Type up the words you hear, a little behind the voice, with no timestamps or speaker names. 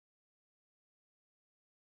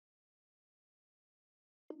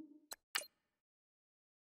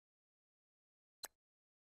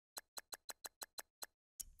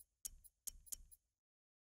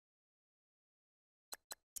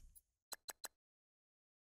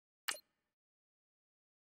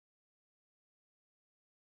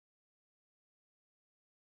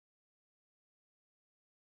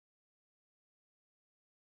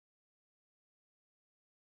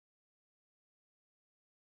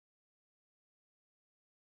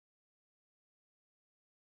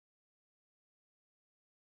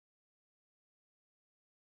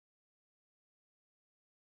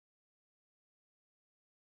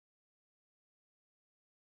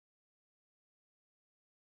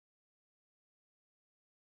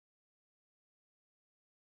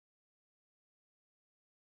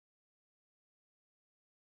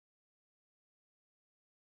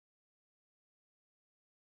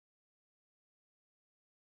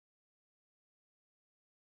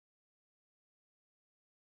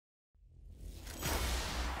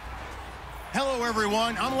Hello,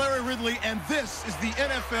 everyone. I'm Larry Ridley, and this is the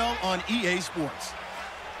NFL on EA Sports.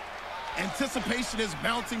 Anticipation is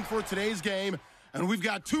mounting for today's game, and we've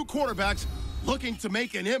got two quarterbacks looking to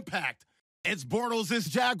make an impact. It's Bortles'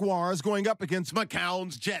 Jaguars going up against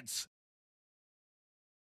McCown's Jets.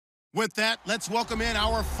 With that, let's welcome in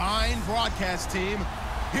our fine broadcast team.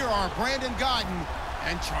 Here are Brandon Godden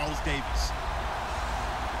and Charles Davis.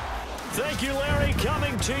 Thank you, Larry.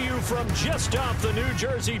 Coming to you from just off the New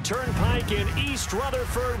Jersey Turnpike in East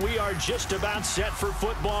Rutherford. We are just about set for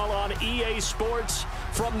football on EA Sports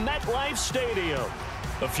from MetLife Stadium.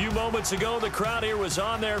 A few moments ago, the crowd here was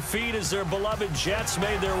on their feet as their beloved Jets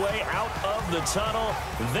made their way out of the tunnel.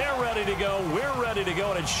 They're ready to go. We're ready to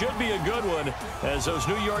go, and it should be a good one as those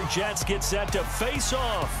New York Jets get set to face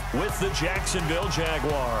off with the Jacksonville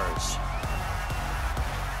Jaguars.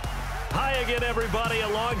 Hi again, everybody.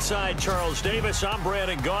 Alongside Charles Davis, I'm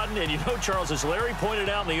Brandon Godden. And you know, Charles, as Larry pointed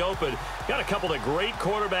out in the open, got a couple of great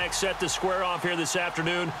quarterbacks set to square off here this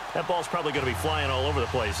afternoon. That ball's probably going to be flying all over the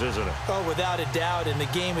place, isn't it? Oh, without a doubt. And the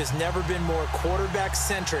game has never been more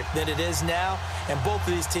quarterback-centric than it is now. And both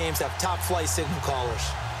of these teams have top-flight signal callers.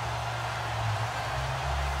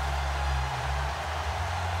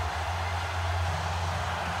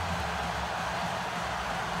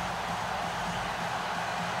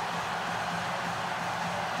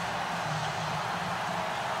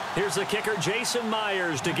 Here's the kicker, Jason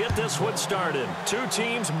Myers, to get this one started. Two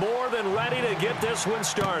teams more than ready to get this one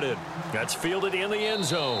started. That's fielded in the end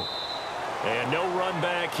zone. And no run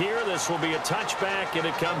back here. This will be a touchback, and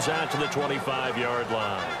it comes out to the 25-yard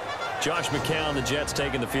line. Josh McCown, the Jets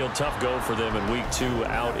taking the field. Tough go for them in Week 2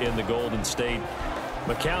 out in the Golden State.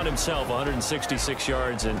 McCown himself, 166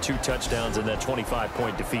 yards and 2 touchdowns in that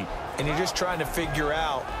 25-point defeat. And you're just trying to figure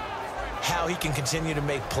out how he can continue to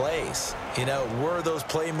make plays. You know, were those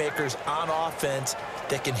playmakers on offense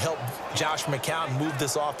that can help Josh McCown move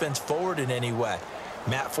this offense forward in any way?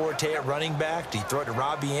 Matt Forte at running back. Do you throw it to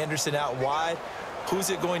Robbie Anderson out wide?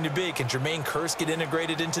 Who's it going to be? Can Jermaine Kearse get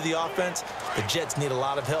integrated into the offense? The Jets need a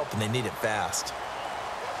lot of help, and they need it fast.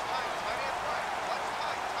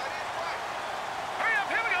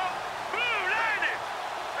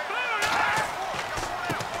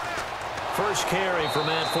 First carry for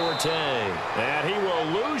Matt Forte. And he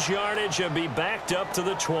will lose yardage and be backed up to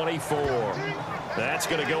the 24. That's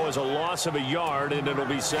going to go as a loss of a yard, and it'll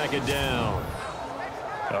be second down.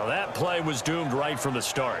 Well, that play was doomed right from the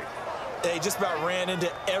start. He just about ran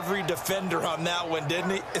into every defender on that one, didn't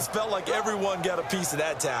he? It felt like everyone got a piece of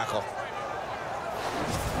that tackle.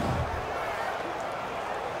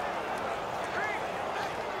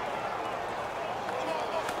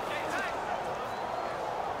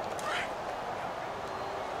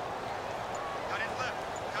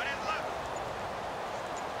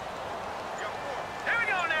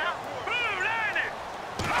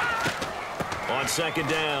 On second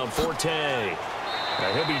down, Forte.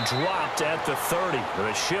 Now he'll be dropped at the 30.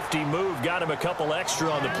 The shifty move got him a couple extra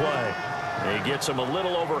on the play. He gets them a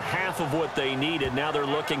little over half of what they needed. Now they're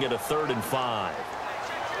looking at a 3rd and 5.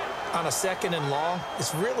 On a 2nd and long,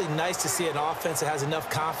 it's really nice to see an offense that has enough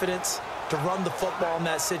confidence to run the football in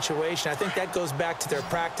that situation. I think that goes back to their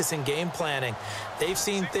practice and game planning. They've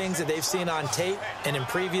seen things that they've seen on tape and in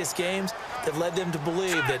previous games that led them to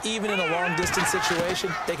believe that even in a long-distance situation,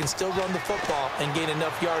 they can still run the football and gain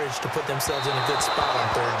enough yardage to put themselves in a good spot on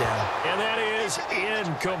 3rd down. And that is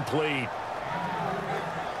incomplete.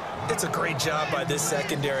 It's a great job by this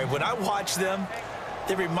secondary. When I watch them,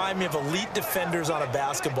 they remind me of elite defenders on a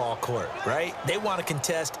basketball court, right? They want to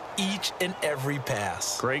contest each and every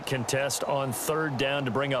pass. Great contest on 3rd down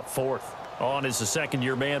to bring up 4th. On is the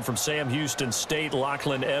second-year man from Sam Houston State,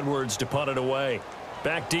 Lachlan Edwards, to punt it away.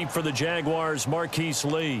 Back deep for the Jaguars, Marquise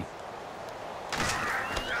Lee.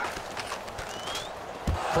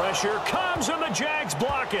 Pressure comes, and the Jags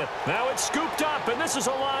block it. Now it's scooped up, and this is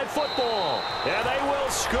a live football. And they will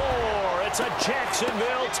score. It's a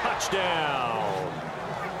Jacksonville touchdown.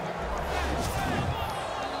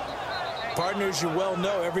 Partners, you well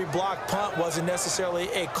know every block punt wasn't necessarily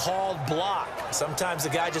a called block. Sometimes the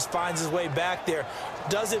guy just finds his way back there.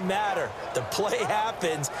 Doesn't matter. The play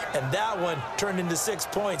happens, and that one turned into 6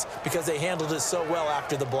 points because they handled it so well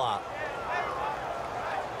after the block.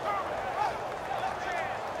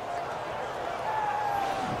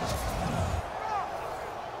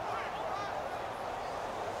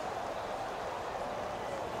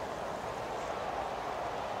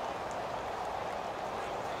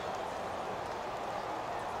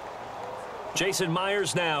 Jason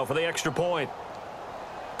Myers now for the extra point.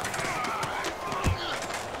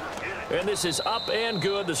 And this is up and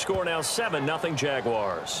good. The score now 7-0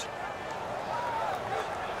 Jaguars.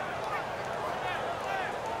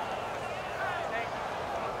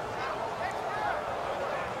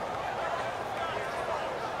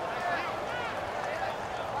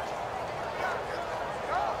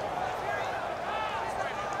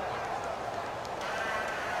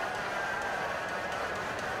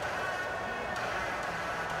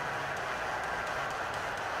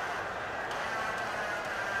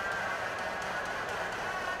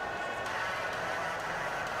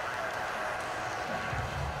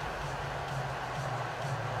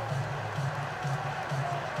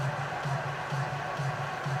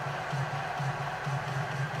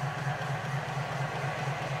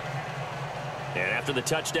 And after the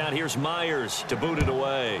touchdown, here's Myers to boot it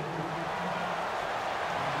away.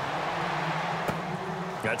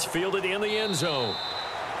 That's fielded in the end zone.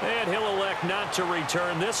 And he'll elect not to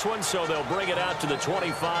return this one, so they'll bring it out to the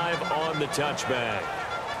 25 on the touchback.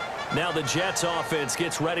 Now the Jets offense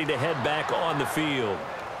gets ready to head back on the field.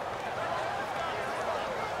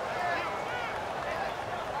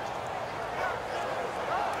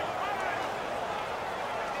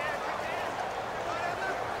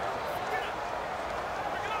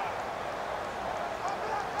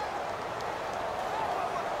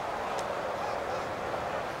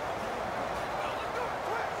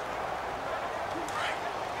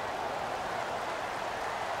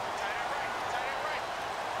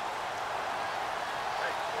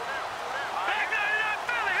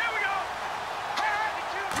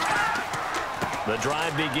 The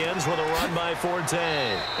drive begins with a run by Forte,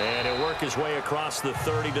 and he'll work his way across the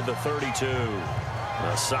 30 to the 32.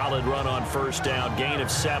 A solid run on first down, gain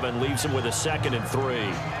of 7, leaves him with a 2nd and 3.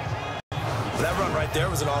 That run right there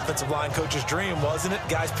was an offensive line coach's dream, wasn't it?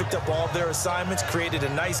 Guys picked up all of their assignments, created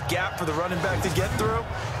a nice gap for the running back to get through,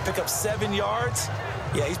 pick up 7 yards.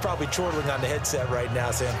 Yeah, he's probably chortling on the headset right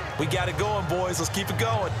now saying, we got it going, boys. Let's keep it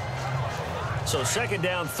going. So 2nd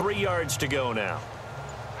down, 3 yards to go now.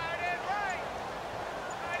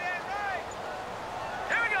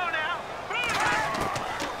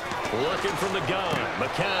 Looking from the gun,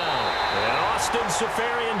 McCown. And Austin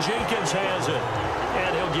Safarian-Jenkins has it.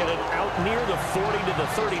 And he'll get it out near the 40 to the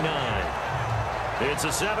 39. It's a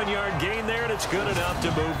 7-yard gain there, and it's good enough to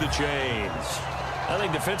move the chains. I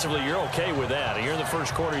think defensively you're okay with that. Here in the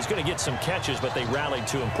first quarter, he's going to get some catches, but they rallied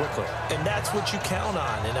to him quickly. And that's what you count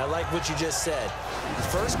on, and I like what you just said.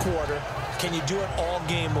 First quarter, can you do it all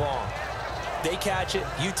game long? They catch it,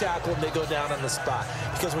 you tackle them, they go down on the spot.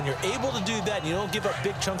 Because when you're able to do that and you don't give up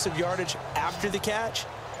big chunks of yardage after the catch,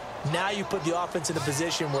 now you put the offense in a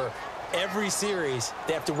position where every series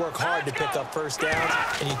they have to work hard to pick up first downs,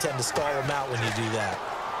 and you tend to stall them out when you do that.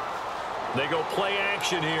 They go play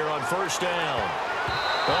action here on first down.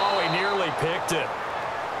 Oh, he nearly picked it.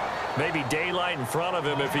 Maybe daylight in front of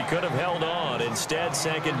him if he could have held on. Instead,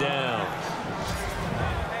 2nd down.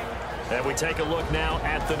 And we take a look now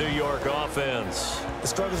at the New York offense. The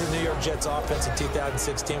struggles of the New York Jets offense in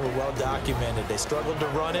 2016 were well documented. They struggled to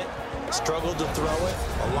run it, struggled to throw it.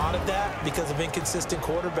 A lot of that because of inconsistent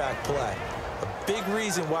quarterback play. A big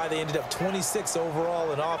reason why they ended up 26th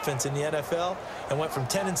overall in offense in the NFL and went from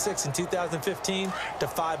 10-6 in 2015 to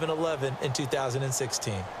 5-11 in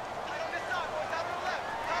 2016.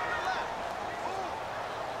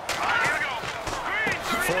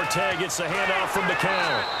 Forte gets the handoff from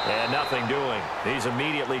McCown. And nothing doing. He's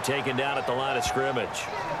immediately taken down at the line of scrimmage.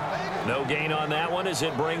 No gain on that one as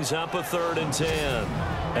it brings up a 3rd and 10.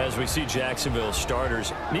 As we see Jacksonville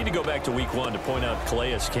starters need to go back to week 1 to point out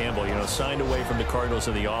Calais Campbell, signed away from the Cardinals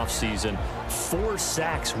in the offseason. 4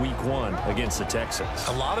 sacks week 1 against the Texans.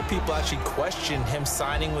 A lot of people actually question him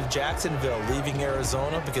signing with Jacksonville, leaving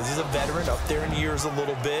Arizona, because he's a veteran up there in years a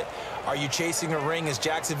little bit. Are you chasing a ring? Is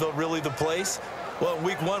Jacksonville really the place? Well, in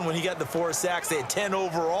week 1, when he got the 4 sacks, they had 10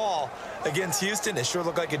 overall against Houston. It sure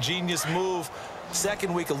looked like a genius move.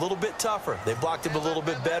 Second week, a little bit tougher. They blocked him a little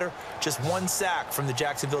bit better. Just 1 sack from the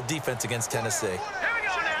Jacksonville defense against Tennessee. Here we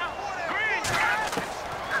go now. Green.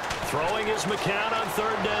 Throwing is McCown on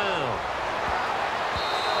 3rd down.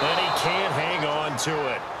 And he can't hang on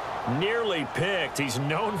to it. Nearly picked. He's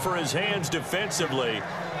known for his hands defensively,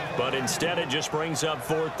 but instead it just brings up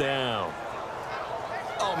 4th down.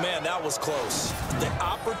 Oh, man, that was close. The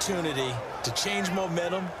opportunity to change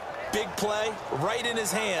momentum, big play, right in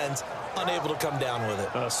his hands, unable to come down with it.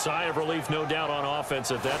 A sigh of relief, no doubt, on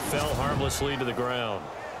offense if that fell harmlessly to the ground.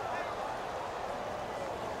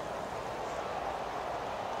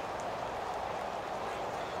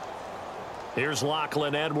 Here's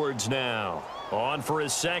Lachlan Edwards now. On for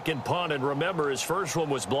his 2nd punt, and remember, his first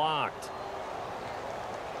one was blocked.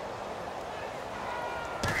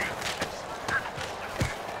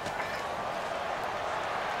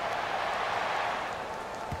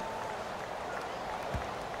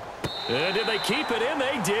 And did they keep it in?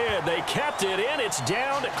 They did. They kept it in. It's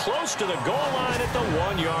down close to the goal line at the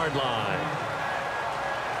 1-yard line.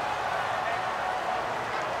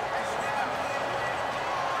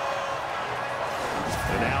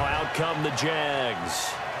 And now out come the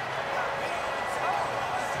Jags.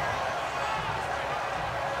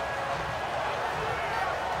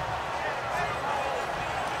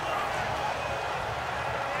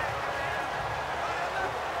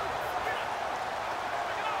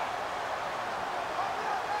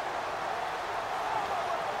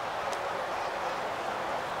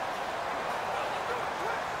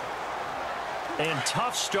 And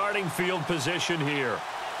tough starting field position here.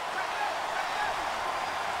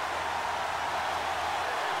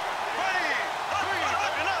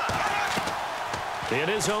 In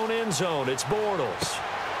his own end zone, it's Bortles.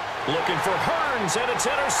 Looking for Hearns, and it's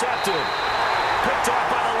intercepted. Picked up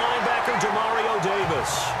by the linebacker, Demario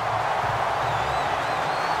Davis.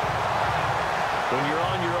 When you're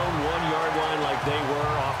on your own one-yard line like they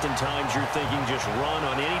were, oftentimes you're thinking just run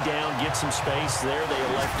on any down, get some space there. They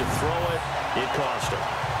elect to throw it. It cost them.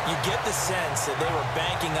 You get the sense that they were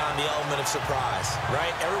banking on the element of surprise,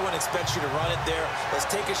 right? Everyone expects you to run it there. Let's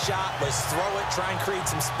take a shot. Let's throw it. Try and create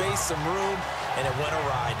some space, some room. And it went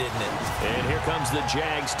awry, didn't it? And here comes the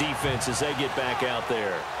Jags defense as they get back out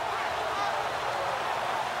there.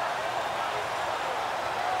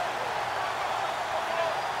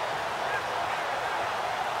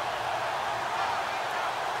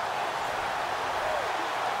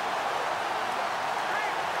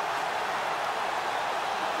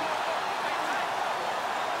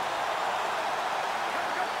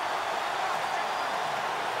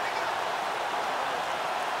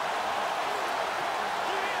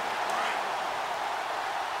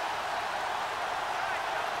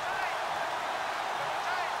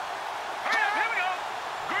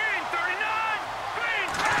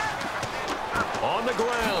 On the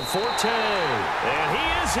ground, Forte, and he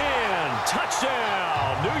is in.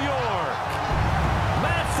 Touchdown, New York.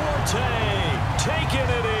 Matt Forte taking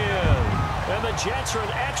it in. And the Jets are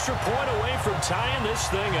an extra point away from tying this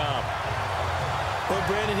thing up. Well,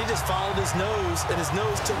 Brandon, he just followed his nose, and his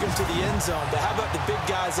nose took him to the end zone. But how about the big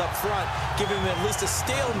guys up front, giving him at least a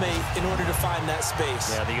stalemate in order to find that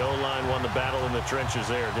space? Yeah, the O-line won the battle in the trenches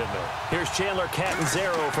there, didn't it? Here's Chandler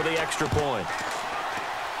Catanzaro for the extra point.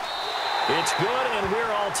 It's good, and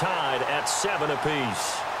we're all tied at 7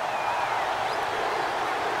 apiece.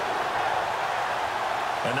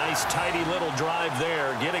 A nice, tidy little drive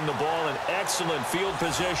there, getting the ball in excellent field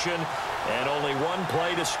position, and only one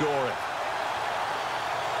play to score it.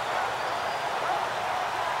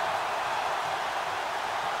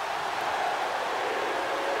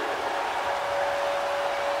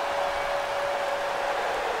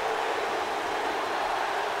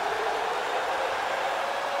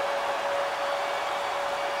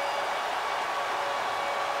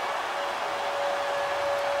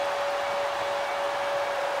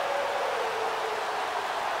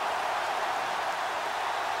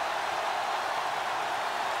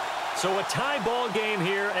 So a tie ball game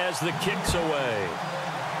here as the kick's away.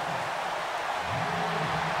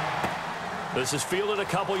 This is fielded a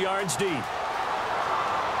couple yards deep.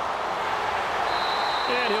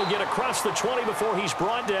 And he'll get across the 20 before he's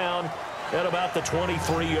brought down at about the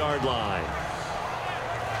 23-yard line.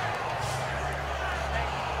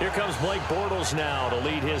 Here comes Blake Bortles now to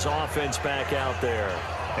lead his offense back out there.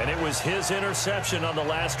 And it was his interception on the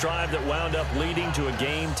last drive that wound up leading to a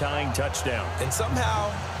game-tying touchdown. And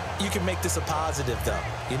somehow you can make this a positive, though.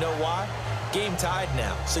 You know why? Game tied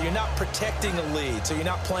now. So you're not protecting a lead. So you're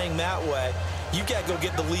not playing that way. You got to go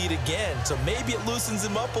get the lead again. So maybe it loosens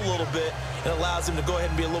him up a little bit and allows him to go ahead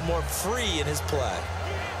and be a little more free in his play.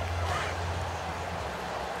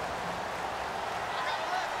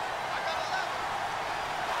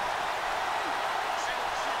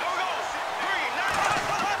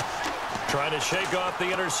 Trying to shake off the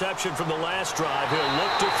interception from the last drive. He'll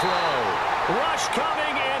look to throw. Rush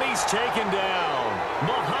coming, and he's taken down.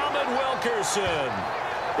 Muhammad Wilkerson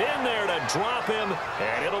in there to drop him,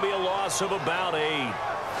 and it'll be a loss of about 8.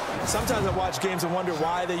 Sometimes I watch games and wonder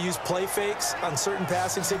why they use play fakes on certain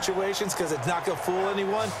passing situations, because it's not going to fool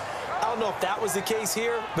anyone. I don't know if that was the case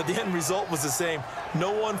here, but the end result was the same.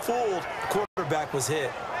 No one fooled. The quarterback was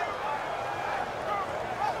hit.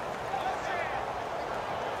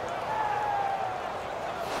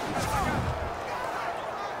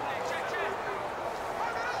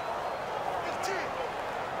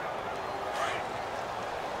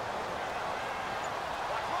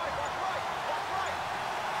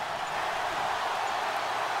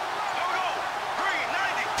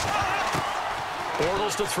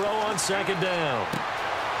 Bortles to throw on second down.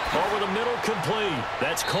 Over the middle, complete.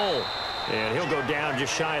 That's Cole. And he'll go down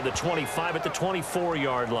just shy of the 25 at the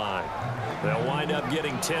 24-yard line. They'll wind up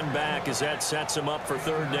getting 10 back as that sets him up for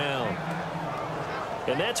third down.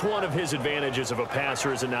 And that's one of his advantages of a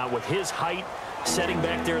passer, is it not? With his height, setting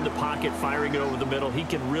back there in the pocket, firing it over the middle, he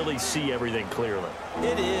can really see everything clearly.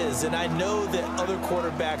 It is, and I know that other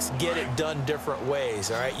quarterbacks get it done different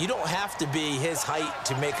ways, all right? You don't have to be his height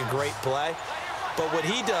to make a great play. But what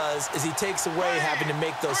he does is he takes away having to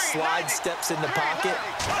make those slide steps in the pocket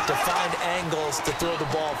to find angles to throw the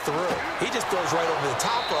ball through. He just throws right over the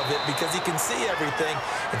top of it because he can see everything,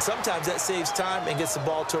 and sometimes that saves time and gets the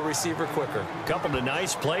ball to a receiver quicker. Couple of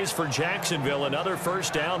nice plays for Jacksonville. Another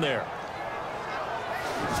first down there.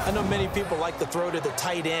 I know many people like to throw to the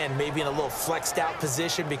tight end, maybe in a little flexed out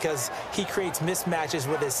position because he creates mismatches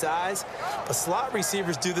with his size. But slot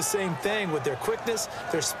receivers do the same thing with their quickness,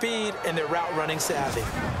 their speed, and their route running savvy.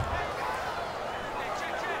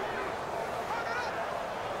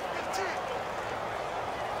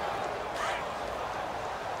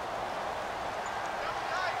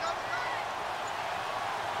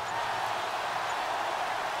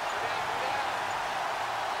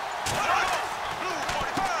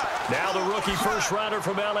 Now the rookie first-rounder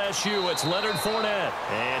from LSU, it's Leonard Fournette.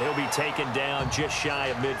 And he'll be taken down just shy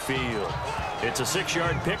of midfield. It's a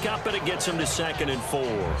 6-yard pickup, and it gets him to 2nd and 4.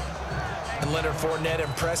 And Leonard Fournette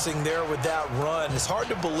impressing there with that run. It's hard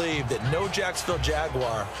to believe that no Jacksonville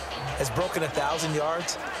Jaguar has broken 1,000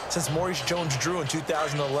 yards since Maurice Jones-Drew in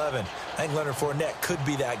 2011. I think Leonard Fournette could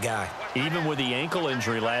be that guy. Even with the ankle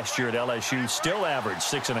injury last year at LSU, still averaged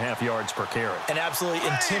 6.5 yards per carry. And absolutely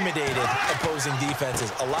intimidated opposing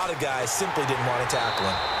defenses. A lot of guys simply didn't want to tackle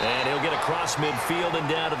him. And he'll get across midfield and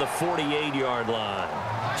down to the 48-yard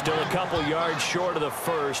line. Still a couple yards short of the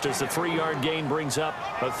first as the 3-yard gain brings up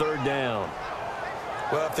a 3rd down.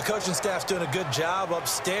 Well, if the coaching staff's doing a good job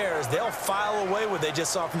upstairs, they'll file away what they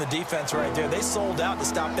just saw from the defense right there. They sold out to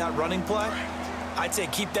stop that running play. I'd say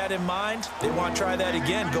keep that in mind. They want to try that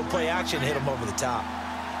again, go play action, hit them over the top.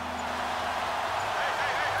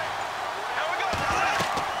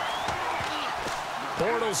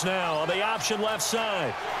 Bortles now on the option left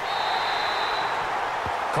side.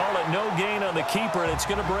 Call it no gain on the keeper, and it's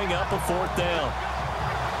going to bring up a 4th down.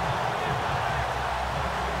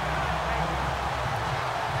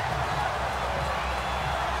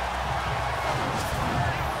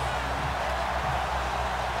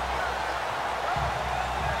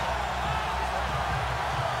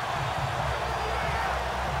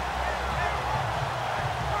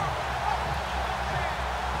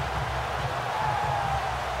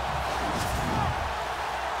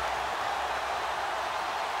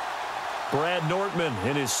 Brad Nortman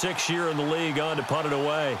in his 6th year in the league on to punt it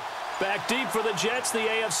away. Back deep for the Jets, the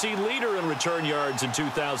AFC leader in return yards in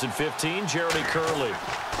 2015, Jeremy Curley.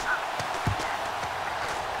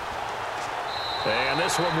 And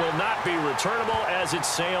this one will not be returnable as it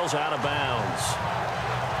sails out of bounds.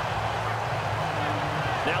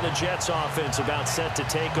 Now the Jets offense about set to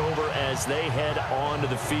take over as they head onto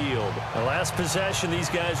the field. The last possession, these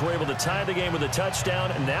guys were able to tie the game with a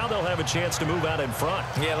touchdown, and now they'll have a chance to move out in front.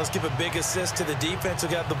 Yeah, let's give a big assist to the defense who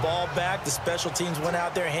got the ball back. The special teams went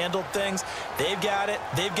out there, handled things. They've got it.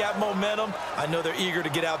 They've got momentum. I know they're eager to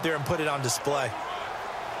get out there and put it on display.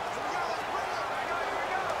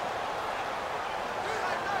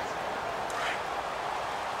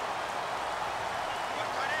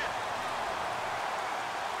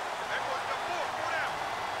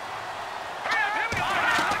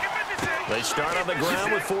 They start on the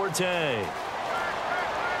ground with Forte.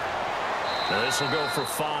 Now this will go for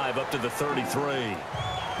 5 up to the 33.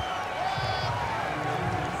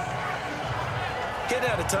 Getting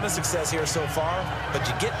had a ton of success here so far, but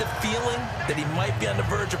you get the feeling that he might be on the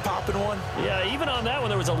verge of popping one. Yeah, even on that one,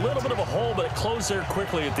 there was a little bit of a hole, but it closed there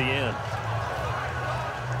quickly at the end.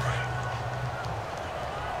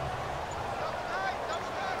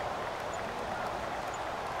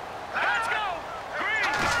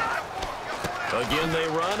 Again, they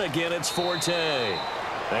run. Again, it's Forte.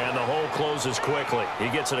 And the hole closes quickly. He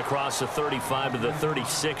gets it across the 35 to the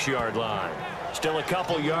 36-yard line. Still a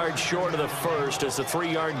couple yards short of the first as the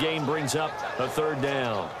 3-yard gain brings up a 3rd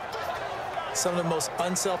down. Some of the most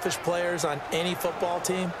unselfish players on any football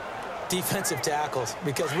team, defensive tackles,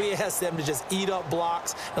 because we ask them to just eat up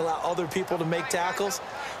blocks and allow other people to make tackles.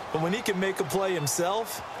 But when he can make a play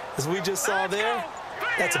himself, as we just saw there,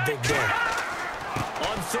 that's a big day.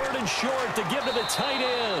 On 3rd and short to give to the tight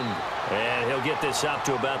end. And he'll get this up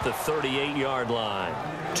to about the 38-yard line.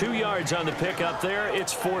 2 yards on the pickup there.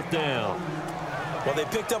 It's 4th down. Well, they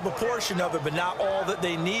picked up a portion of it, but not all that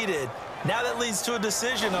they needed. Now that leads to a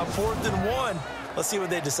decision on 4th and 1. Let's see what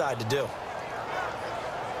they decide to do.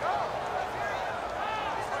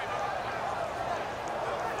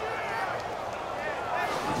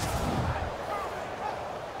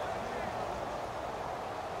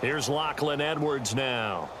 Here's Lachlan Edwards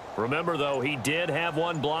now. Remember, though, he did have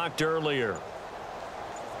one blocked earlier.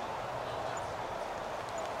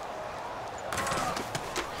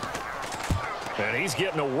 And he's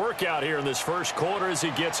getting a workout here in this first quarter as he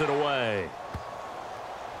gets it away.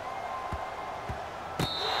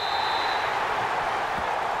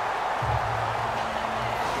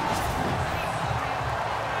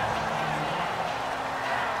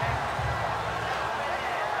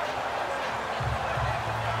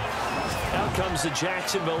 Out comes the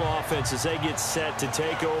Jacksonville offense as they get set to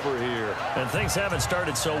take over here. And things haven't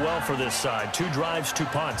started so well for this side. 2 drives, 2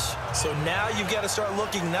 punts. So now you've got to start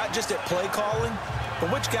looking not just at play calling,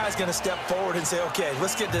 but which guy's going to step forward and say, okay,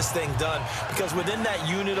 let's get this thing done. Because within that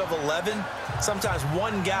unit of 11, sometimes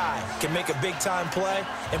one guy can make a big-time play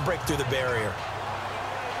and break through the barrier.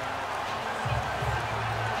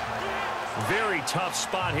 Very tough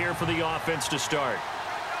spot here for the offense to start.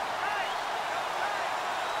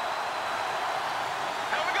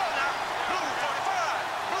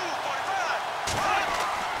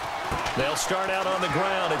 They'll start out on the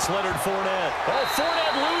ground. It's Leonard Fournette. Oh,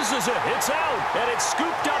 Fournette loses it. It's out, and it's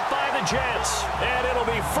scooped up by the Jets. And it'll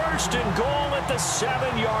be 1st and goal at the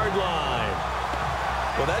 7-yard line.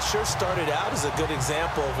 Well, that sure started out as a good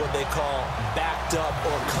example of what they call backed up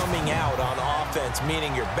or coming out on offense,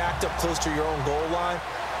 meaning you're backed up close to your own goal line.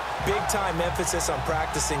 Big-time emphasis on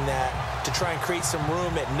practicing that to try and create some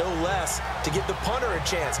room at no less to give the punter a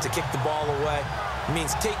chance to kick the ball away. It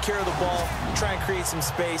means take care of the ball, try and create some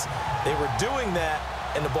space. They were doing that,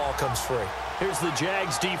 and the ball comes free. Here's the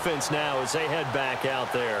Jags defense now as they head back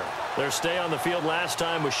out there. Their stay on the field last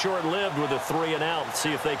time was short-lived with a 3-and-out. Let's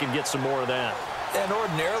see if they can get some more of that. And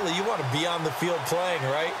ordinarily, you want to be on the field playing,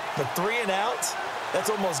 right? But 3-and-outs,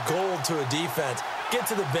 that's almost gold to a defense. Get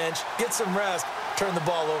to the bench, get some rest, turn the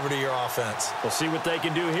ball over to your offense. We'll see what they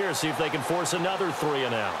can do here, see if they can force another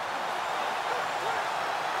 3-and-out.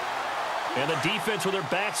 And the defense with their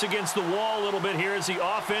backs against the wall a little bit here as the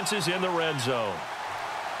offense is in the red zone.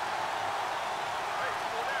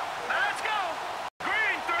 Let's go.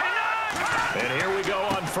 Green, 39. And here we go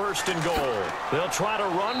on 1st and goal. They'll try to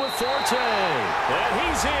run with Forte. And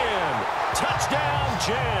he's in. Touchdown,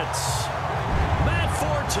 Jets. Matt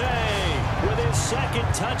Forte with his 2nd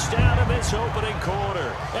touchdown of this opening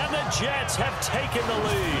quarter. And the Jets have taken the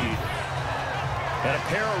lead. And a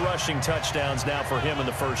pair of rushing touchdowns now for him in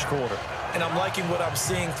the 1st quarter. And I'm liking what I'm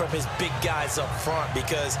seeing from his big guys up front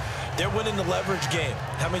because they're winning the leverage game.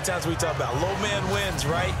 How many times we talk about low man wins,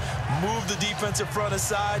 right? Move the defensive front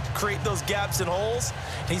aside, create those gaps and holes.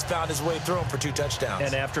 He's found his way through them for 2 touchdowns.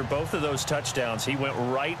 And after both of those touchdowns, he went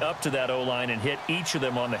right up to that O-line and hit each of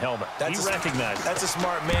them on the helmet. He recognized it. That's a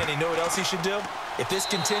smart man. You know what else he should do? If this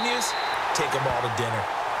continues, take them all to dinner.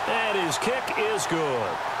 And his kick is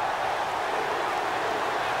good.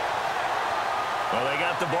 Well, they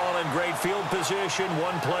got the ball in great field position.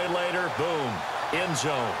 1 play later, boom, end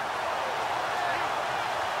zone.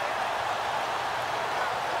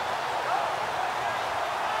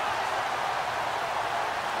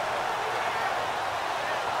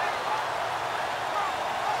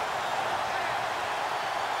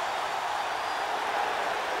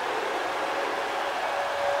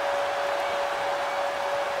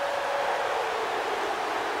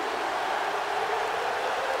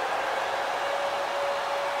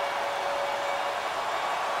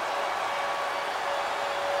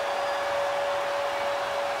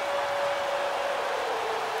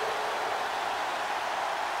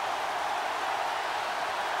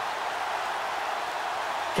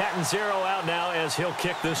 Cat and 0 out now as he'll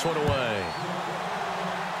kick this one away.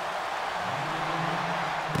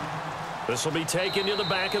 This will be taken to the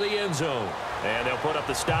back of the end zone. And they'll put up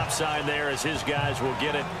the stop sign there as his guys will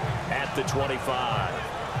get it at the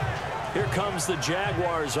 25. Here comes the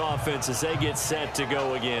Jaguars offense as they get set to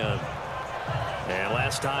go again. And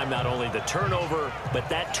last time, not only the turnover, but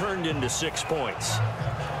that turned into 6 points.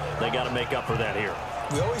 They got to make up for that here.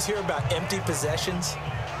 We always hear about empty possessions,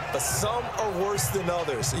 but some are worse than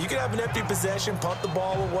others. You can have an empty possession, punt the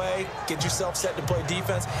ball away, get yourself set to play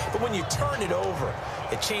defense. But when you turn it over,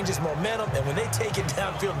 it changes momentum. And when they take it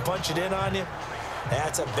downfield and punch it in on you,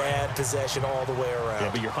 that's a bad possession all the way around.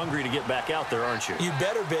 Yeah, but you're hungry to get back out there, aren't you? You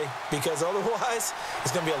better be, because otherwise,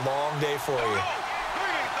 it's going to be a long day for you.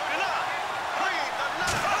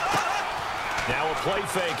 Now a play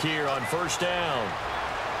fake here on 1st down.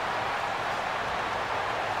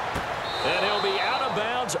 And he'll be out of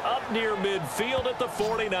bounds up near midfield at the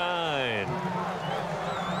 49.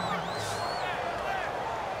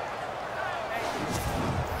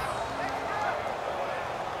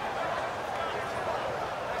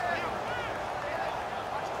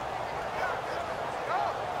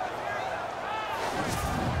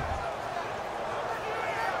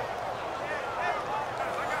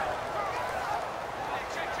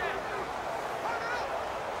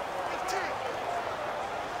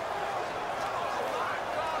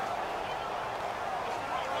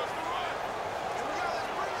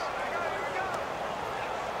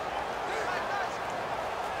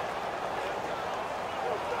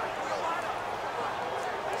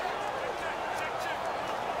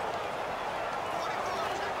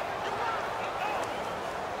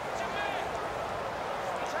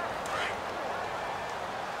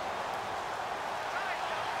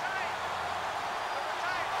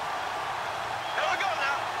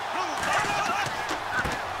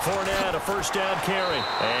 Fournette, a first down carry.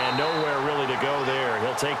 And nowhere really to go there.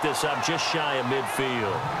 He'll take this up just shy of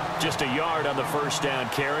midfield. Just a yard on the first down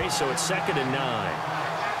carry, so it's 2nd and 9.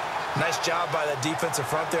 Nice job by that defensive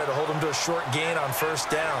front there to hold him to a short gain on first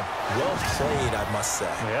down. Well played, I must say.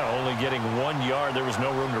 Yeah, only getting 1 yard. There was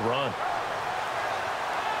no room to run.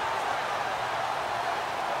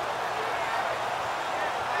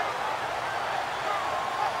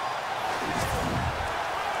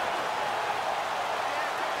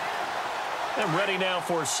 And ready now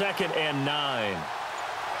for 2nd and 9.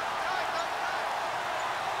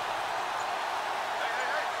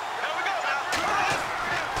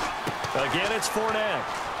 Again, it's Fournette.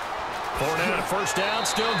 Fournette, a first down,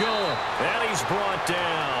 still going. And he's brought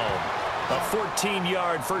down. A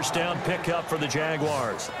 14-yard first down pickup for the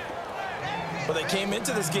Jaguars. Well, they came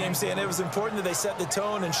into this game saying it was important that they set the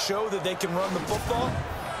tone and show that they can run the football.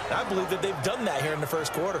 And I believe that they've done that here in the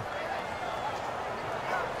first quarter.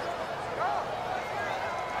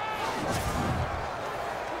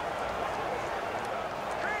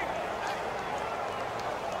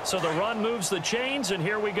 So the run moves the chains, and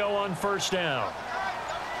here we go on first down.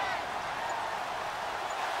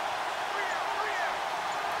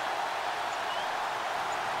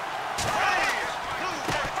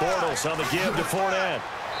 Bortles on the give to Fournette.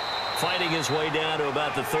 Fighting his way down to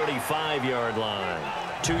about the 35-yard line.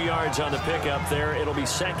 2 yards on the pickup there. It'll be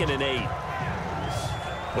 2nd and 8.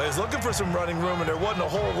 Well, he was looking for some running room, and there wasn't a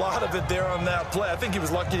whole lot of it there on that play. I think he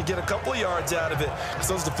was lucky to get a couple of yards out of it, because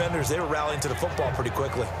those defenders, they were rallying to the football pretty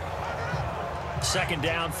quickly. 2nd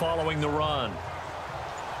down following the run.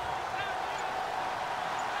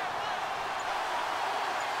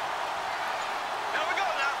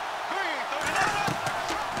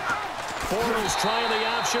 Bortles trying the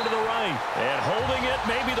option to the right, and holding it,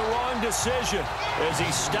 maybe the wrong decision as he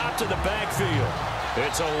stopped in the backfield.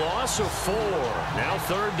 It's a loss of 4. Now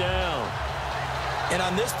 3rd down. And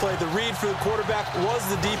on this play, the read for the quarterback was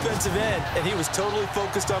the defensive end, and he was totally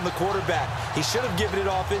focused on the quarterback. He should have given it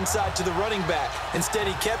off inside to the running back. Instead,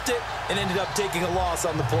 he kept it and ended up taking a loss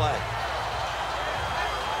on the play.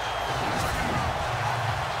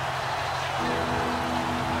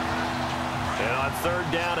 And on 3rd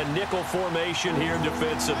down, a nickel formation here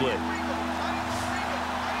defensively.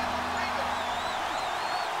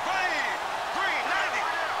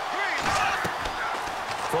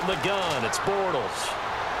 From the gun, it's Bortles.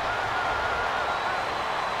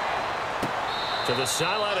 To the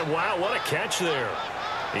sideline, and wow, what a catch there.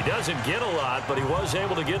 He doesn't get a lot, but he was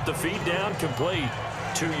able to get the feet down complete.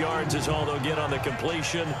 2 yards is all they'll get on the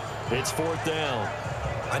completion. It's 4th down.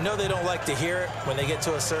 I know they don't like to hear it when they get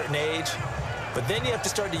to a certain age, but then you have to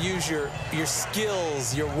start to use your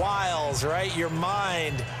skills, your wiles, right, your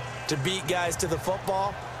mind to beat guys to the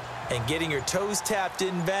football. And getting your toes tapped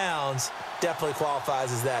in bounds definitely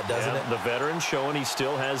qualifies as that, doesn't it? The veteran showing he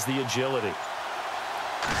still has the agility.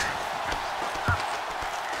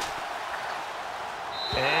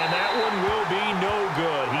 And that one will be no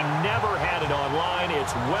good. He never had it on line.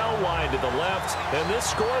 It's well wide to the left, and this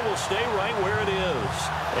score will stay right where it is.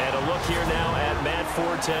 And a look here now at Matt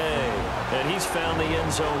Forte. And he's found the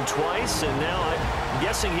end zone twice, and now I'm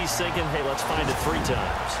guessing he's thinking, hey, let's find it 3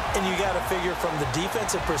 times. And you got to figure from the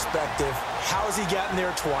defensive perspective, how has he gotten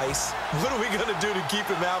there twice? What are we going to do to keep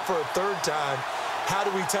him out for a 3rd time? How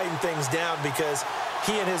do we tighten things down? Because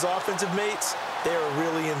he and his offensive mates, they are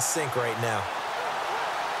really in sync right now.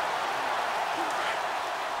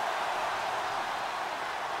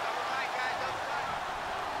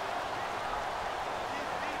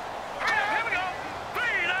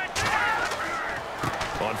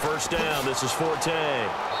 On 1st down, this is Forte.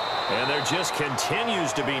 And there just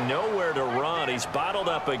continues to be nowhere to run. He's bottled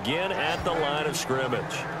up again at the line of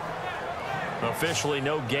scrimmage. Officially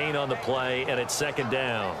no gain on the play, and it's 2nd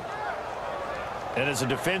down. And as a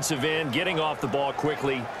defensive end, getting off the ball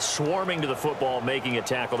quickly, swarming to the football, making a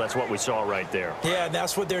tackle, that's what we saw right there. Yeah, and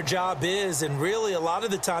that's what their job is. And really, a lot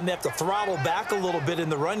of the time, they have to throttle back a little bit in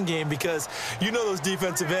the run game because you know those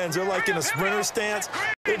defensive ends, they're like in a sprinter stance.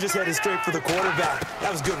 They're just headed straight for the quarterback.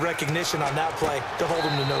 That was good recognition on that play to hold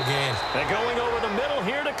him to no gain. And going over the middle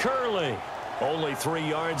here to Curley. Only 3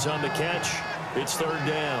 yards on the catch. It's 3rd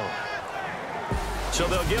down. So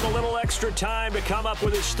they'll give a little extra time to come up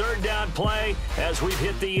with his 3rd down play as we've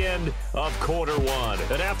hit the end of quarter 1.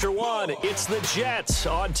 And after 1, it's the Jets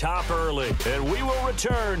on top early. And we will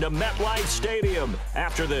return to MetLife Stadium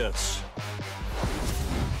after this.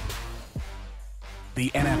 The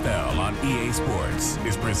NFL on EA Sports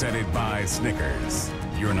is presented by Snickers.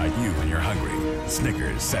 You're not you when you're hungry.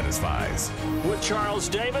 Snickers satisfies. With Charles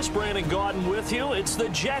Davis, Brandon Gaudin with you. It's the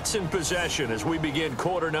Jets in possession as we begin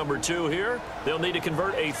quarter number 2 here. They'll need to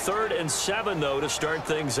convert a 3rd and 7, though, to start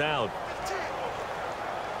things out.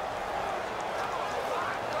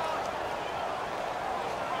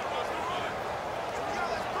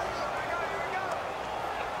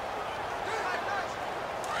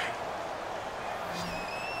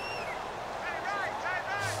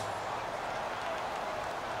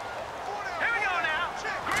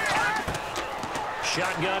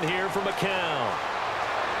 Shotgun here for McCown.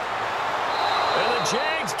 And the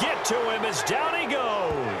Jags get to him as down he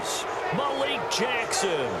goes. Malik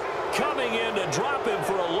Jackson coming in to drop him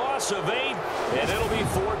for a loss of 8, and it'll be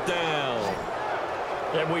 4th down.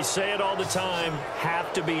 And we say it all the time,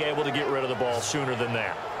 have to be able to get rid of the ball sooner than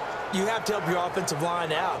that. You have to help your offensive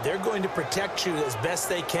line out. They're going to protect you as best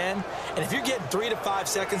they can. And if you're getting 3 to 5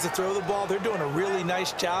 seconds to throw the ball, they're doing a really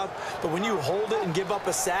nice job. But when you hold it and give up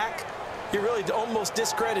a sack, you're really almost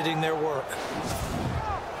discrediting their work.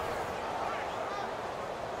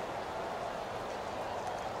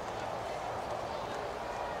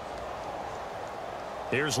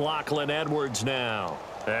 Here's Lachlan Edwards now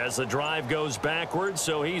as the drive goes backwards,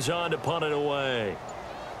 so he's on to punt it away.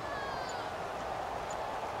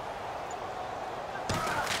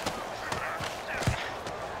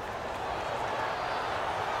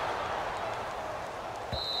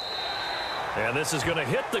 And this is going to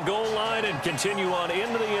hit the goal line and continue on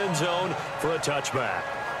into the end zone for a touchback.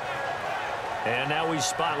 And now we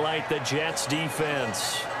spotlight the Jets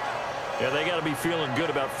defense. Yeah, they got to be feeling good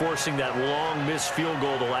about forcing that long missed field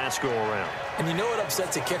goal the last go around. And you know what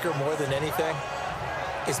upsets a kicker more than anything?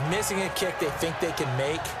 Is missing a kick they think they can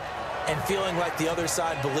make and feeling like the other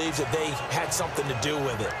side believes that they had something to do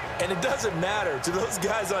with it. And it doesn't matter to those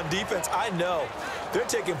guys on defense. I know they're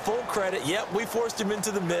taking full credit. Yep, we forced him into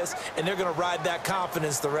the miss, and they're going to ride that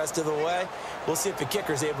confidence the rest of the way. We'll see if the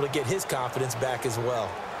kicker's able to get his confidence back as well.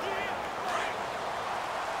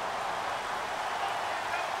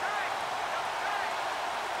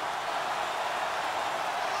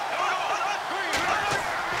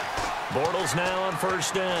 Bortles now on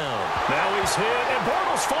 1st down. Now he's hit, and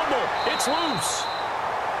Bortles fumble. It's loose.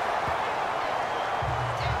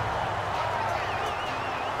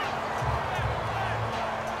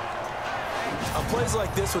 On plays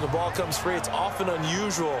like this where the ball comes free, it's often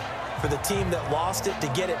unusual for the team that lost it to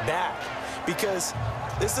get it back because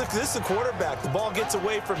this is the quarterback. The ball gets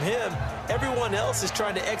away from him. Everyone else is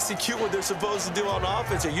trying to execute what they're supposed to do on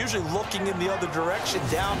offense. They're usually looking in the other direction,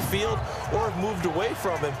 downfield, or have moved away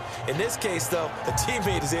from him. In this case, though, a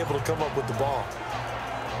teammate is able to come up with the ball.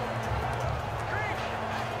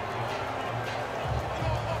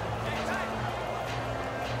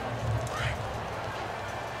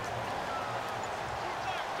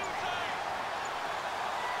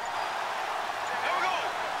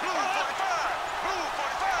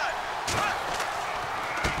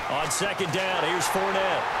 On 2nd down, here's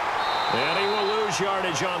Fournette. And he will lose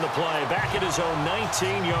yardage on the play, back at his own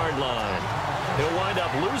 19-yard line. He'll wind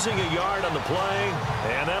up losing a yard on the play,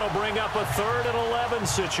 and that'll bring up a 3rd and 11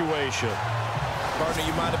 situation. Partner,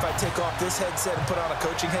 you mind if I take off this headset and put on a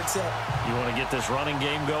coaching headset? You want to get this running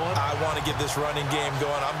game going? I want to get this running game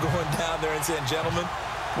going. I'm going down there and saying, gentlemen,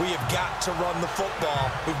 we have got to run the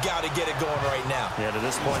football. We've got to get it going right now. Yeah, to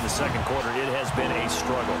this point in the 2nd quarter, it has been a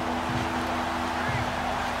struggle.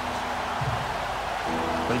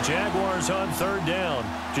 The Jaguars on 3rd down.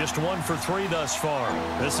 Just 1 for 3 thus far.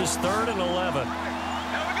 This is 3rd and 11.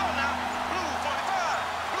 Here we go now. Blue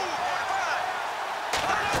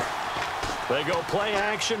 45. They go play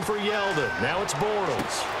action for Yeldon. Now it's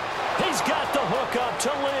Bortles. He's got the hook up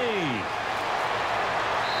to Lee.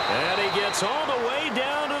 And he gets all the way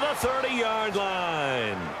down to the 30-yard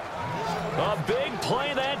line. A big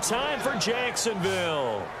play that time for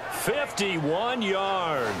Jacksonville. 51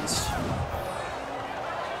 yards.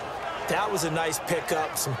 That was a nice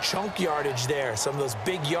pickup, some chunk yardage there. Some of those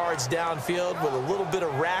big yards downfield with a little bit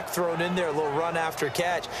of rack thrown in there, a little run after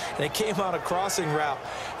catch. And it came on a crossing route.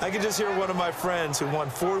 I can just hear one of my friends who won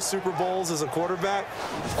 4 Super Bowls as a quarterback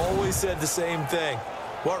always said the same thing.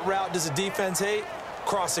 What route does a defense hate?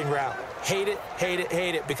 Crossing route. Hate it, hate it,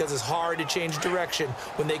 hate it, because it's hard to change direction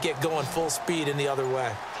when they get going full speed in the other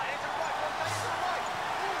way.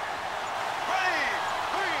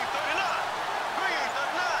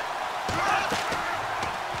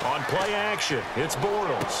 On play action, it's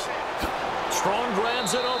Bortles. Strong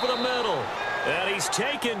grabs it over the middle. And he's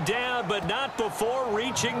taken down, but not before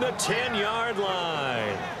reaching the 10-yard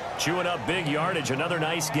line. Chewing up big yardage. Another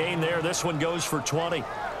nice gain there. This one goes for 20.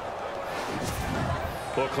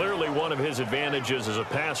 Well, clearly one of his advantages as a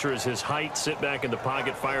passer is his height. Sit back in the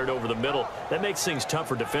pocket, fired over the middle. That makes things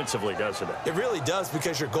tougher defensively, doesn't it? It really does,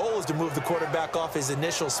 because your goal is to move the quarterback off his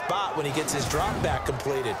initial spot when he gets his drop back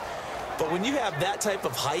completed. But when you have that type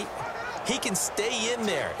of height, he can stay in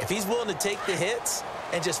there if he's willing to take the hits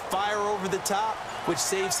and just fire over the top, which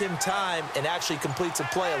saves him time and actually completes a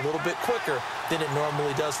play a little bit quicker than it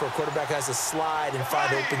normally does for a quarterback who has to slide and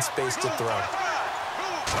find open space to throw.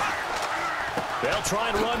 They'll try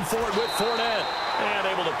and run for it with Fournette. And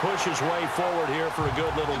able to push his way forward here for a good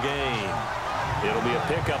little gain. It'll be a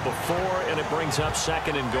pickup of 4, and it brings up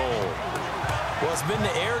 2nd and goal. Well, it's been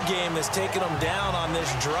the air game that's taken them down on this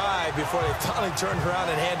drive before they finally turned around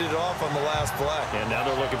and handed it off on the last play. And now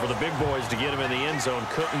they're looking for the big boys to get him in the end zone.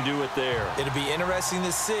 Couldn't do it there. It'll be interesting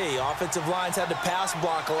to see. Offensive lines had to pass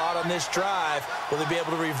block a lot on this drive. Will they be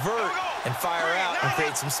able to revert and fire out and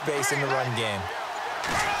create some space in the run game?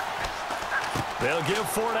 They'll give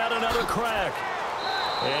Fournette another crack.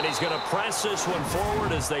 And he's going to press this one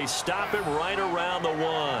forward as they stop him right around the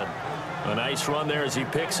 1. A nice run there as he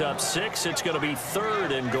picks up 6. It's going to be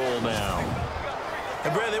 3rd and goal now.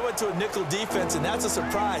 And, Brad, they went to a nickel defense, and that's a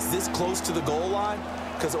surprise this close to the goal line,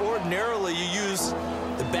 because ordinarily you use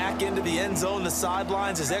the back end of the end zone, the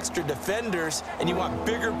sidelines as extra defenders, and you want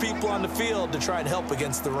bigger people on the field to try and help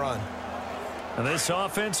against the run. And this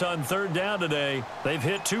offense on 3rd down today, they've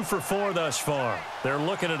hit 2 for 4 thus far. They're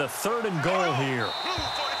looking at a 3rd and goal here.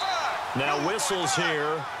 Now whistles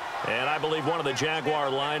here, and I believe one of the Jaguar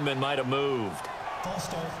linemen might have moved. False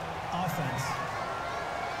start, offense.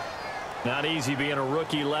 Not easy being a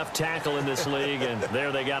rookie left tackle in this league, and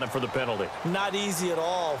there they got him for the penalty. Not easy at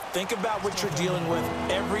all. Think about what you're dealing with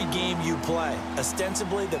every game you play.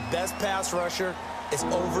 Ostensibly, the best pass rusher is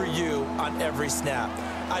over you on every snap.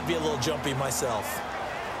 I'd be a little jumpy myself.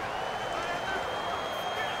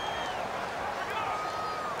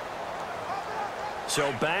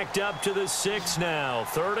 So backed up to the 6 now.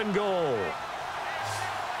 3rd and goal.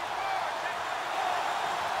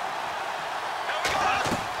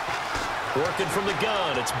 Working from the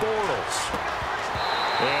gun, it's Bortles.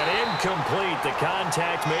 And incomplete. The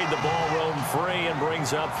contact made the ball roam free and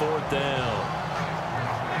brings up 4th down.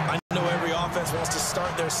 I know every offense wants to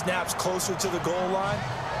start their snaps closer to the goal line,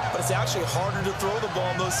 but it's actually harder to throw the ball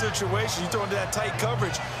in those situations. You throw into that tight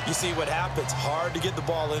coverage, you see what happens. Hard to get the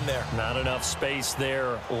ball in there. Not enough space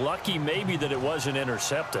there. Lucky maybe that it wasn't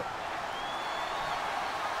intercepted.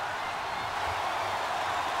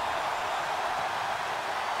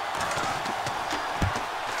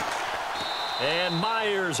 And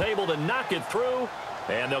Myers able to knock it through,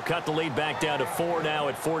 and they'll cut the lead back down to 4 now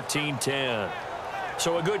at 14-10.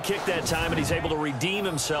 So a good kick that time, and he's able to redeem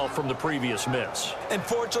himself from the previous miss. And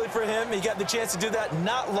fortunately for him, he got the chance to do that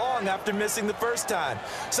not long after missing the first time.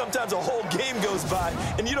 Sometimes a whole game goes by,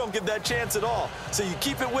 and you don't get that chance at all. So you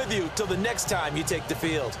keep it with you till the next time you take the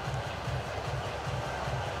field.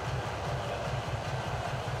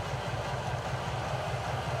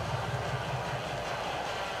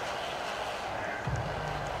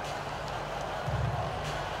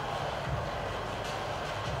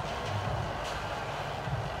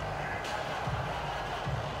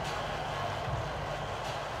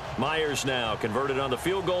 Myers now converted on the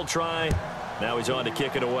field goal try. Now he's on to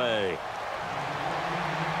kick it away.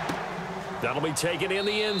 That'll be taken in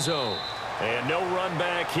the end zone. And no run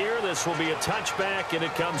back here. This will be a touchback, and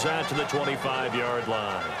it comes out to the 25-yard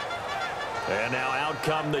line. And now out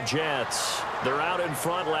come the Jets. They're out in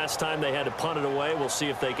front. Last time they had to punt it away. We'll see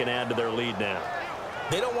if they can add to their lead now.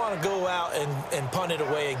 They don't want to go out and punt it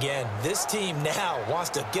away again. This team now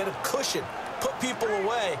wants to get a cushion, put people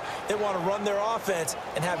away. They want to run their offense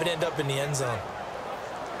and have it end up in the end zone.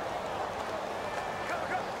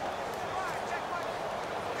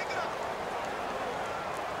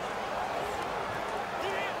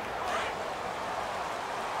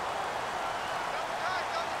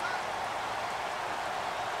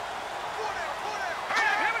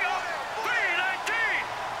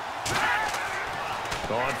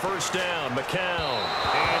 On first down, McCown.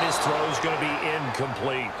 And his throw's going to be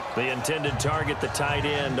incomplete. The intended target, the tight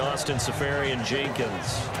end, Austin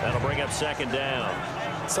Seferian-Jenkins. That'll bring up second down.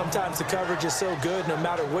 Sometimes the coverage is so good, no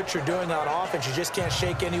matter what you're doing on offense, you just can't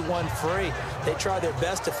shake anyone free. They try their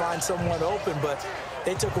best to find someone open, but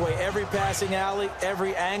they took away every passing alley,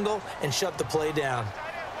 every angle, and shut the play down.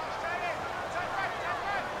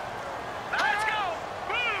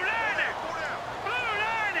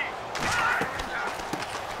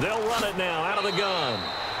 They'll run it now out of the gun.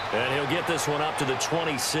 And he'll get this one up to the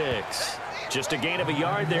 26. Just a gain of a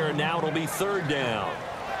yard there, and now it'll be 3rd down.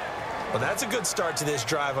 Well, that's a good start to this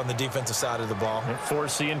drive on the defensive side of the ball.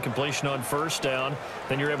 Forcing completion on 1st down.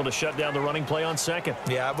 Then you're able to shut down the running play on 2nd.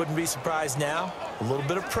 Yeah, I wouldn't be surprised now. A little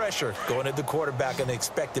bit of pressure going at the quarterback in an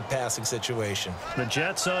expected passing situation. The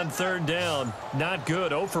Jets on 3rd down. Not good.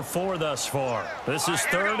 0 for 4 thus far. This is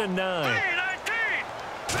 3rd and 9.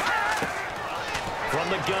 From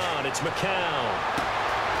the gun, it's McCown.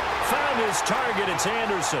 Found his target. It's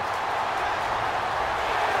Anderson.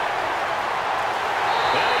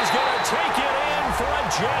 Take it in for a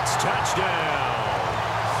Jets touchdown.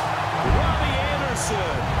 Robbie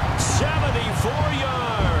Anderson, 74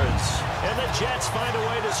 yards. And the Jets find a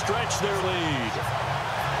way to stretch their lead.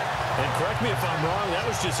 And correct me if I'm wrong, that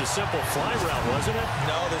was just a simple fly route, wasn't it?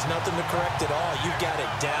 No, there's nothing to correct at all. You got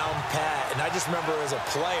it down pat. And I just remember as a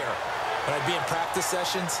player, when I'd be in practice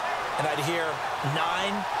sessions and I'd hear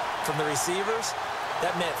 9 from the receivers,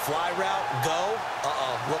 that meant fly route, go,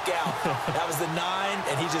 look out. That was the 9,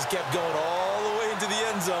 and he just kept going all the way into the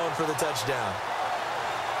end zone for the touchdown.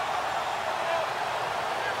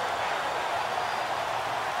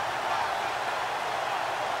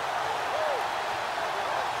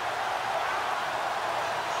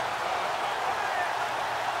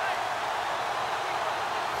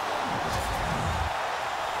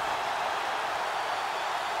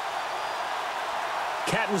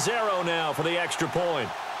 Catanzaro now for the extra point.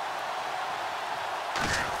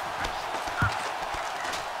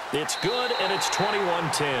 It's good, and it's 21-10.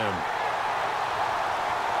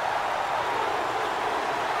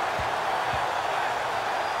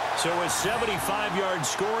 So a 75-yard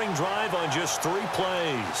scoring drive on just 3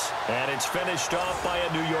 plays. And it's finished off by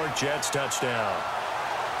a New York Jets touchdown.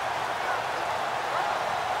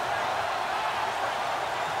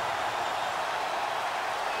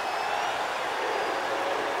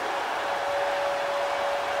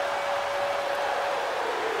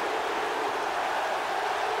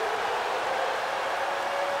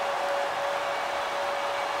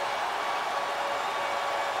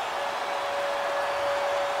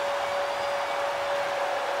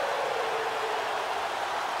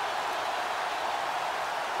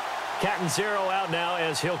 Catanzaro out now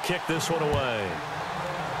as he'll kick this one away.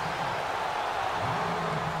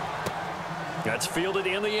 That's fielded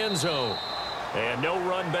in the end zone. And no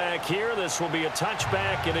run back here. This will be a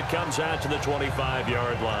touchback, and it comes out to the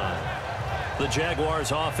 25-yard line. The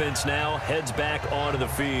Jaguars offense now heads back onto the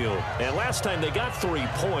field. And last time they got 3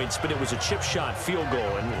 points, but it was a chip shot field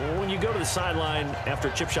goal. And when you go to the sideline after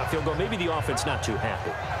a chip shot field goal, maybe the offense not too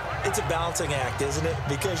happy. It's a balancing act, isn't it?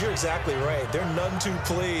 Because you're exactly right. They're none too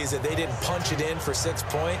pleased that they didn't punch it in for 6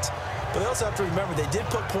 points. But they also have to remember they did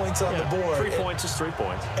put points on the board. 3 points is 3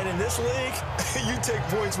 points. And in this league, you take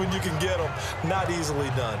points when you can get them. Not easily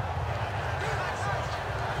done.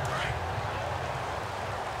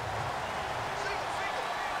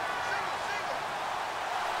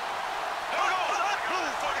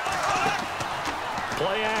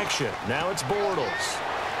 Play action. Now it's Bortles.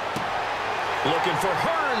 Looking for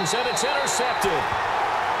Hearns, and it's intercepted.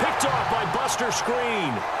 Picked off by Buster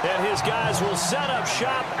Screen. And his guys will set up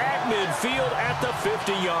shop at midfield at the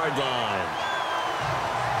 50-yard line.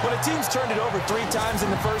 When a team's turned it over 3 times in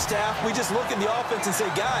the first half, we just look at the offense and say,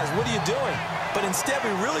 guys, what are you doing? But instead, we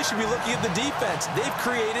really should be looking at the defense. They've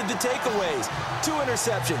created the takeaways. 2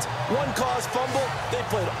 interceptions, 1 caused fumble. They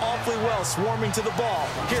played awfully well swarming to the ball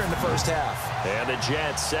here in the first half. And the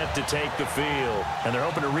Jets set to take the field. And they're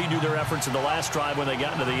hoping to redo their efforts in the last drive when they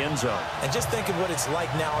got into the end zone. And just think of what it's like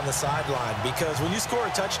now on the sideline, because when you score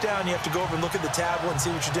a touchdown, you have to go over and look at the tablet and see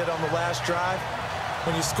what you did on the last drive.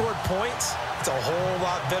 When you scored points, it's a whole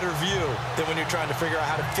lot better view than when you're trying to figure out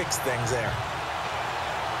how to fix things there.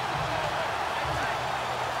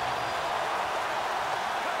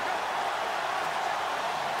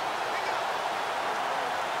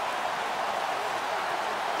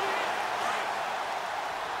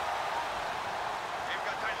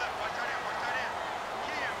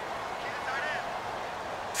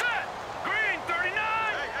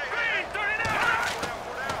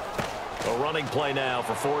 Play now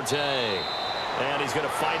for Forte. And he's going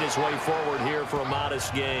to fight his way forward here for a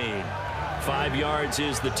modest gain. 5 yards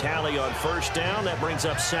is the tally on first down. That brings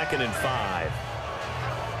up 2nd and 5.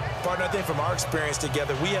 Partner, I think from our experience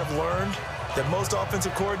together, we have learned that most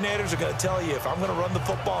offensive coordinators are going to tell you, if I'm going to run the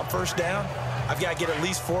football on first down, I've got to get at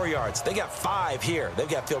least 4 yards. They got 5 here. They've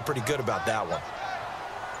got to feel pretty good about that one.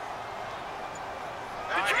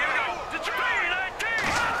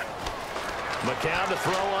 McCown to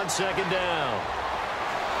throw on 2nd down.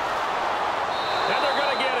 And they're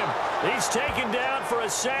going to get him. He's taken down for a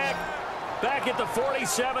sack. Back at the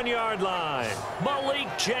 47-yard line, Malik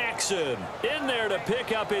Jackson in there to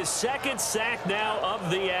pick up his second sack now of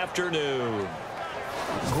the afternoon.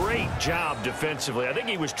 Great job defensively. I think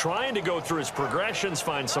he was trying to go through his progressions,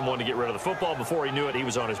 find someone to get rid of the football. Before he knew it, he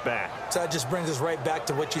was on his back. So that just brings us right back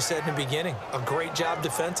to what you said in the beginning. A great job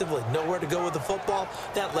defensively. Nowhere to go with the football.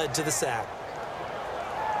 That led to the sack.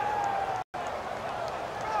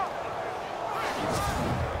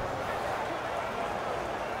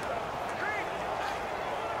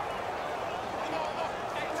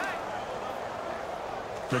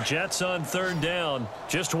 The Jets on third down.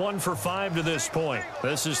 Just 1 for 5 to this point.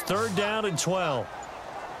 This is third down and 12.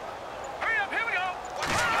 Hurry up, here we go.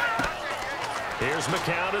 Here's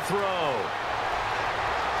McCown to throw.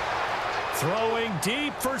 Throwing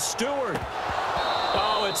deep for Stewart.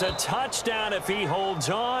 Oh, it's a touchdown if he holds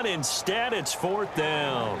on. Instead, it's fourth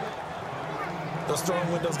down. Those throwing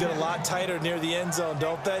windows get a lot tighter near the end zone,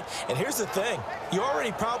 don't they? And here's the thing. You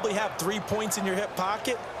already probably have 3 points in your hip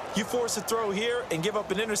pocket. You force a throw here and give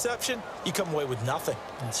up an interception, you come away with nothing.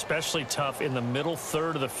 Especially tough in the middle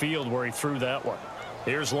third of the field where he threw that one.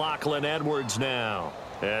 Here's Lachlan Edwards now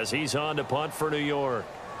as he's on to punt for New York.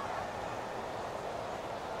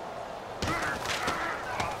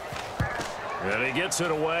 And he gets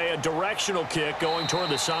it away. A directional kick going toward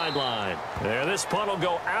the sideline. There, this punt will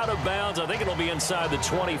go out of bounds. I think it'll be inside the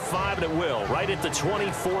 25, and it will. Right at the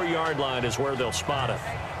 24-yard line is where they'll spot it.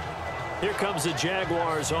 Here comes the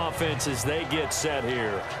Jaguars offense as they get set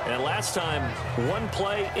here. And last time, one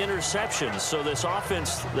play interceptions. So this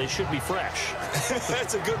offense, they should be fresh.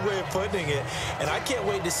 That's a good way of putting it. And I can't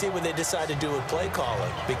wait to see what they decide to do with play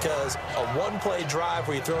calling. Because a one-play drive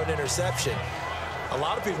where you throw an interception, a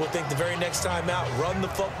lot of people think the very next time out, run the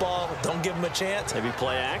football, don't give them a chance. Maybe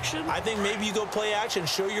play action? I think maybe you go play action,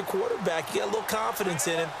 show your quarterback, you get a little confidence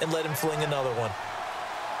in him, and let him fling another one.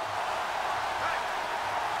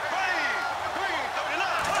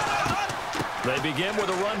 They begin with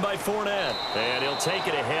a run by Fournette, and he'll take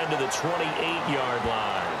it ahead to the 28-yard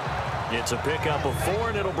line. It's a pickup of 4,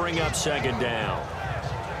 and it'll bring up second down.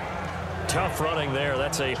 Tough running there.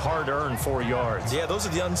 That's a hard-earned 4 yards. Yeah, those are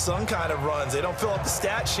the unsung kind of runs. They don't fill up the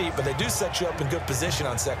stat sheet, but they do set you up in good position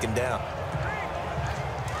on second down.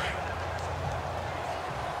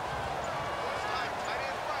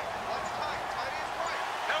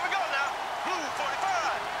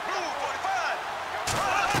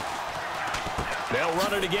 They'll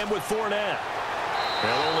run it again with Fournette.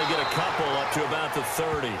 They'll only get a couple up to about the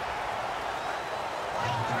 30.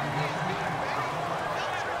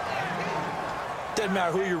 Doesn't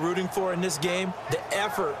matter who you're rooting for in this game. The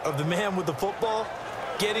effort of the man with the football,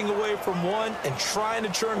 getting away from one and trying to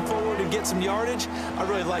turn forward and get some yardage, I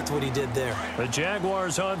really liked what he did there. The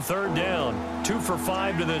Jaguars on third down. 2 for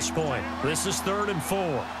 5 to this point. This is 3rd and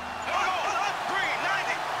 4.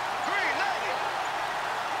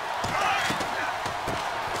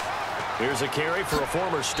 Here's a carry for a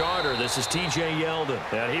former starter. This is T.J. Yeldon.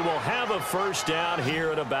 And he will have a first down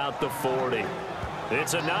here at about the 40.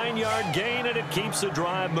 It's a 9-yard gain, and it keeps the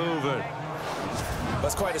drive moving.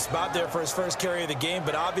 That's quite a spot there for his first carry of the game,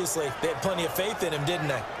 but obviously they had plenty of faith in him, didn't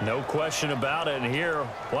they? No question about it. And here,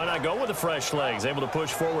 why not go with the fresh legs? Able to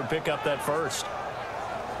push forward, pick up that first.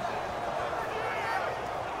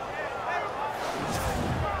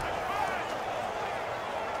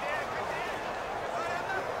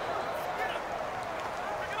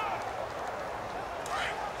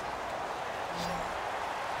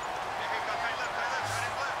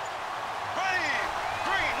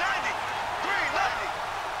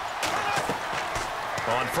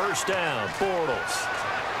 On first down, Bortles.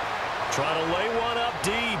 Trying to lay one up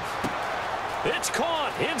deep. It's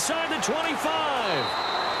caught inside the 25.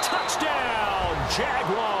 Touchdown,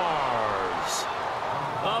 Jaguars.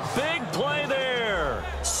 A big play there.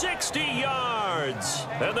 60 yards.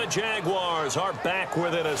 And the Jaguars are back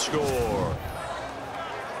within a score.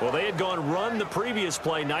 Well, they had gone run the previous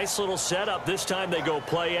play. Nice little setup. This time they go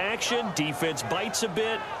play action. Defense bites a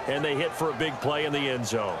bit, and they hit for a big play in the end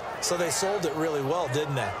zone. So they sold it really well,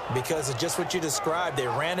 didn't they? Because of just what you described. They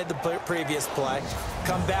ran it the previous play,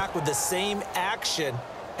 come back with the same action,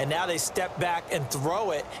 and now they step back and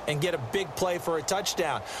throw it and get a big play for a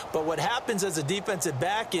touchdown. But what happens as a defensive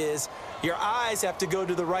back is your eyes have to go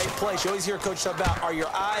to the right place. You always hear Coach talk about, are your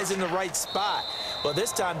eyes in the right spot? Well,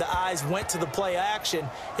 this time the eyes went to the play action.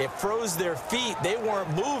 It froze their feet. They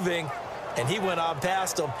weren't moving, and he went on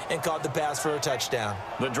past them and caught the pass for a touchdown.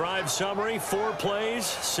 The drive summary, 4 plays,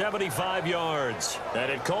 75 yards.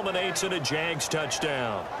 And it culminates in a Jags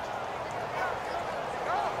touchdown.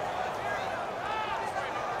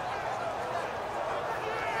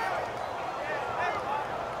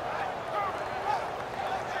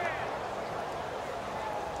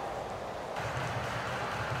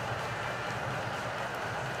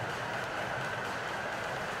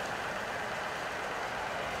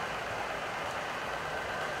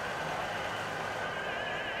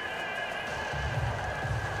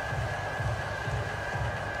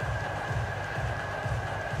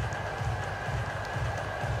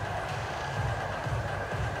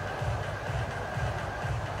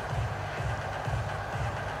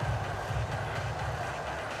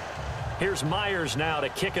 Here's Myers now to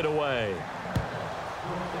kick it away.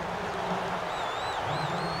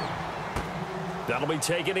 That'll be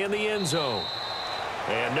taken in the end zone.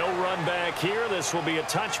 And no run back here. This will be a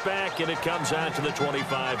touchback, and it comes out to the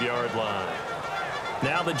 25-yard line.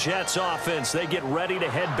 Now the Jets offense, they get ready to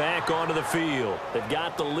head back onto the field. They've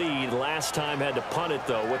got the lead. Last time had to punt it,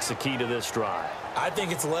 though. What's the key to this drive? I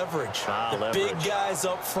think it's leverage. Leverage. Big guys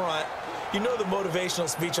up front. You know the motivational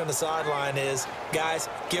speech on the sideline is, guys,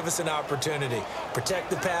 give us an opportunity. Protect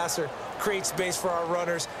the passer, create space for our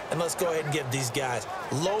runners, and let's go ahead and give these guys.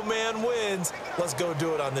 Low man wins. Let's go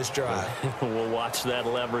do it on this drive. We'll watch that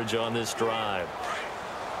leverage on this drive.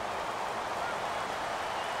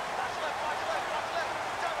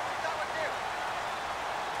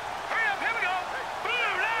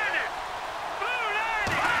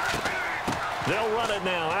 They'll run it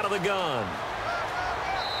now out of the gun.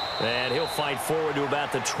 And he'll fight forward to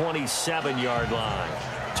about the 27-yard line.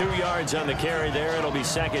 2 yards on the carry there. It'll be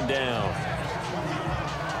second down.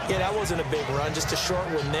 Yeah, that wasn't a big run, just a short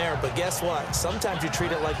one there. But guess what? Sometimes you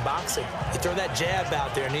treat it like boxing. You throw that jab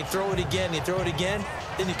out there, and you throw it again, you throw it again,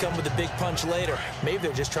 then you come with a big punch later. Maybe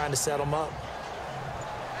they're just trying to set them up.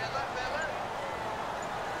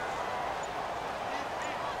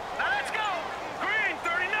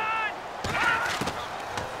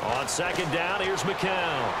 On second down, here's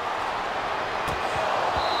McCown.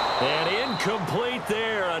 And incomplete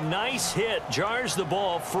there. A nice hit. Jars the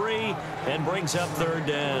ball free and brings up third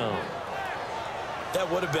down. That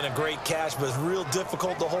would have been a great catch, but it's real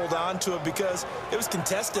difficult to hold on to it because it was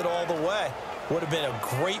contested all the way. Would have been a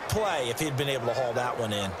great play if he'd been able to haul that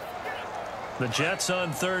one in. The Jets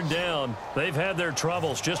on third down. They've had their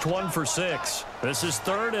troubles. Just 1 for 6. This is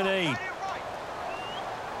 3rd and 8.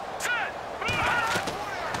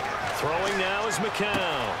 Throwing now is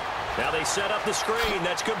McCown. Now they set up the screen.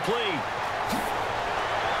 That's complete.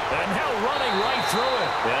 And now running right through it.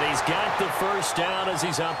 And he's got the first down as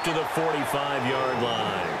he's up to the 45-yard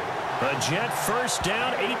line. A Jet first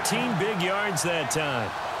down, 18 big yards that time.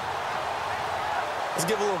 Let's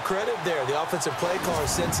give a little credit there. The offensive play caller,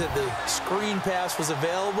 since that the screen pass was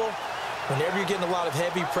available, whenever you're getting a lot of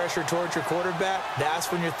heavy pressure towards your quarterback, that's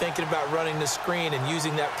when you're thinking about running the screen and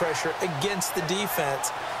using that pressure against the defense.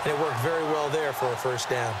 And it worked very well there for a first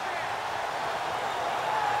down.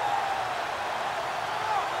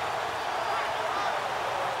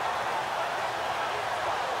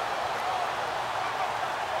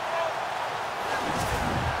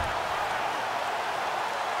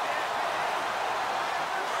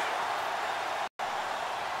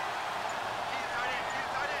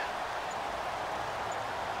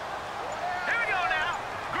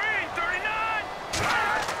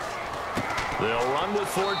 They'll run with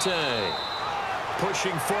Forte.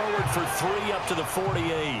 Pushing forward for 3 up to the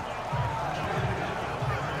 48.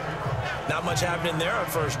 Not much happening there on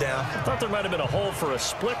first down. I thought there might have been a hole for a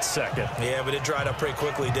split second. Yeah, but it dried up pretty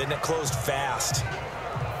quickly, didn't it? Closed fast.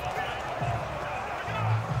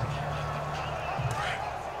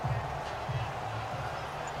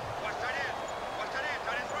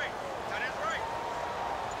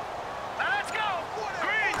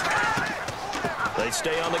 They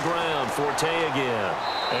stay on the ground. Forte again.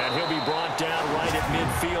 And he'll be brought down right at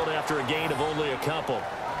midfield after a gain of only a couple.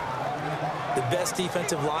 The best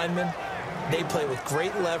defensive linemen, they play with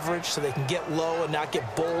great leverage so they can get low and not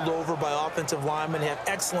get bowled over by offensive linemen. They have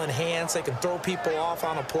excellent hands. They can throw people off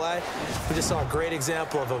on a play. We just saw a great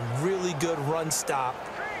example of a really good run stop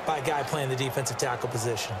by a guy playing the defensive tackle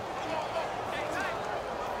position.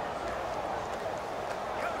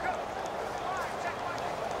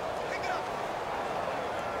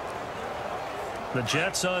 The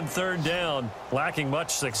Jets on third down, lacking much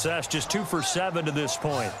success, just 2 for 7 to this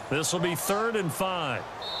point. This will be 3rd and 5.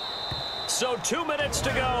 So 2 minutes to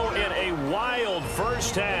go in a wild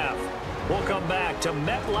first half. We'll come back to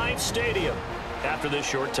MetLife Stadium after this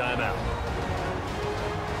short timeout.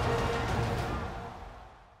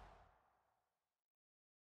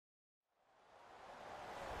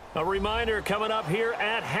 A reminder coming up here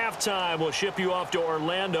at halftime. We'll ship you off to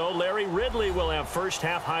Orlando. Larry Ridley will have first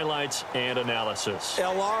half highlights and analysis.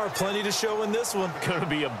 LR, plenty to show in this one. Going to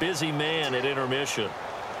be a busy man at intermission.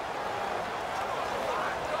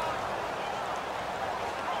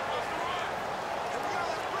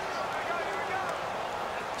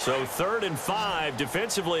 So 3rd and 5,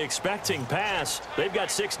 defensively expecting pass. They've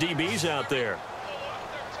got 6 DBs out there.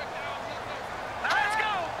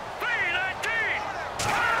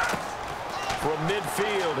 From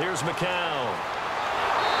midfield, here's McCown.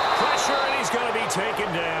 Pressure, and he's going to be taken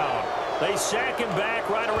down. They sack him back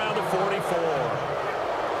right around the 44.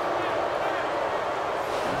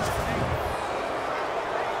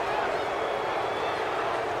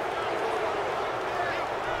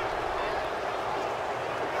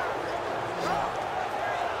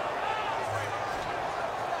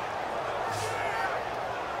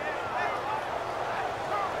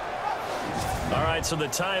 right, so the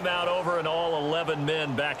timeout over and all 11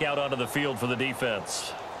 men back out onto the field for the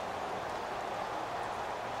defense.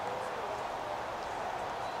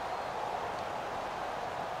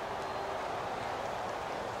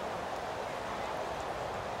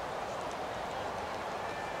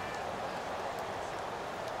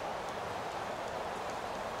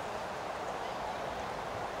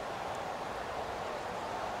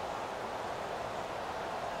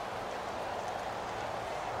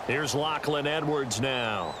 Here's Lachlan Edwards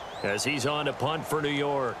now as he's on to punt for New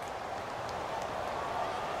York.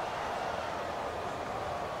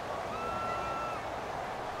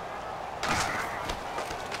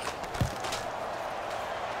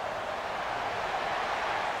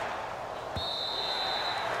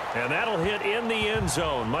 And that'll hit in the end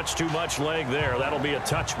zone. Much too much leg there. That'll be a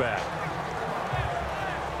touchback.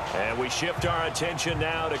 And we shift our attention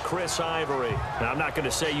now to Chris Ivory. Now, I'm not going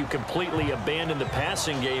to say you completely abandon the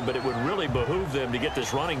passing game, but it would really behoove them to get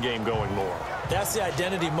this running game going more. That's the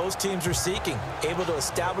identity most teams are seeking. Able to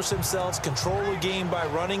establish themselves, control the game by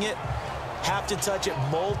running it, have to touch it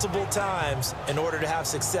multiple times in order to have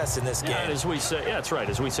success in this game. And as we say, yeah, that's right.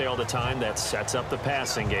 As we say all the time, that sets up the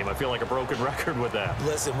passing game. I feel like a broken record with that.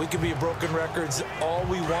 Listen, we can be broken records all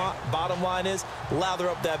we want. Bottom line is, lather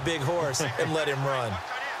up that big horse and let him run.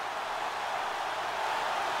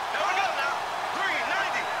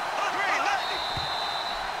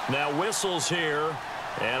 Now whistles here,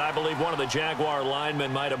 and I believe one of the Jaguar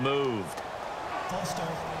linemen might have moved. False start,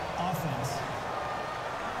 offense.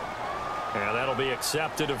 And that'll be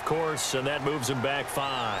accepted, of course, and that moves him back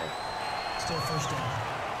 5. Still first down.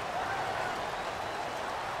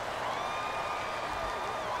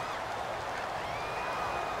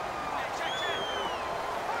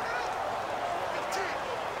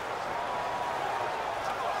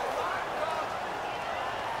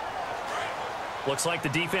 Looks like the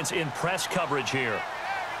defense in press coverage here.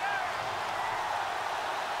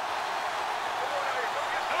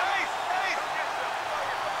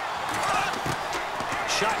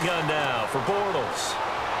 Shotgun now for Bortles.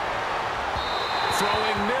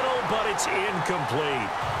 Throwing middle, but it's incomplete.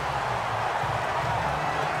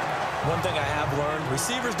 One thing I have learned,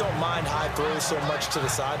 receivers don't mind high throws so much to the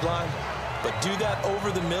sideline, but do that over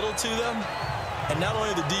the middle to them, and not only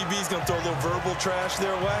are the DBs going to throw a little verbal trash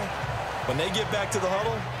their way, when they get back to the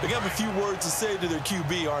huddle, they have a few words to say to their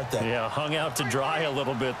QB, aren't they? Yeah, hung out to dry a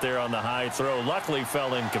little bit there on the high throw. Luckily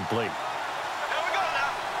fell incomplete.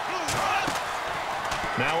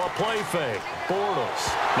 Now a play fake. Bortles.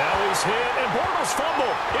 Now he's hit, and Bortles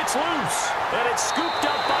fumble. It's loose, and it's scooped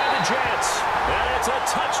up by the Jets. And it's a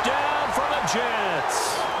touchdown for the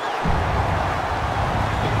Jets.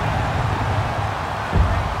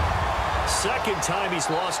 Second time he's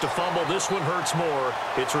lost a fumble. This one hurts more.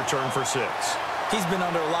 It's returned for 6. He's been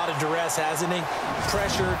under a lot of duress, hasn't he?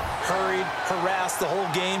 Pressured, hurried, harassed the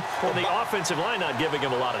whole game. Well, the offensive line not giving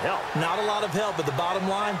him a lot of help. Not a lot of help, but the bottom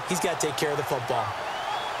line, he's got to take care of the football.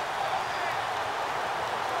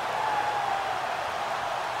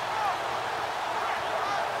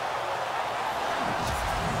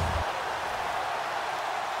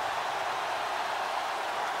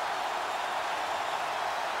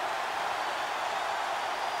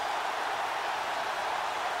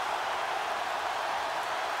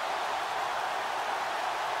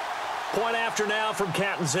 Point after now from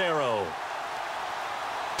Catanzaro.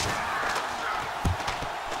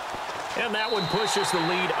 And that one pushes the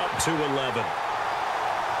lead up to 11.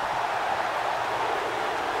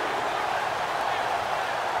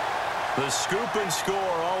 The scoop and score,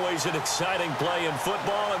 always an exciting play in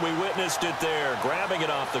football, and we witnessed it there. Grabbing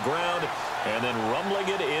it off the ground and then rumbling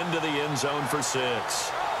it into the end zone for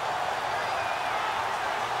 6.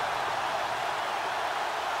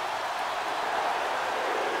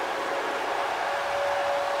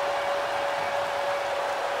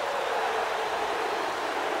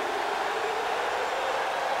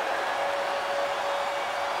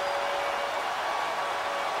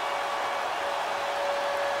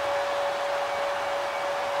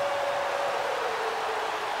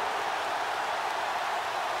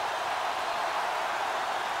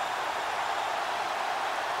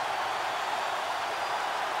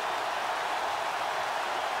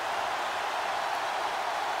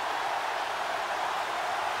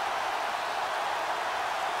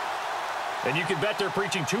 And you can bet they're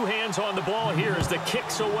preaching 2 hands on the ball here as the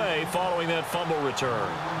kick's away following that fumble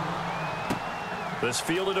return. This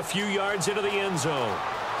fielded a few yards into the end zone.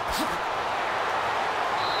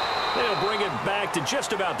 They'll bring it back to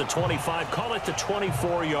just about the 25, call it the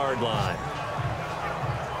 24-yard line.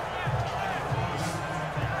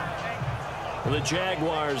 The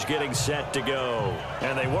Jaguars getting set to go.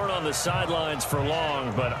 And they weren't on the sidelines for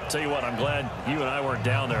long, but I'll tell you what, I'm glad you and I weren't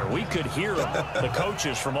down there. We could hear them. The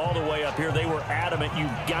coaches from all the way up here, they were adamant. You've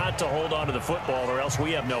got to hold on to the football or else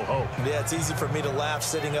we have no hope. Yeah, it's easy for me to laugh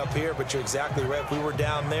sitting up here, but you're exactly right. If we were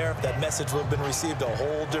down there, that message would have been received a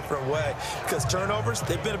whole different way. Because turnovers,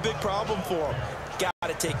 they've been a big problem for them. Got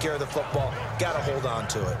to take care of the football. Got to hold on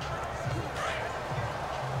to it.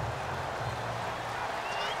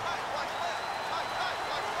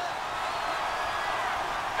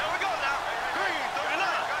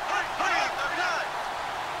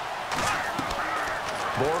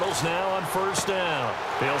 Bortles now on first down.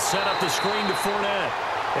 They'll set up the screen to Fournette.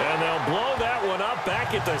 And they'll blow that one up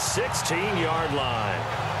back at the 16-yard line.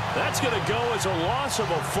 That's going to go as a loss of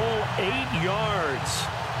a full 8 yards.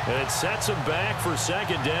 And it sets them back for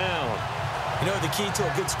second down. You know what the key to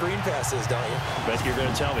a good screen pass is, don't you? Bet you're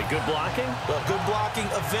going to tell me. Good blocking? Well, good blocking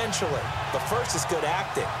eventually. But first is good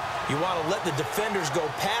acting. You want to let the defenders go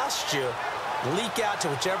past you, leak out to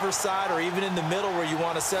whichever side or even in the middle where you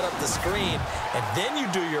want to set up the screen, and then you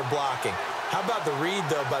do your blocking. How about the read,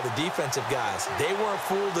 though, by the defensive guys? They weren't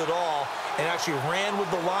fooled at all and actually ran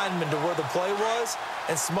with the lineman to where the play was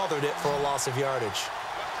and smothered it for a loss of yardage.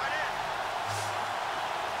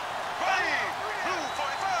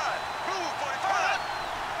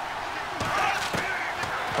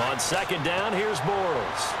 On second down, here's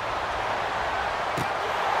Bortles.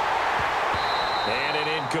 And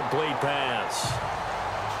an incomplete pass.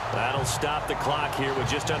 That'll stop the clock here with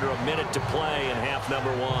just under a minute to play in half number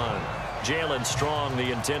 1. Jalen Strong,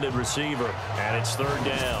 the intended receiver, and it's third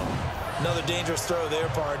down. Another dangerous throw there,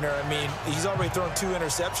 partner. I mean, he's already thrown 2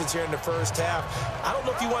 interceptions here in the first half. I don't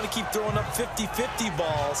know if you want to keep throwing up 50-50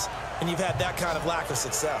 balls, and you've had that kind of lack of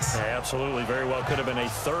success. Yeah, absolutely. Very well could have been a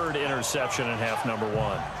 3rd interception in half number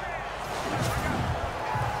 1.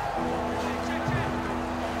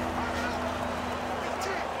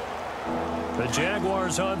 The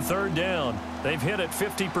Jaguars on third down. They've hit it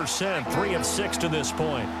 50%, 3 of 6 to this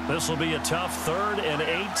point. This will be a tough 3rd and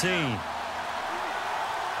 18.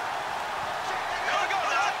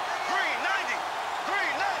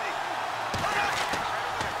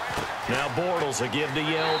 Now Bortles a give to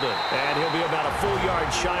Yeldon. And he'll be about a full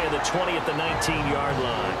yard shy of the 20 at the 19-yard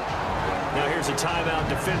line. Now here's a timeout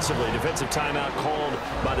defensively. Defensive timeout called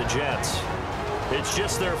by the Jets. It's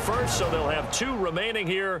just their first, so they'll have 2 remaining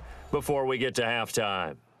here before we get to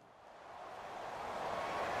halftime.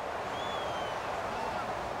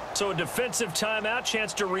 So a defensive timeout,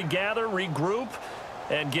 chance to regather, regroup,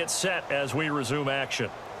 and get set as we resume action.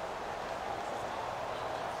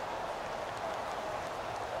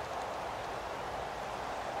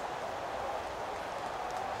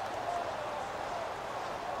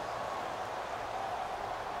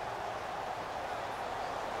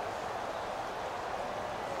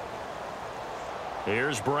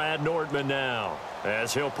 Here's Brad Nordman now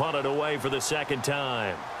as he'll punt it away for the second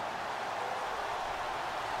time.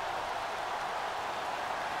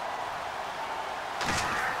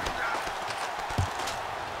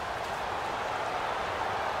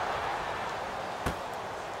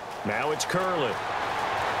 Now it's Curlin.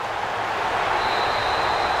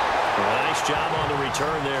 Nice job on the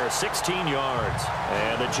return there, 16 yards.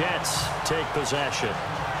 And the Jets take possession.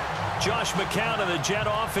 Josh McCown and the Jet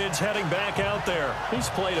offense heading back out there. He's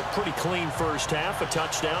played a pretty clean first half, a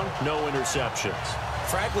touchdown, no interceptions.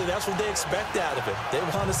 Frankly, that's what they expect out of him. They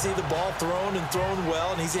want to see the ball thrown and thrown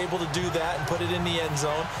well, and he's able to do that and put it in the end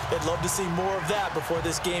zone. They'd love to see more of that before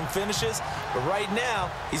this game finishes. But right now,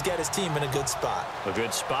 he's got his team in a good spot. A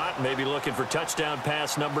good spot, maybe looking for touchdown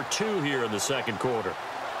pass number 2 here in the second quarter.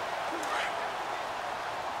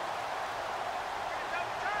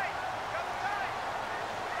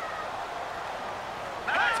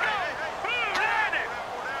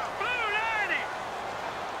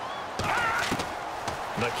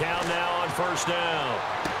 McCown now on first down.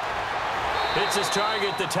 Hits his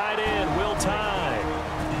target, the tight end, Will Tye.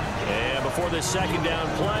 And before this second down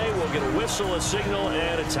play, we'll get a whistle, a signal,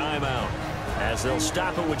 and a timeout, as they'll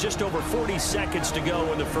stop it with just over 40 seconds to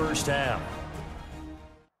go in the first half.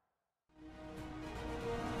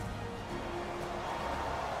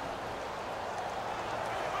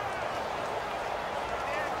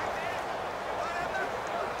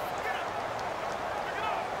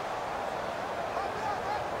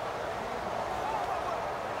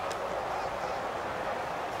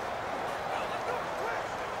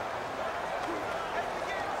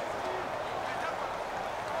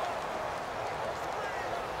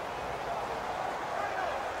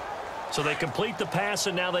 So they complete the pass,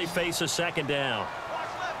 and now they face a second down.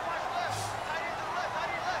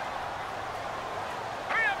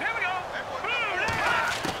 Hurry up, here we go.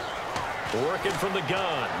 Working from the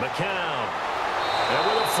gun, McCown. And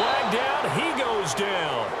with a flag down, he goes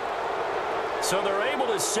down. So they're able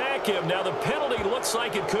to sack him. Now the penalty looks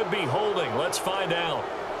like it could be holding. Let's find out.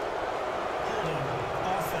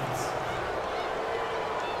 Offense.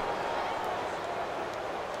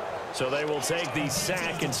 So they will take the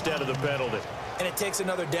sack instead of the penalty. And it takes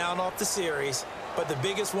another down off the series. But the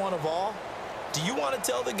biggest one of all, do you want to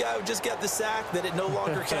tell the guy who just got the sack that it no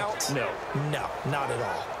longer counts? No. No, not at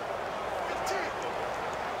all.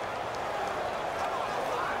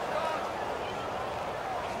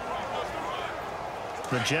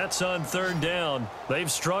 The Jets on third down.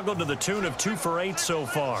 They've struggled to the tune of 2 for 8 so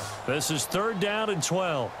far. This is 3rd down and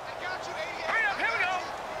 12. Hurry up, here we go.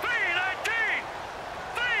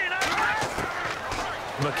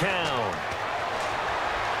 3-19. McCown.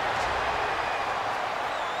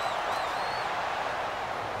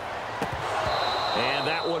 And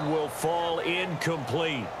that one will fall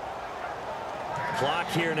incomplete. Clock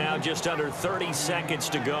here now just under 30 seconds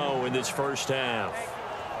to go in this first half.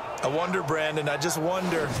 I wonder, Brandon, I just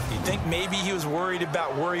wonder, you think maybe he was worried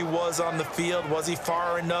about where he was on the field? Was he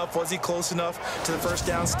far enough? Was he close enough to the first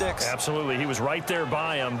down sticks? Absolutely. He was right there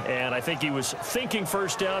by him, and I think he was thinking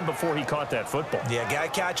first down before he caught that football. Yeah,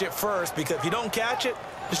 got to catch it first, because if you don't catch it,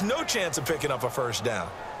 there's no chance of picking up a first down.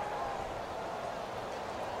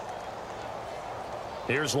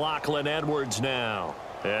 Here's Lachlan Edwards now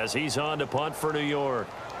as he's on to punt for New York.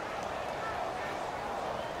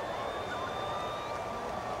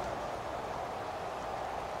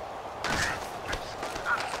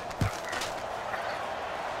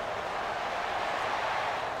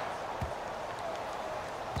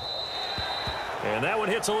 And that one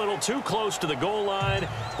hits a little too close to the goal line,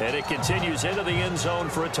 and it continues into the end zone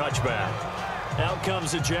for a touchback. Out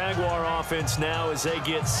comes the Jaguar offense now as they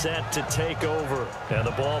get set to take over. And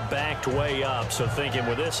the ball backed way up, so thinking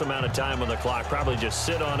with this amount of time on the clock, probably just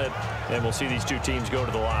sit on it, and we'll see these two teams go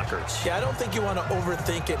to the lockers. Yeah, I don't think you want to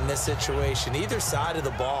overthink it in this situation. Either side of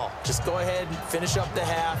the ball. Just go ahead and finish up the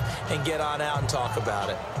half and get on out and talk about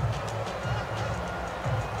it.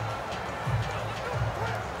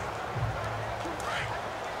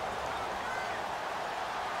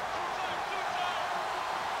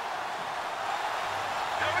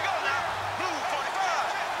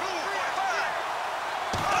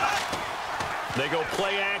 They go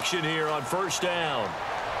play action here on first down.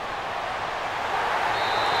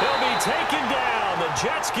 They'll be taken down. The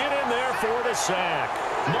Jets get in there for the sack.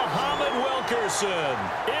 Muhammad Wilkerson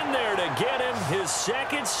in there to get him his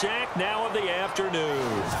second sack now of the afternoon.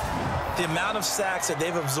 The amount of sacks that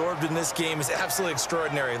they've absorbed in this game is absolutely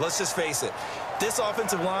extraordinary. Let's just face it. This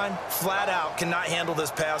offensive line, flat out, cannot handle this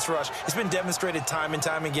pass rush. It's been demonstrated time and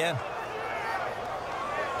time again.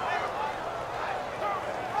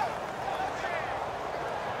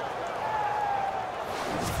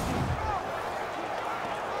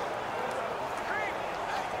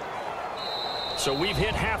 So we've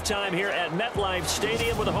hit halftime here at MetLife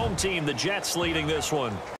Stadium with the home team, the Jets, leading this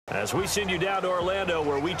one. As we send you down to Orlando,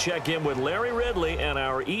 where we check in with Larry Ridley and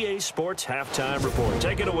our EA Sports Halftime Report.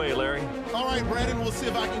 Take it away, Larry. All right, Brandon, we'll see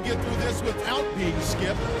if I can get through this without being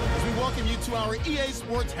skipped as we welcome you to our EA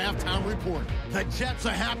Sports Halftime Report. The Jets are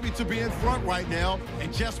happy to be in front right now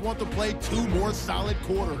and just want to play 2 more solid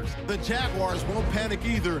quarters. The Jaguars won't panic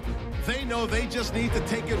either. They know they just need to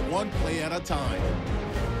take it 1 play at a time.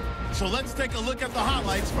 So let's take a look at the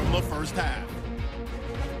highlights from the first half.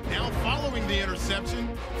 Now following the interception,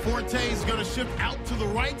 Forte is going to shift out to the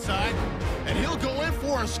right side, and he'll go in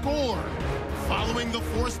for a score. Following the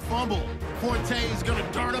forced fumble, Forte is going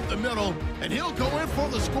to dart up the middle, and he'll go in for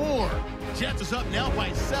the score. Jets is up now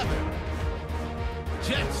by 7.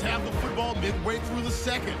 Jets have the football midway through the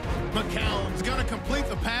second. McCown's going to complete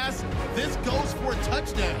the pass. This goes for a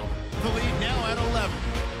touchdown. The lead now at 11.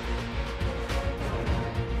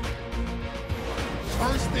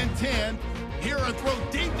 First and 10. Here a throw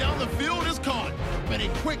deep down the field is caught. But a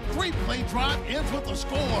quick 3-play drive ends with a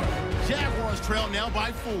score. Jaguars trail now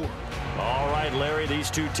by 4. All right, Larry, these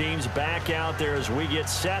two teams back out there as we get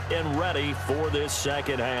set and ready for this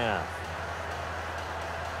second half.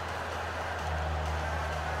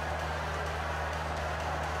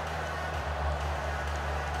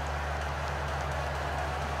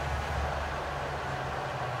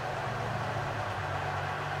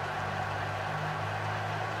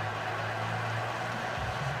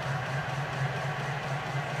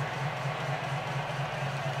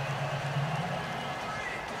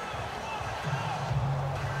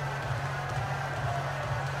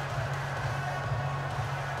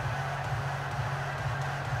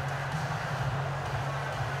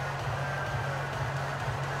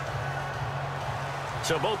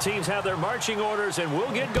 So both teams have their marching orders, and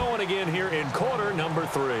we'll get going again here in quarter number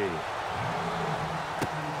 3.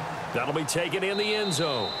 That'll be taken in the end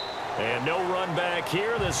zone. And no run back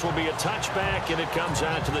here. This will be a touchback, and it comes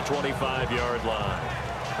out to the 25-yard line.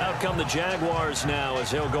 Out come the Jaguars now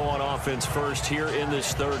as they'll go on offense first here in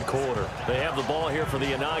this third quarter. They have the ball here for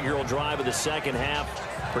the inaugural drive of the second half.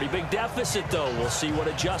 Pretty big deficit, though. We'll see what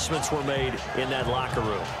adjustments were made in that locker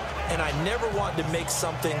room. And I never want to make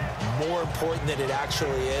something more important than it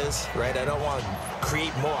actually is, right? I don't want to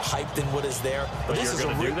create more hype than what is there. But this is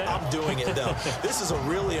I'm doing it, though. This is a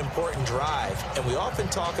really important drive. And we often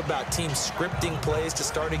talk about teams scripting plays to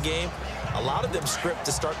start a game. A lot of them script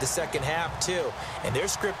to start the second half, too. And they're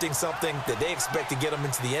scripting something that they expect to get them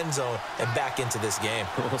into the end zone and back into this game.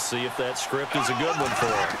 We'll see if that script is a good one for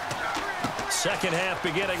them. Second half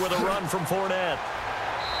beginning with a run from Fournette.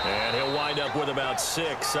 And he'll wind up with about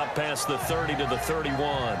 6, up past the 30 to the 31.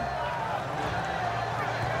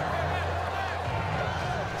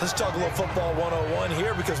 Let's talk a little football 101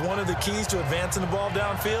 here, because one of the keys to advancing the ball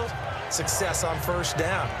downfield, success on first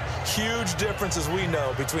down. Huge difference, as we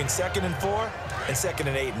know, between 2nd and 4 and 2nd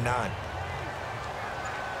and 8 and 9.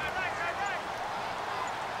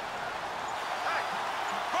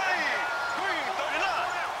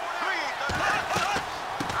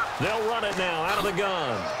 They'll run it now out of the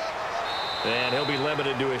gun. And he'll be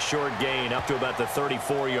limited to a short gain up to about the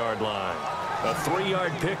 34-yard line. A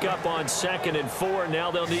 3-yard pickup on 2nd and 4.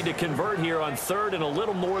 Now they'll need to convert here on 3rd and a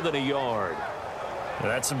little more than a yard.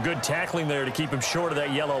 That's some good tackling there to keep him short of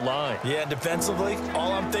that yellow line. Yeah, defensively,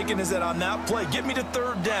 all I'm thinking is that on that play, get me to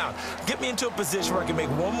 3rd down. Get me into a position where I can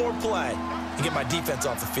make one more play and get my defense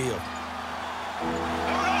off the field.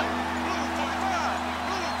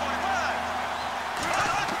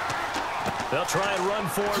 They'll try and run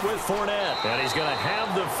for it with Fournette. And he's going to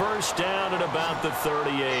have the first down at about the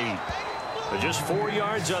 38. Just 4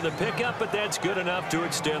 yards on the pickup, but that's good enough to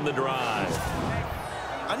extend the drive.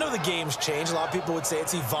 I know the game's changed. A lot of people would say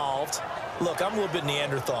it's evolved. Look, I'm a little bit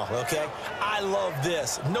Neanderthal, okay? I love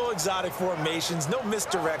this. No exotic formations, no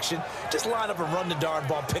misdirection. Just line up and run the darn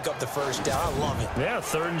ball, pick up the first down. I love it. Yeah,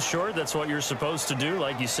 3rd and short, that's what you're supposed to do.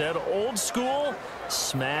 Like you said, old school,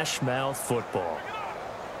 smash mouth football.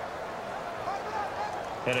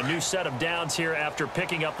 And a new set of downs here after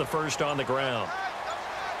picking up the first on the ground.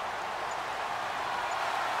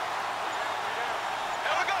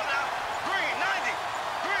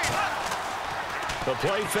 The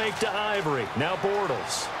play fake to Ivory. Now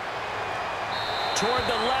Bortles. Toward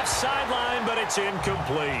the left sideline, but it's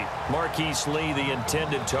incomplete. Marquise Lee, the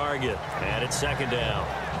intended target. And it's 2nd down.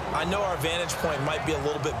 I know our vantage point might be a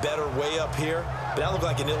little bit better way up here, but that looked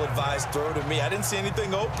like an ill-advised throw to me. I didn't see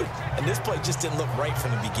anything open, and this play just didn't look right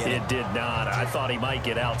from the beginning. It did not. I thought he might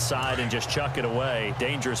get outside and just chuck it away.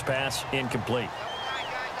 Dangerous pass, incomplete.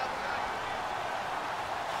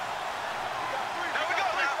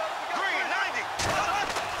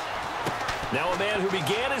 Now a man who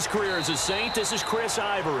began his career as a Saint, this is Chris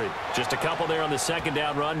Ivory. Just a couple there on the 2nd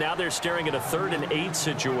down run. Now they're staring at a 3rd and 8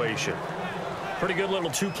 situation. Pretty good little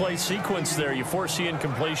 2-play sequence there. You force the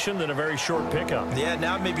incompletion, then a very short pickup. Yeah,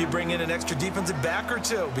 now maybe you bring in an extra defensive back or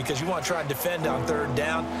 2 because you want to try and defend on 3rd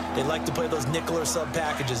down. They like to play those nickel or sub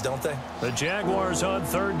packages, don't they? The Jaguars on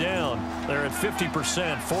 3rd down. They're at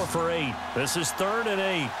 50%, 4 for 8. This is 3rd and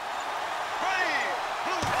 8.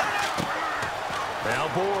 Now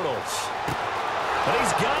Bortles. And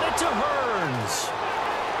he's got it to Hearns.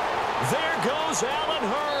 There goes Allen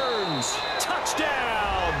Hearns.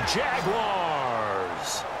 Touchdown,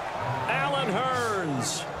 Jaguars. Allen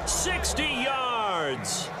Hearns, 60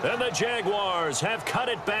 yards. And the Jaguars have cut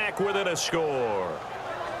it back within a score.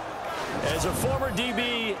 As a former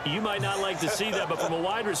DB, you might not like to see that, but from a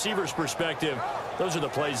wide receiver's perspective, those are the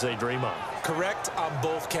plays they dream of. Correct on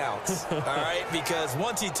both counts, all right? Because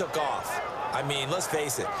once he took off, I mean, let's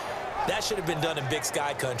face it, that should have been done in Big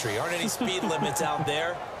Sky country. Aren't any speed limits out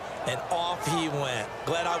there? And off he went.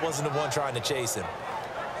 Glad I wasn't the one trying to chase him.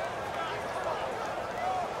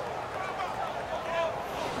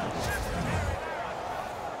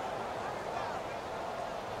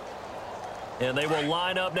 And they will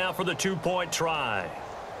line up now for the 2-point try.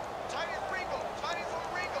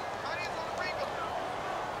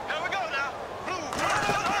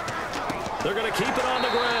 They're going to keep it on the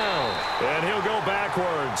ground. And he'll go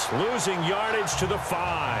backwards, losing yardage to the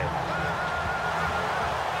 5.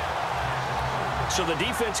 So the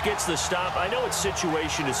defense gets the stop. I know it's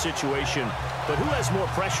situation to situation, but who has more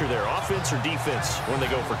pressure there, offense or defense, when they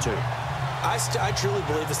go for 2? I truly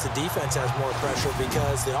believe it's the defense has more pressure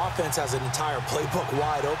because the offense has an entire playbook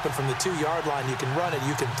wide open from the 2-yard line. You can run it,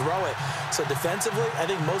 you can throw it. So defensively, I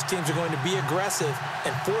think most teams are going to be aggressive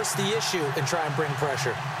and force the issue and try and bring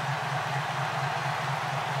pressure.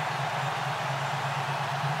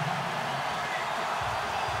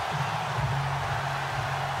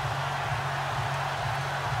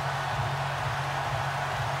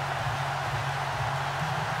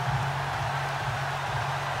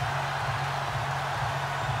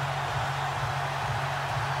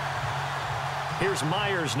 Here's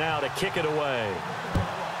Myers now to kick it away.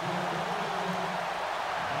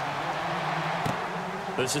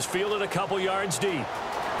 This is fielded a couple yards deep.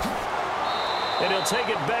 And he'll take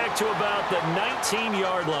it back to about the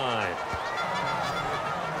 19-yard line.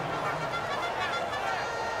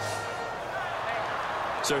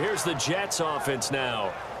 So here's the Jets offense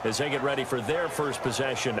now as they get ready for their first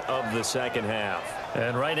possession of the second half.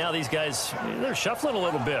 And right now these guys, they're shuffling a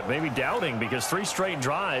little bit, maybe doubting, because 3 straight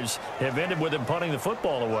drives have ended with them punting the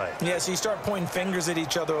football away. Yeah, so you start pointing fingers at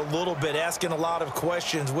each other a little bit, asking a lot of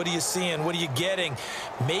questions. What are you seeing? What are you getting?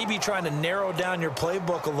 Maybe trying to narrow down your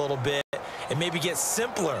playbook a little bit and maybe get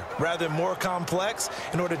simpler rather than more complex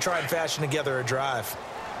in order to try and fashion together a drive.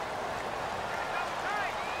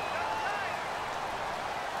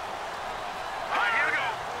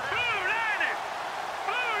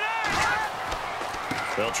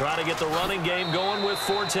 They'll try to get the running game going with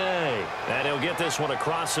Forte. And he'll get this one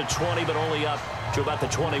across the 20, but only up to about the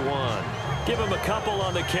 21. Give him a couple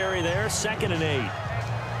on the carry there, 2nd and 8.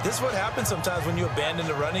 This is what happens sometimes when you abandon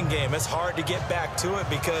the running game. It's hard to get back to it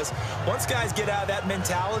because once guys get out of that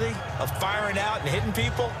mentality of firing out and hitting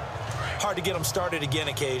people, hard to get them started again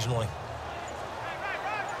occasionally.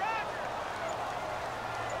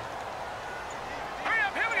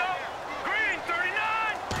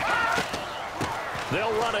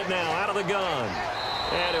 They'll run it now out of the gun.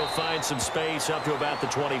 And he'll find some space up to about the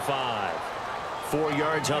 25. 4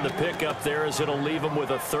 yards on the pickup there as it'll leave him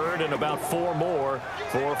with a 3rd and about 4 more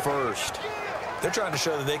for first. They're trying to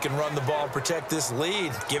show that they can run the ball and protect this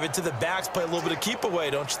lead. Give it to the backs, play a little bit of keep away,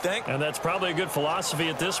 don't you think? And that's probably a good philosophy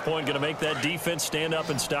at this point, going to make that defense stand up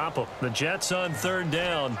and stop them. The Jets on 3rd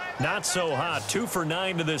down, not so hot. 2 for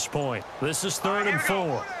 9 to this point. This is 3rd and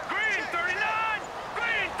 4.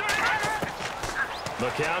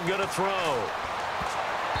 McCown going to throw.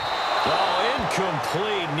 Oh,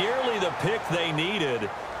 incomplete. Nearly the pick they needed.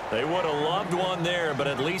 They would have loved one there, but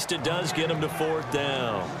at least it does get them to 4th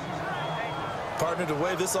down. Partner, the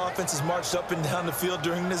way this offense has marched up and down the field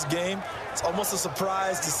during this game, it's almost a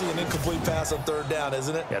surprise to see an incomplete pass on 3rd down,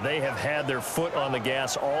 isn't it? Yeah, they have had their foot on the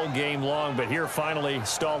gas all game long, but here finally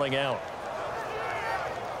stalling out.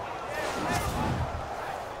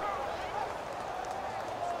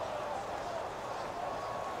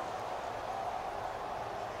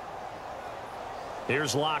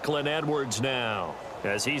 Here's Lachlan Edwards now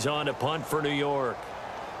as he's on to punt for New York.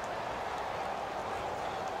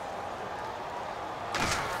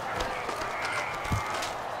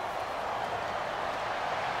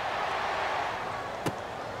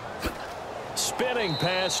 Spinning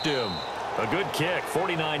past him. A good kick,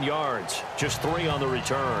 49 yards, just 3 on the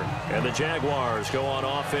return. And the Jaguars go on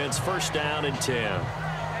offense, 1st down and 10.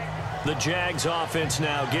 The Jags offense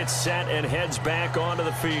now gets set and heads back onto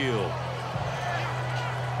the field.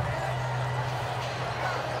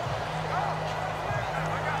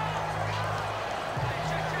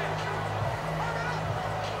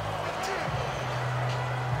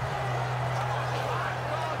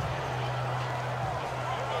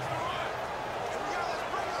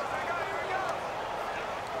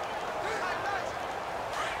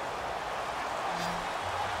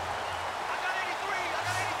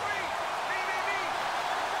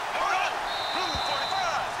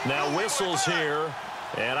 Now whistles here,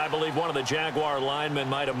 and I believe one of the Jaguar linemen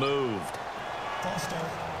might have moved. False start,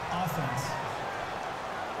 offense.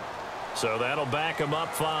 So that'll back him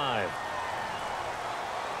up 5.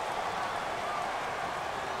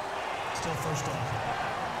 Still 1st down.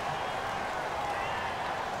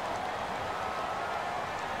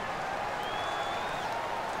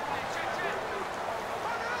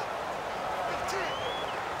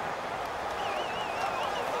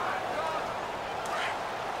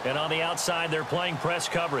 And on the outside, they're playing press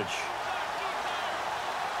coverage.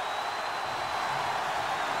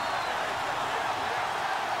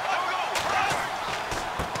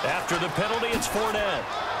 After the penalty, it's Fournette.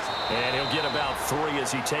 And he'll get about 3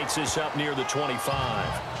 as he takes this up near the 25.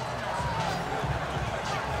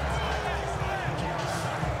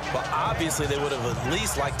 Well, obviously, they would have at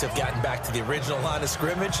least liked to have gotten back to the original line of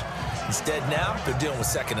scrimmage. Instead now, they're dealing with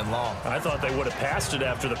 2nd and long. I thought they would have passed it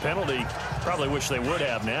after the penalty. Probably wish they would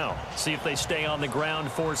have now. See if they stay on the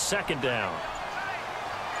ground for 2nd down.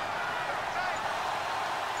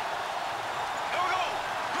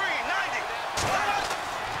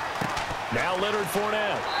 Now Leonard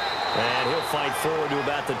Fournette. And he'll fight forward to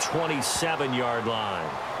about the 27-yard line.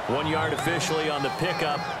 1 yard officially on the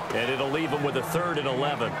pickup, and it'll leave him with a 3rd and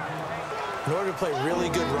 11. In order to play really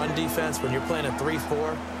good run defense when you're playing a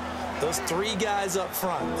 3-4, those 3 guys up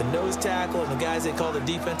front, the nose tackle and the guys they call the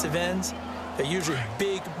defensive ends, they're usually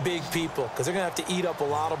big, big people because they're going to have to eat up a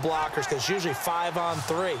lot of blockers because it's usually 5 on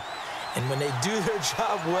 3. And when they do their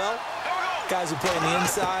job well, guys who play on the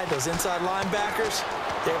inside, those inside linebackers,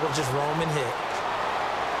 they will just roam and hit.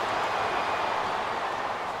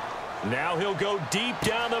 Now he'll go deep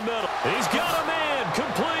down the middle. He's got a man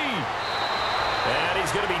complete. And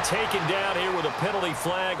he's going to be taken down here with a penalty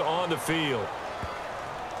flag on the field.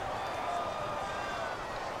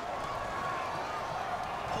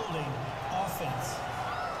 Holding offense.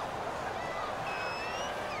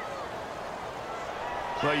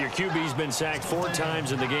 Well, your QB's been sacked 4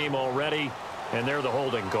 times in the game already, and they're the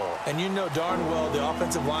holding call. And you know darn well the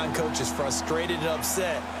offensive line coach is frustrated and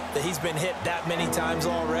upset that he's been hit that many times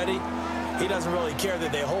already. He doesn't really care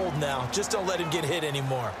that they hold now. Just don't let him get hit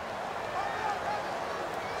anymore.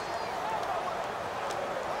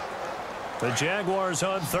 The Jaguars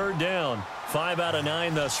on 3rd down. 5 out of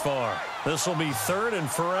 9 thus far. This will be 3rd and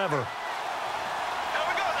forever. Here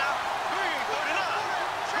we go now. 3,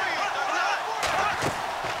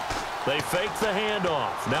 39. They fake the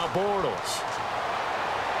handoff. Now Bortles.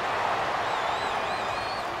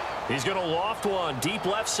 He's going to loft one deep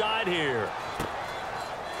left side here.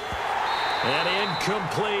 And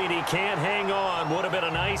incomplete. He can't hang on. Would have been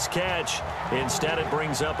a nice catch. Instead, it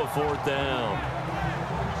brings up a 4th down.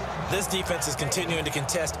 This defense is continuing to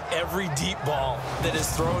contest every deep ball that is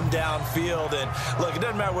thrown downfield. And, look, it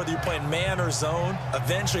doesn't matter whether you're playing man or zone.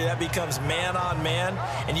 Eventually, that becomes man on man.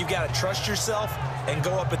 And you've got to trust yourself and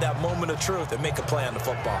go up at that moment of truth and make a play on the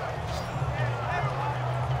football.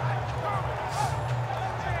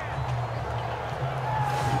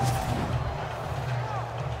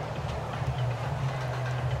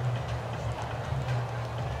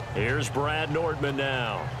 Here's Brad Nordman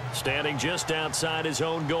now, standing just outside his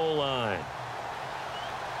own goal line.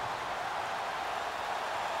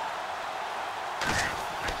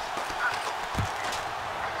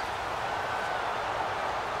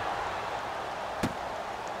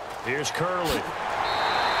 Here's Curley.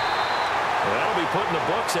 That'll be put in the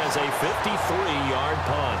books as a 53-yard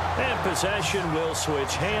punt. And possession will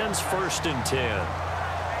switch hands, 1st and 10.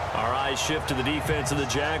 Our eyes shift to the defense of the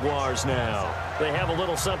Jaguars now. They have a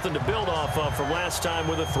little something to build off of from last time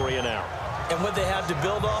with a 3-and-out. And what they have to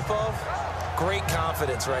build off of, great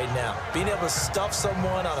confidence right now. Being able to stuff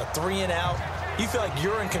someone on a 3-and-out, you feel like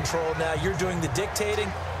you're in control now. You're doing the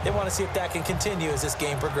dictating. They want to see if that can continue as this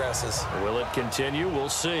game progresses. Will it continue? We'll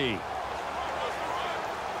see.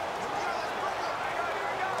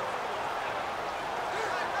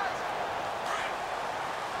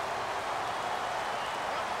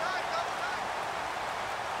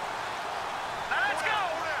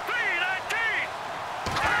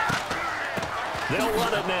 They'll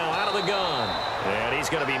run it now out of the gun. And he's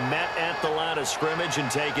going to be met at the line of scrimmage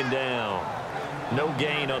and taken down. No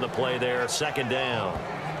gain on the play there. 2nd down.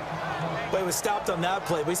 Well, he was stopped on that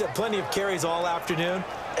play, but he's had plenty of carries all afternoon.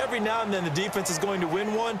 Every now and then the defense is going to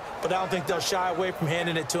win one, but I don't think they'll shy away from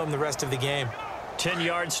handing it to him the rest of the game. 10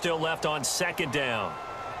 yards still left on 2nd down.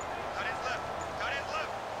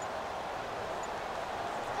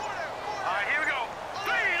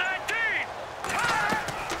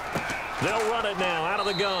 They'll run it now out of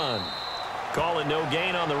the gun. Calling no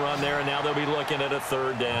gain on the run there, and now they'll be looking at a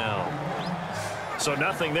 3rd down. So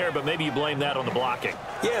nothing there, but maybe you blame that on the blocking.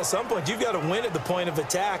 Yeah, at some point you've got to win at the point of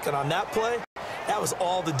attack, and on that play, that was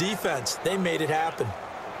all the defense. They made it happen.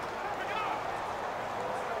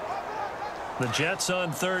 The Jets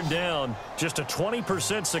on 3rd down. Just a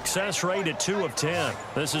 20% success rate at 2 of 10.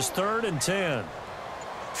 This is 3rd and 10.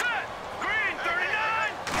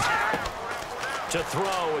 To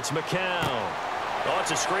throw, it's McCown. Oh,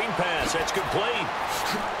 it's a screen pass. That's complete.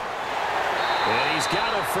 And he's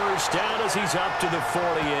got a 1st down as he's up to the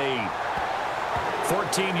 48.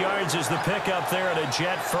 14 yards is the pickup there at a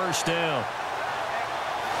Jet 1st down.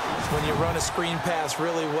 When you run a screen pass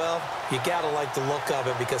really well, you got to like the look of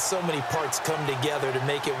it because so many parts come together to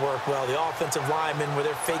make it work well. The offensive linemen, where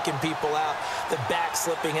they're faking people out, the back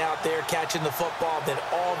slipping out there, catching the football, then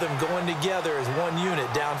all of them going together as one unit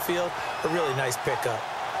downfield. A really nice pickup.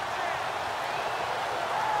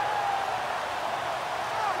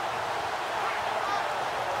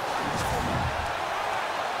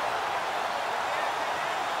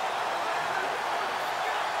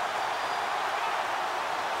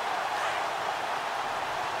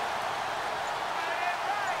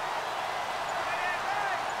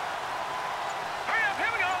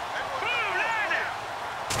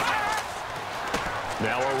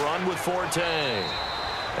 Now a run with Forte.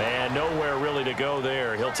 And nowhere really to go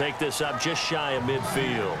there. He'll take this up just shy of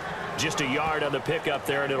midfield. Just a yard on the pickup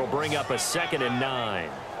there, and it'll bring up a 2nd and 9.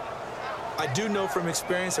 I do know from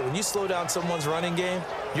experience that when you slow down someone's running game,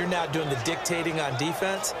 you're now doing the dictating on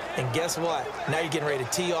defense. And guess what? Now you're getting ready to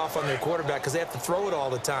tee off on their quarterback because they have to throw it all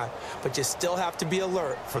the time. But you still have to be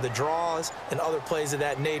alert for the draws and other plays of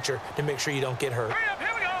that nature to make sure you don't get hurt. Hurry up,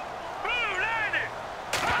 here we go. Blue, landing.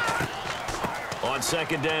 On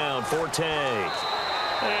 2nd down, Forte.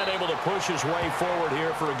 And able to push his way forward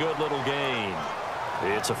here for a good little gain.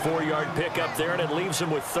 It's a 4-yard pickup there, and it leaves him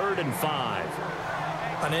with 3rd and 5.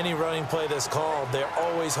 On any running play that's called, they're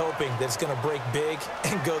always hoping that it's going to break big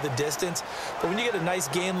and go the distance. But when you get a nice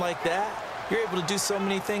gain like that, you're able to do so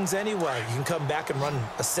many things anyway. You can come back and run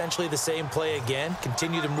essentially the same play again,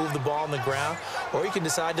 continue to move the ball on the ground, or you can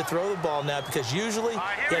decide to throw the ball now because usually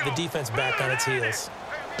you have the defense back on its heels.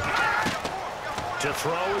 To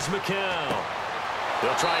throw is McCown.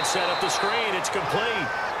 They'll try and set up the screen. It's complete.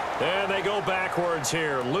 And they go backwards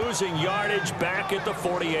here, losing yardage back at the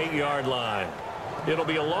 48-yard line. It'll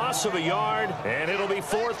be a loss of a yard, and it'll be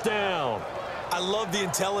 4th down. I love the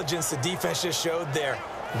intelligence the defense just showed there.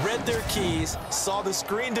 Read their keys, saw the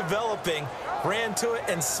screen developing, ran to it,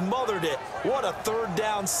 and smothered it. What a 3rd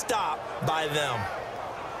down stop by them.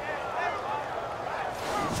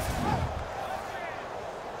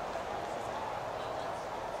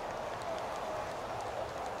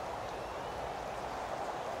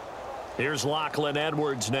 Here's Lachlan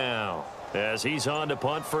Edwards now as he's on to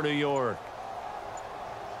punt for New York.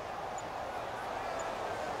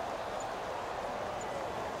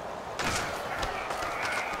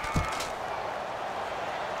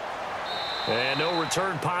 And no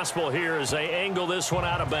return possible here as they angle this one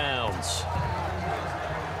out of bounds.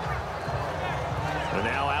 And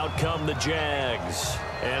now out come the Jags.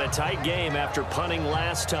 And a tight game after punting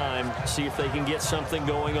last time. See if they can get something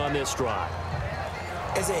going on this drive.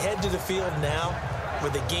 As they head to the field now,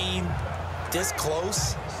 with the game this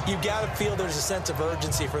close, you've got to feel there's a sense of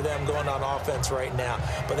urgency for them going on offense right now.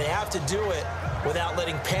 But they have to do it without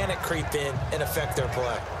letting panic creep in and affect their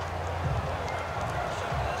play.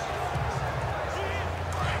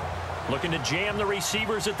 Looking to jam the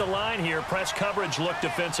receivers at the line here. Press coverage look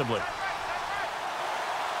defensively.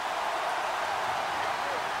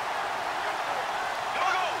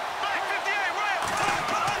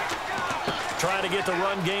 Trying to get the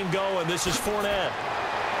run game going. This is Fournette.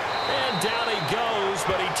 And down he goes,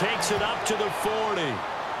 but he takes it up to the 40.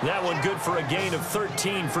 That one good for a gain of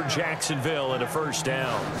 13 for Jacksonville and a 1st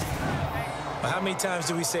down. How many times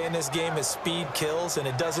do we say in this game that speed kills, and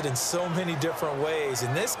it does it in so many different ways?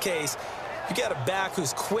 In this case, you got a back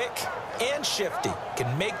who's quick and shifty,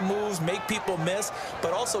 can make moves, make people miss,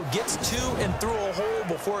 but also gets to and through a hole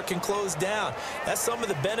before it can close down. That's some of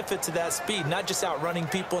the benefits of that speed, not just outrunning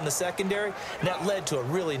people in the secondary, and that led to a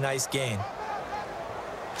really nice gain.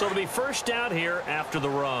 So it'll be 1st down here after the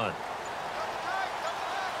run.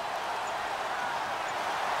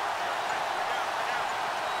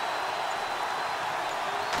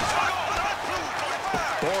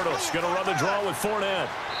 Bortles going to run the draw with Fournette.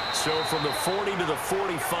 So from the 40 to the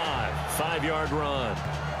 45, 5-yard run.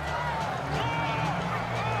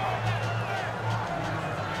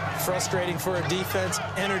 Frustrating for a defense,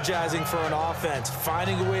 energizing for an offense.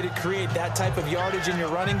 Finding a way to create that type of yardage in your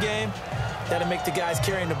running game, that'll make the guys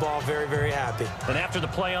carrying the ball very, very happy. And after the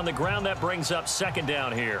play on the ground, that brings up 2nd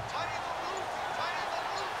down here.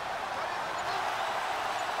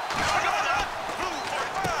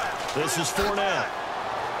 This is Fournette.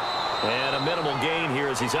 And a minimal gain here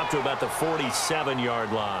as he's up to about the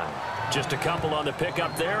 47-yard line. Just a couple on the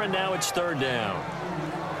pickup there, and now it's 3rd down.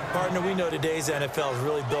 Partner, we know today's NFL is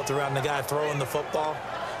really built around the guy throwing the football.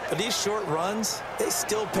 But these short runs, they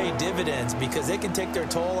still pay dividends because they can take their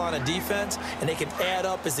toll on a defense, and they can add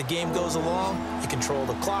up as the game goes along. You control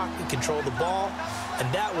the clock, you control the ball,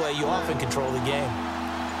 and that way you often control the game.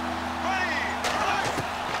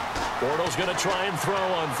 Bortles going to try and throw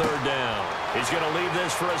on 3rd down. He's going to leave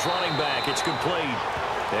this for his running back. It's complete.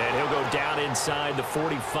 And he'll go down inside the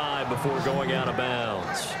 45 before going out of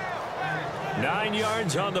bounds. 9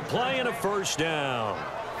 yards on the play and a 1st down.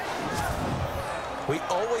 We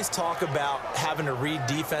always talk about having to read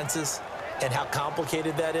defenses and how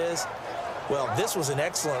complicated that is. Well, this was an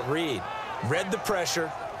excellent read. Read the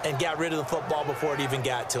pressure and got rid of the football before it even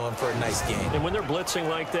got to him for a nice gain. And when they're blitzing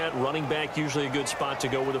like that, running back usually a good spot to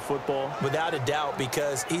go with the football? Without a doubt,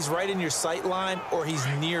 because he's right in your sight line or he's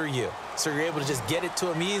near you. So you're able to just get it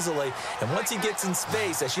to him easily. And once he gets in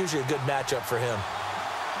space, that's usually a good matchup for him.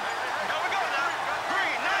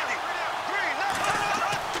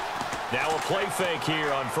 Now a play fake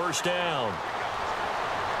here on first down.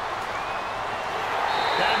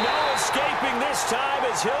 And no escaping this time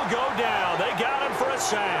as he'll go down. They got him for a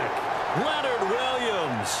sack. Leonard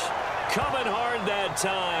Williams coming hard that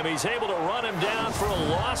time. He's able to run him down for a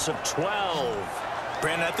loss of 12.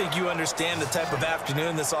 Brandon, I think you understand the type of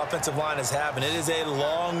afternoon this offensive line is having. It is a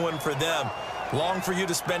long one for them. Long for you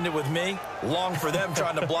to spend it with me. Long for them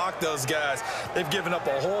trying to block those guys. They've given up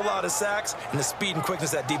a whole lot of sacks, and the speed and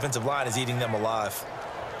quickness of that defensive line is eating them alive.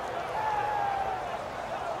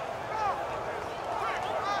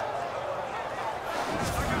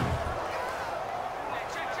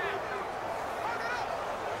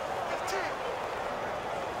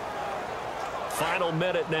 Final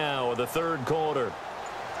minute now of the third quarter.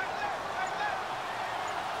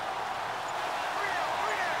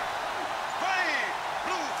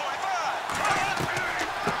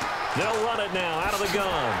 They'll run it now out of the gun.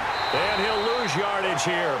 And he'll lose yardage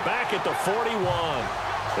here. Back at the 41.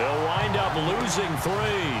 They'll wind up losing 3.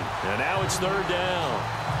 And now it's third down.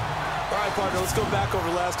 All right, partner, let's go back over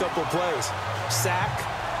the last couple of plays. Sack,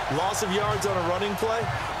 loss of yards on a running play.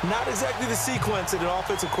 Not exactly the sequence that an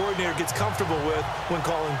offensive coordinator gets comfortable with when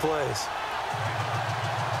calling plays.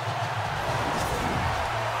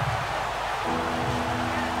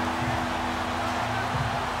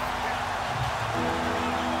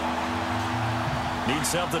 Need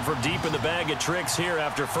something from deep in the bag of tricks here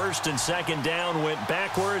after first and second down went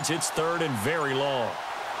backwards. It's third and very long.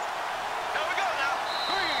 Here we go now.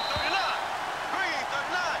 Green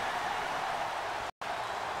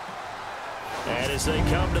 39. And as they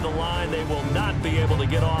come to the line, they will not be able to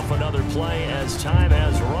get off another play as time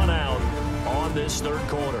has run out on this third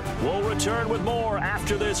quarter. We'll return with more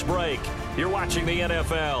after this break. You're watching the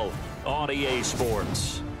NFL on EA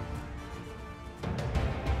Sports.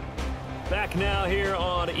 Back now here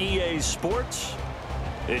on EA Sports.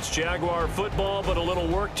 It's Jaguar football, but a little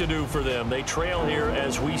work to do for them. They trail here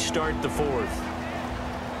as we start the fourth.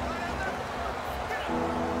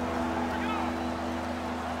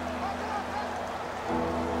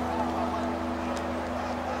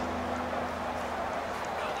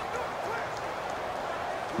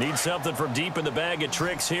 Need something from deep in the bag of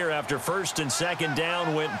tricks here after first and second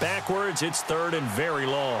down went backwards. It's third and very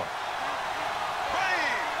long.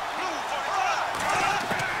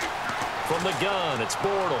 From the gun, it's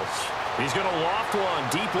Bortles. He's going to loft one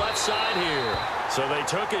deep left side here. So they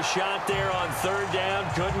took a shot there on third down,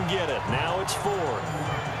 couldn't get it. Now it's fourth.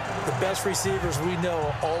 The best receivers we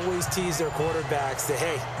know always tease their quarterbacks that,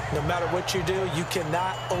 hey, no matter what you do, you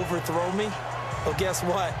cannot overthrow me. Well, guess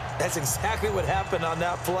what? That's exactly what happened on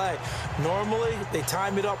that play. Normally, they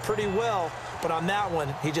time it up pretty well, but on that one,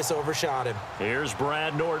 he just overshot him. Here's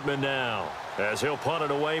Brad Nortman now as he'll punt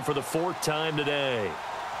it away for the 4th time today.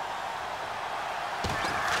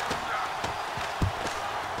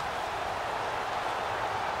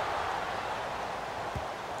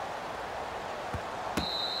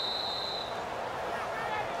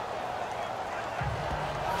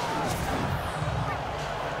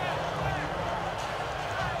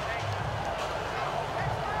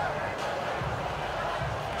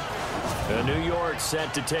 New York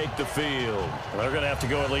set to take the field. They're going to have to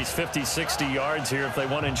go at least 50, 60 yards here if they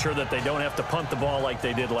want to ensure that they don't have to punt the ball like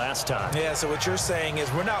they did last time. Yeah, so what you're saying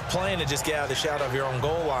is we're not playing to just get out of the shadow of your own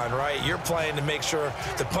goal line, right? You're playing to make sure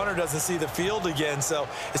the punter doesn't see the field again. So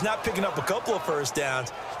it's not picking up a couple of first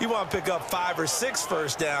downs. You want to pick up 5 or 6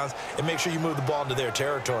 first downs and make sure you move the ball into their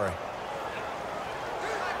territory.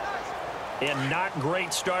 And not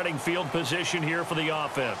great starting field position here for the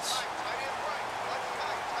offense.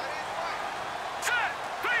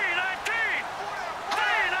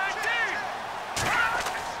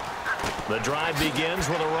 The drive begins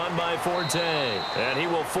with a run by Forte, and he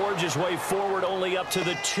will forge his way forward only up to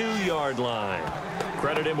the 2-yard line.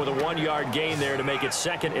 Credit him with a 1-yard gain there to make it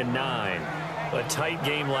 2nd and 9. A tight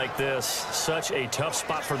game like this, such a tough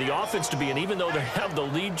spot for the offense to be in. Even though they have the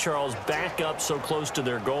lead, Charles, back up so close to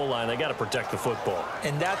their goal line, they got to protect the football.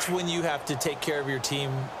 And that's when you have to take care of your team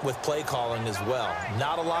with play calling as well.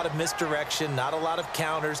 Not a lot of misdirection, not a lot of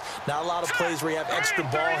counters, not a lot of plays where you have extra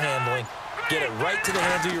ball handling. Get it right to the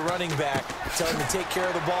hands of your running back. Tell him to take care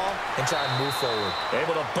of the ball and try and move forward.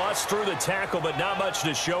 Able to bust through the tackle, but not much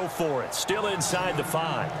to show for it. Still inside the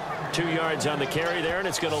 5. 2 yards on the carry there, and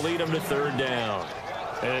it's going to lead them to 3rd down.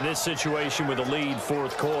 And in this situation with a lead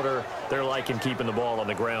 4th quarter, they're liking keeping the ball on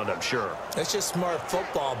the ground, I'm sure. That's just smart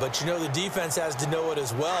football, but you know the defense has to know it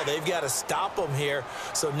as well. They've got to stop them here.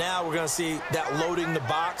 So now we're going to see that loading the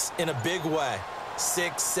box in a big way.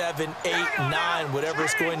 6, 7, 8, 9, whatever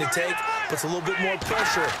it's going to take, puts a little bit more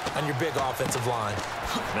pressure on your big offensive line.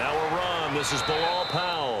 Now a run. This is Bilal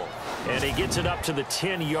Powell. And he gets it up to the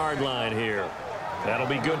 10-yard line here. That'll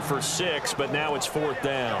be good for 6, but now it's 4th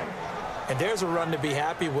down. And there's a run to be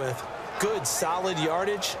happy with. Good, solid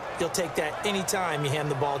yardage. You'll take that anytime you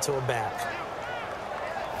hand the ball to a back.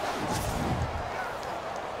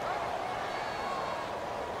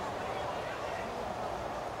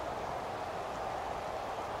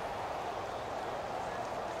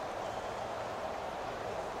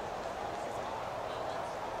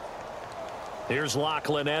 Here's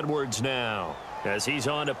Lachlan Edwards now as he's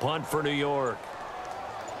on to punt for New York.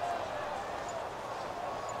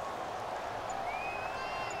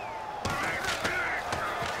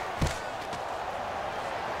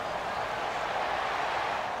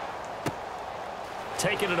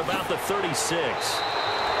 Taking it about the 36.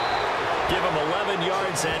 Give him 11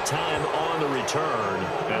 yards that time on the return.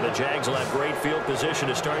 And the Jags will have great field position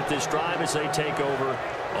to start this drive as they take over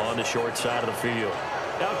on the short side of the field.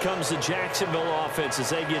 Out comes the Jacksonville offense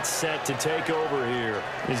as they get set to take over here.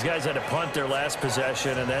 These guys had to punt their last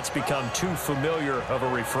possession, and that's become too familiar of a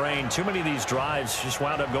refrain. Too many of these drives just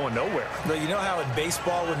wound up going nowhere. But you know how in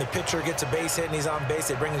baseball, when the pitcher gets a base hit and he's on base,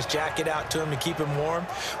 they bring his jacket out to him to keep him warm?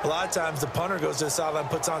 A lot of times the punter goes to the sideline,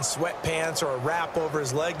 puts on sweatpants or a wrap over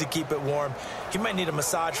his leg to keep it warm. He might need a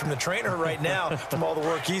massage from the trainer right now from all the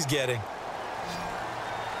work he's getting.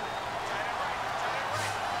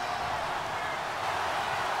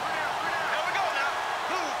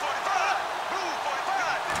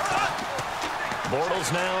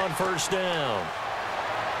 Bortles now on 1st down.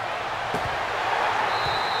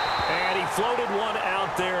 And he floated one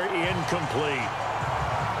out there, incomplete.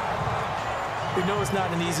 You know it's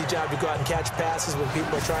not an easy job to go out and catch passes when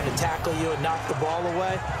people are trying to tackle you and knock the ball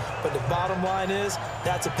away. But the bottom line is,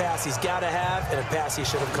 that's a pass he's got to have and a pass he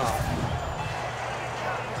should have caught.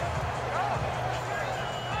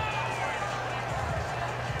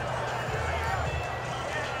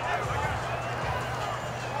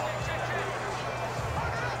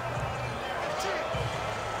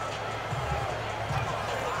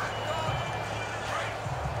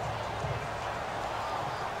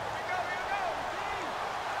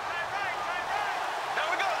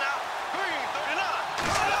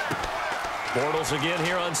 Bortles again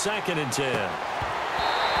here on 2nd and 10.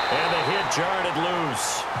 And the hit jarred it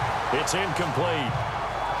loose. It's incomplete.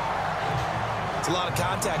 It's a lot of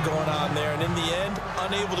contact going on there, and in the end,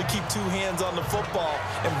 unable to keep 2 hands on the football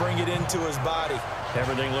and bring it into his body.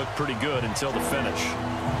 Everything looked pretty good until the finish.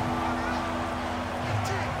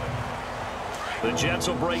 The Jets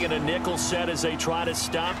will bring in a nickel set as they try to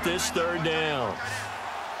stop this 3rd down.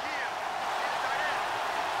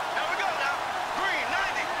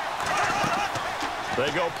 They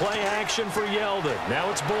go play action for Yeldon. Now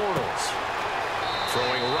it's Bortles.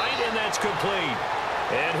 Throwing right, and that's complete.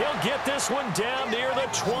 And he'll get this one down near the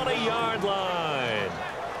 20-yard line.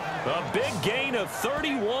 A big gain of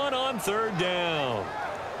 31 on 3rd down.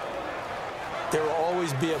 There will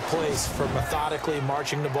always be a place for methodically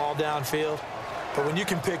marching the ball downfield. But when you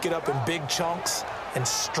can pick it up in big chunks and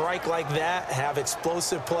strike like that, have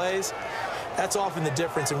explosive plays, that's often the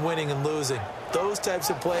difference in winning and losing. Those types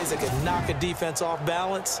of plays that can knock a defense off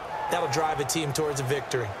balance, that'll drive a team towards a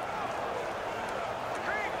victory.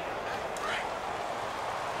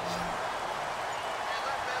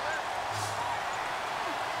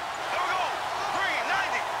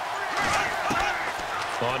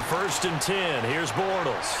 On 1st and 10, here's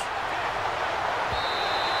Bortles.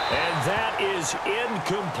 And that is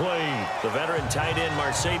incomplete. The veteran tight end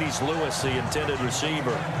Mercedes Lewis, the intended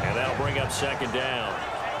receiver. And that'll bring up 2nd down.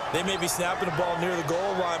 They may be snapping the ball near the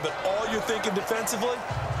goal line, but all you're thinking defensively,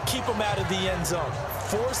 keep them out of the end zone.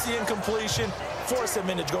 Force the incompletion, force them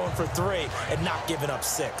into going for 3, and not giving up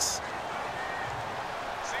 6.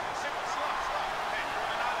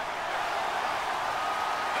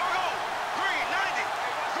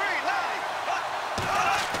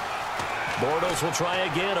 Bortles will try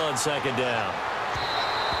again on 2nd down.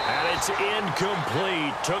 And it's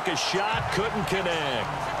incomplete. Took a shot, couldn't connect.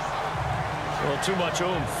 Well, too much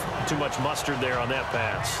oomph, too much mustard there on that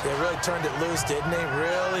pass. They really turned it loose, didn't they?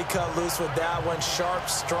 Really cut loose with that one. Sharp,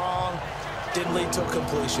 strong. Didn't lead to a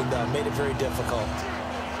completion, though. Made it very difficult.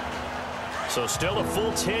 So still a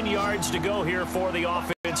full 10 yards to go here for the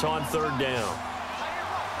offense on 3rd down.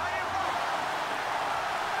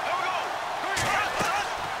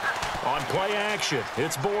 On play action,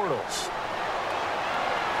 it's Bortles.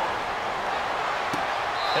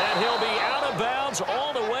 And he'll be out of bounds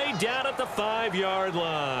all the way down at the 5-yard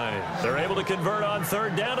line. They're able to convert on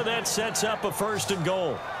 3rd down, and that sets up a 1st and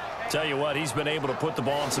goal. Tell you what, he's been able to put the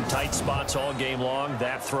ball in some tight spots all game long.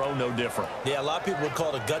 That throw, no different. Yeah, a lot of people would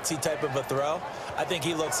call it a gutsy type of a throw. I think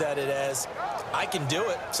he looks at it as I can do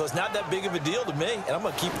it, so it's not that big of a deal to me, and I'm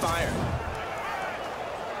going to keep firing.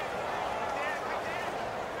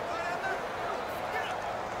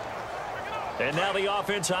 And now the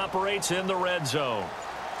offense operates in the red zone.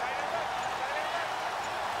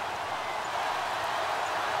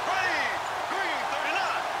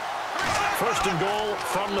 First and goal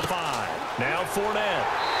from the 5. Now Fournette.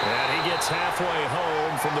 And he gets halfway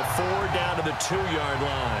home from the 4 down to the 2-yard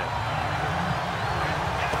line.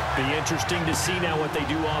 Be interesting to see now what they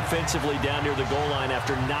do offensively down near the goal line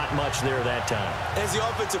after not much there that time. As the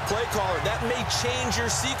offensive play caller, that may change your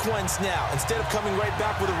sequence now. Instead of coming right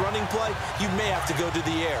back with a running play, you may have to go to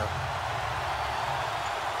the air.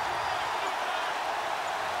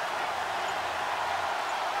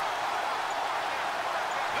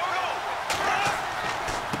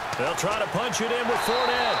 They'll try to punch it in with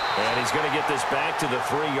Fournette. And he's going to get this back to the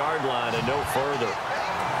 3-yard line and no further.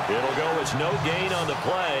 It'll go as no gain on the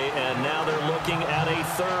play, and now they're looking at a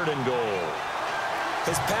 3rd and goal.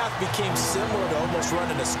 His path became similar to almost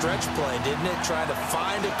running a stretch play, didn't it? Trying to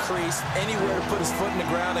find a crease, anywhere to put his foot in the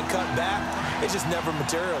ground and cut back. It just never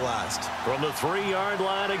materialized. From the 3-yard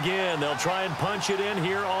line again, they'll try and punch it in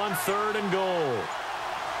here on 3rd and goal.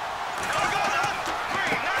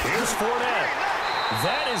 Here's Fournette.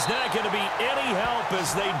 That is not going to be any help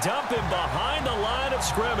as they dump him behind the line of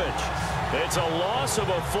scrimmage. It's a loss of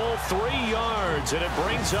a full 3 yards, and it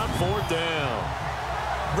brings up 4th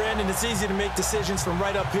down. Brandon, it's easy to make decisions from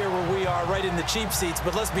right up here where we are, right in the cheap seats,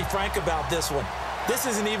 but let's be frank about this one. This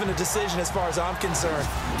isn't even a decision as far as I'm concerned.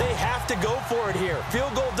 They have to go for it here.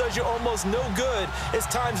 Field goal does you almost no good as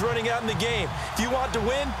time's running out in the game. If you want to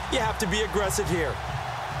win, you have to be aggressive here.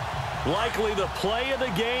 Likely the play of the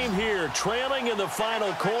game here, trailing in the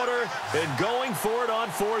final quarter and going for it on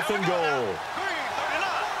 4th and goal.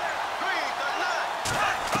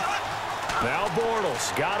 Now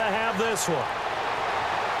Bortles got to have this one.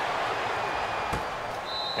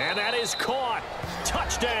 And that is caught.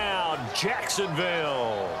 Touchdown,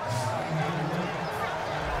 Jacksonville.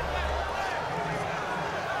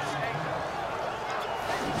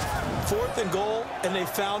 Fourth and goal, and they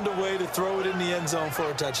found a way to throw it in the end zone for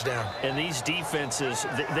a touchdown. And these defenses,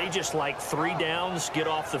 they just like 3 downs, get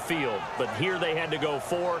off the field. But here they had to go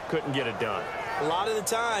 4, couldn't get it done. A lot of the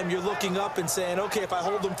time, you're looking up and saying, okay, if I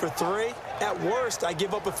hold them for 3, at worst, I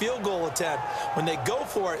give up a field goal attempt. When they go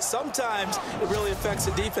for it, sometimes it really affects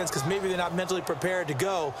the defense because maybe they're not mentally prepared to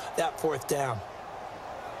go that 4th down.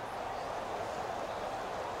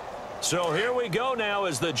 So here we go now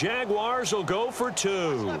as the Jaguars will go for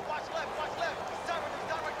 2.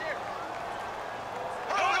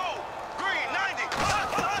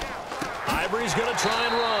 Ivory's going to try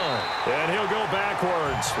and run. And he'll go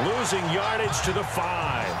backwards, losing yardage to the 5.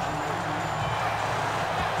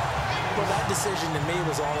 Well, that decision to me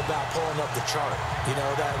was all about pulling up the chart. You know,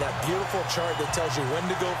 that beautiful chart that tells you when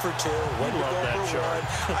to go for 2, when to go for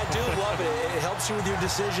 1. I do love it. It helps you with your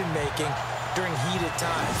decision-making during heated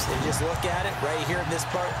times. And just look at it right here in this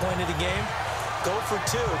point of the game. Go for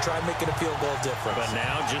 2, try making a field goal difference. But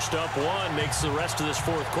now just up 1 makes the rest of this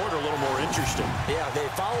 4th quarter a little more interesting. Yeah, they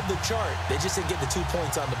followed the chart. They just didn't get the 2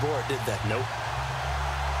 points on the board, did they? Nope.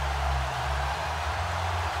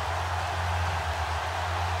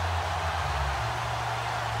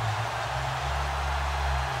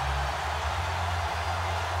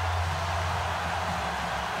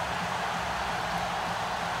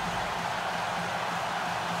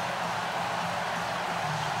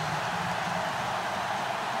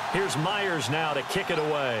 Here's Myers now to kick it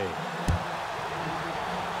away.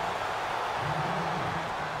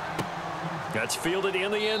 That's fielded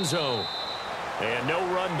in the end zone. And no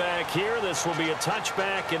run back here. This will be a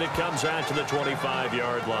touchback, and it comes out to the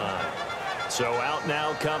 25-yard line. So out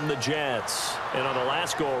now come the Jets. And on the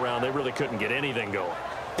last go-around, they really couldn't get anything going.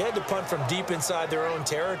 They had to punt from deep inside their own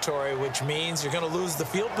territory, which means you're going to lose the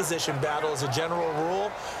field position battle as a general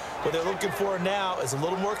rule. What they're looking for now is a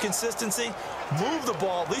little more consistency, move the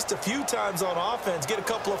ball at least a few times on offense, get a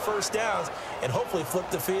couple of first downs, and hopefully flip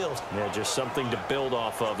the field. Yeah, just something to build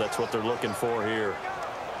off of. That's what they're looking for here.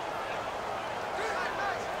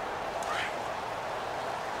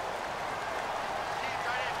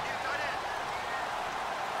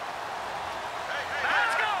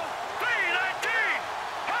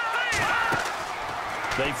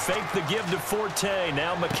 They fake the give to Forte.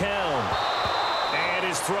 Now McCown. And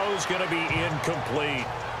his throw's going to be incomplete.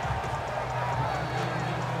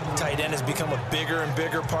 Tight end has become a bigger and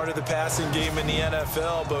bigger part of the passing game in the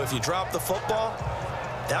NFL, but if you drop the football,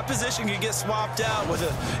 that position can get swapped out with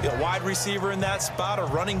a wide receiver in that spot, a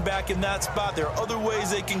running back in that spot. There are other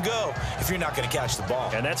ways they can go if you're not going to catch the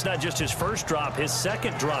ball. And that's not just his first drop, his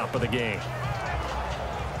second drop of the game.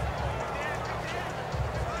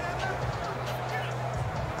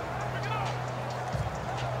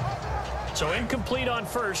 So incomplete on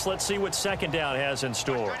first. Let's see what second down has in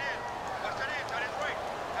store.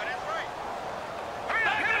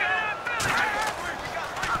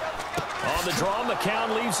 On the draw,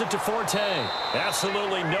 McCown leaves it to Forte.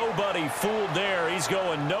 Absolutely nobody fooled there. He's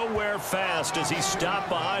going nowhere fast as he's stopped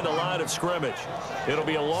behind the line of scrimmage. It'll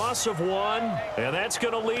be a loss of 1, and that's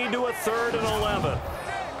going to lead to a 3rd and 11.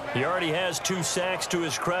 He already has 2 sacks to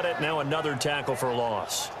his credit. Now another tackle for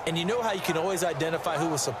loss. And you know how you can always identify who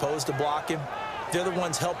was supposed to block him? They're the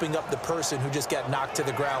ones helping up the person who just got knocked to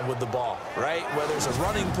the ground with the ball, right? Whether it's a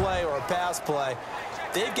running play or a pass play,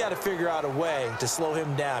 they've got to figure out a way to slow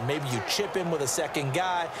him down. Maybe you chip him with a second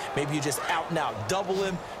guy. Maybe you just out-and-out double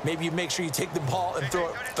him. Maybe you make sure you take the ball and throw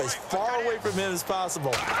it as far away from him as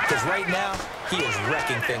possible. Because right now, he is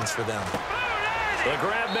wrecking things for them. The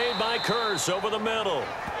grab made by Kearse over the middle.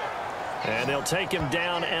 And they'll take him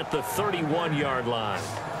down at the 31-yard line.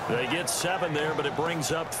 They get 7 there, but it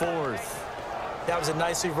brings up 4th. That was a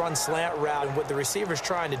nicely run slant route. And what the receiver's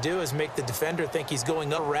trying to do is make the defender think he's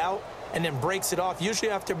going up route and then breaks it off,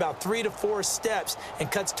 usually after about 3 to 4 steps,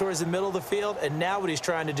 and cuts towards the middle of the field. And now what he's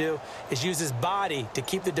trying to do is use his body to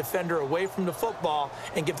keep the defender away from the football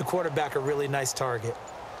and give the quarterback a really nice target.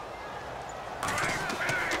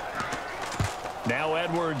 Now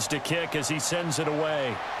Edwards to kick as he sends it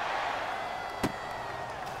away.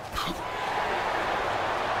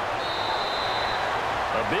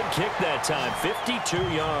 A big kick that time, 52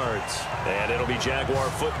 yards. And it'll be Jaguar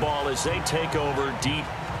football as they take over deep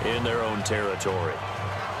in their own territory.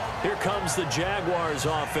 Here comes the Jaguars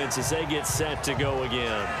offense as they get set to go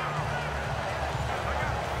again.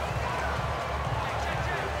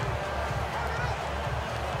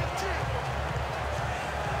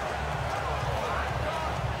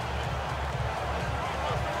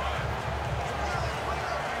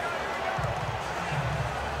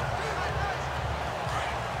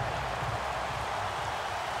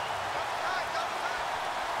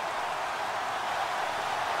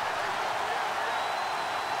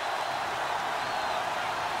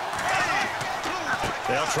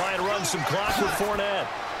 They'll try and run some clock with Fournette.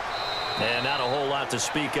 And not a whole lot to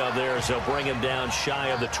speak of there as they'll bring him down shy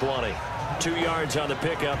of the 20. 2 yards on the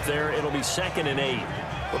pickup there. It'll be 2nd and 8.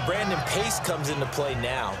 Well, Brandon, pace comes into play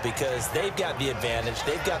now because they've got the advantage.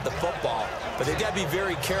 They've got the football, but they've got to be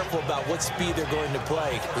very careful about what speed they're going to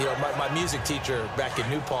play. You know, my music teacher back in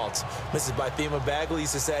New Paltz, Mrs. Bythema Bagley,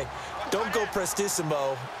 used to say, don't go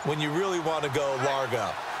prestissimo when you really want to go largo.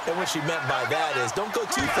 And what she meant by that is don't go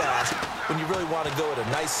too fast when you really want to go at a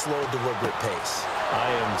nice, slow, deliberate pace. I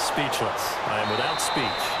am speechless. I am without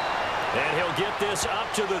speech. And he'll get this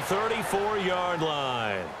up to the 34-yard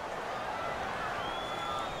line.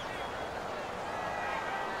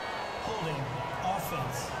 Holding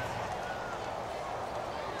offense.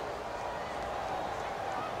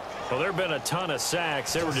 Well, there have been a ton of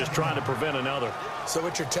sacks. They were just trying to prevent another. So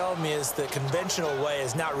what you're telling me is the conventional way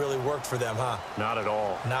has not really worked for them, huh? Not at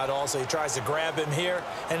all. Not at all. So he tries to grab him here,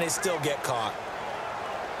 and they still get caught.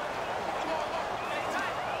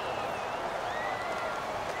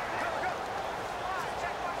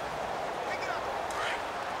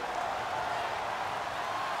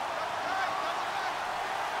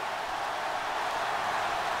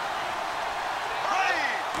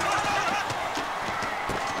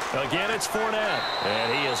 Again, it's Fournette.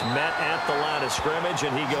 And he is met at the line of scrimmage,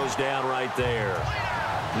 and he goes down right there.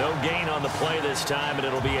 No gain on the play this time, and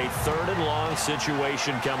it'll be a 3rd and long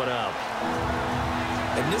situation coming up.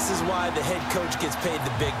 And this is why the head coach gets paid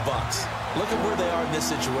the big bucks. Look at where they are in this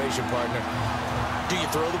situation, partner. Do you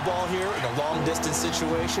throw the ball here in a long-distance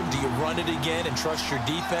situation? Do you run it again and trust your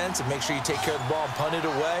defense and make sure you take care of the ball and punt it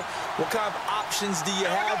away? What kind of options do you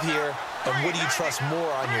have here, and what do you trust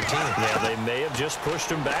more on your team? Yeah, they may have just pushed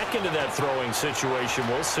him back into that throwing situation.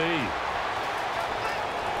 We'll see.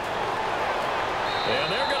 And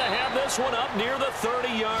they're going to have this one up near the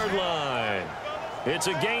 30-yard line. It's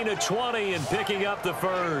a gain of 20 and picking up the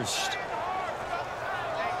 1st.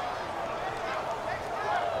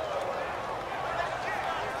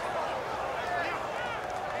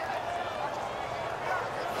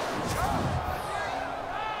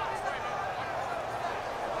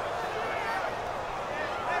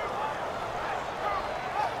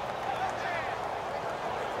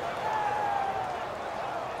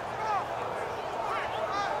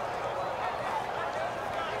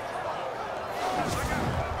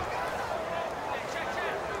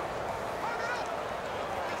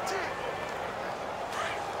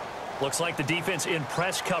 Looks like the defense in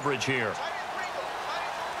press coverage here.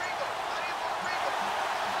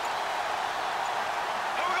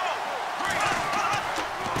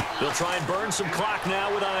 They'll try and burn some clock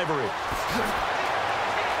now with Ivory.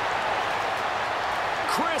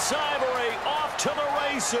 Chris Ivory off to the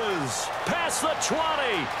races. Past the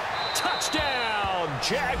 20. Touchdown,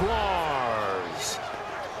 Jaguars.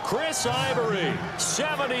 Chris Ivory,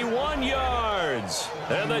 71 yards.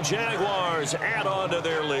 And the Jaguars add on to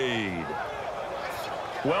their lead.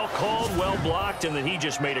 Well called, well blocked, and then he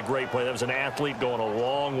just made a great play. That was an athlete going a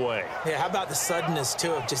long way. Yeah, how about the suddenness,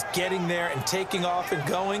 too, of just getting there and taking off and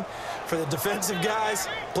going? For the defensive guys,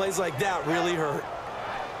 plays like that really hurt.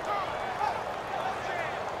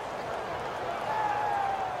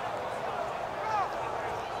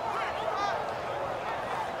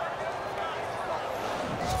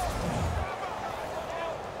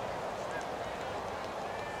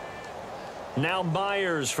 Now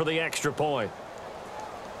Myers for the extra point.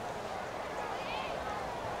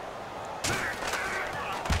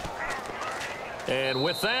 And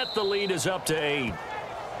with that, the lead is up to 8.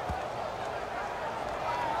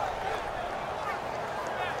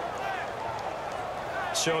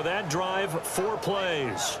 So that drive, 4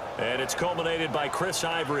 plays. And it's culminated by Chris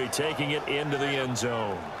Ivory taking it into the end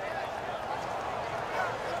zone.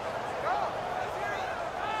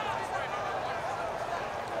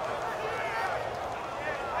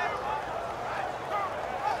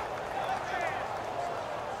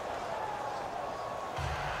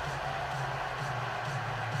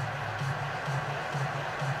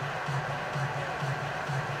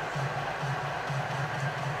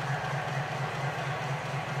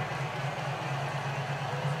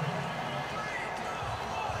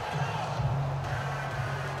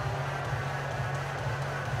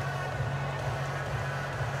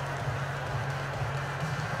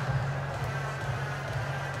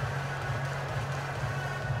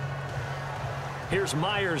 Here's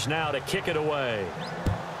Myers now to kick it away.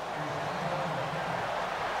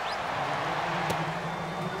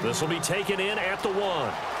 This will be taken in at the 1.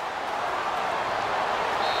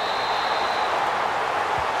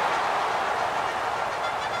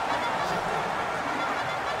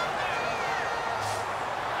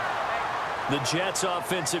 The Jets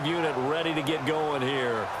offensive unit ready to get going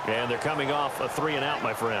here. And they're coming off a 3-and-out,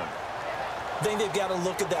 my friend. I think they've got to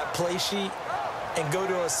look at that play sheet and go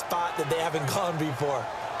to a spot that they haven't gone before.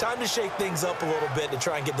 Time to shake things up a little bit to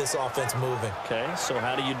try and get this offense moving. Okay, so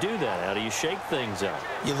how do you do that? How do you shake things up?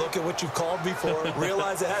 You look at what you've called before,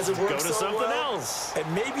 realize it hasn't worked Go to so something well, else. and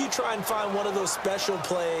maybe you try and find one of those special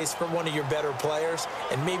plays from one of your better players,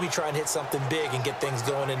 and maybe try and hit something big and get things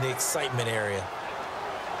going in the excitement area.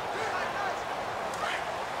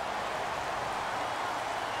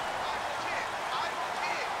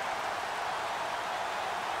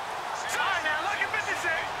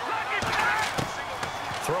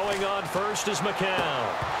 Throwing on first is McCown.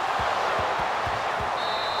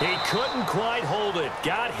 He couldn't quite hold it.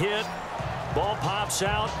 Got hit. Ball pops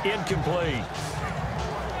out. Incomplete.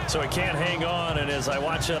 So he can't hang on, and as I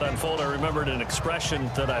watch that unfold, I remembered an expression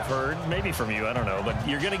that I've heard, maybe from you, I don't know, but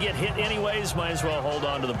you're going to get hit anyways, might as well hold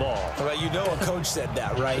on to the ball. Well, you know a coach said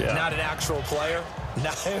that, right? Yeah. Not an actual player.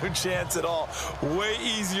 No chance at all. Way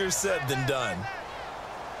easier said than done.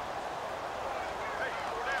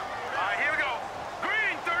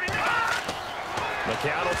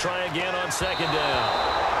 McCown will try again on 2nd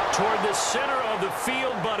down. Toward the center of the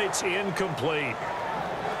field, but it's incomplete.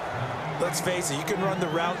 Let's face it, you can run the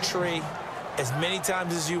route tree as many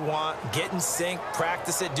times as you want, get in sync,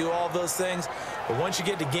 practice it, do all those things. But once you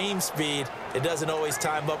get to game speed, it doesn't always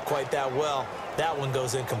time up quite that well. That one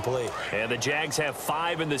goes incomplete. And the Jags have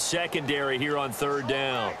 5 in the secondary here on 3rd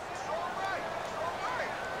down.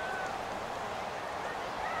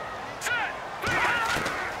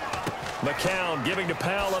 McCown giving to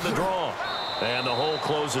Powell on the draw. And the hole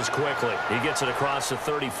closes quickly. He gets it across the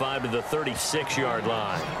 35 to the 36-yard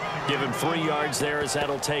line. Give him 3 yards there as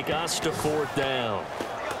that'll take us to 4th down.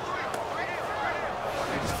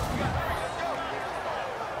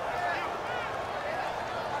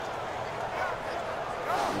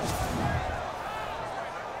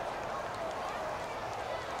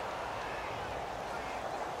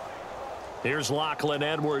 Here's Lachlan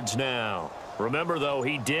Edwards now. Remember, though,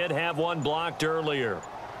 he did have one blocked earlier.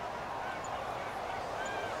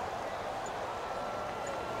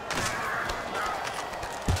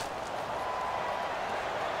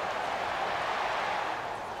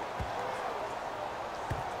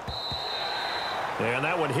 And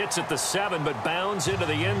that one hits at the 7, but bounds into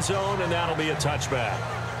the end zone, and that'll be a touchback.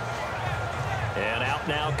 And out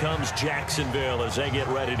now comes Jacksonville as they get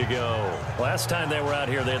ready to go. Last time they were out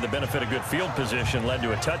here, they had the benefit of good field position, led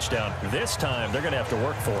to a touchdown. This time, they're going to have to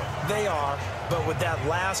work for it. They are, but with that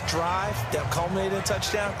last drive that culminated in a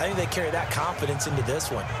touchdown, I think they carry that confidence into this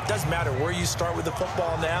one. Doesn't matter where you start with the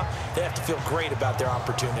football now, they have to feel great about their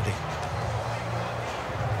opportunity.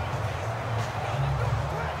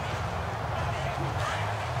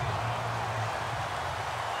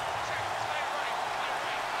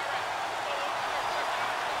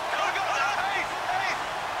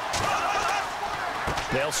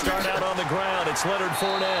 They'll start out on the ground. It's Leonard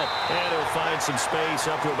Fournette. And he'll find some space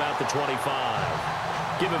up to about the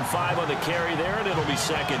 25. Give him 5 on the carry there, and it'll be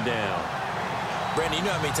second down. Brandon, you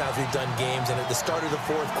know how many times we've done games, and at the start of the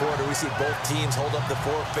fourth quarter, we see both teams hold up the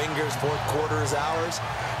 4 fingers, fourth quarter is ours.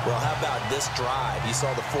 Well, how about this drive? You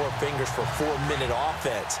saw the 4 fingers for 4-minute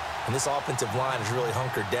offense, and this offensive line has really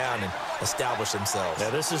hunkered down and established themselves. Now,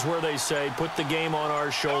 this is where they say, put the game on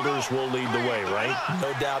our shoulders, we'll lead the way, right?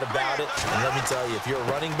 No doubt about it. And let me tell you, if you're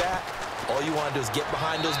a running back, all you want to do is get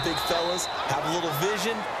behind those big fellas, have a little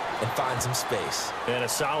vision, and find some space. And a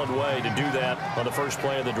solid way to do that on the first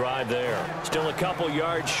play of the drive there. Still a couple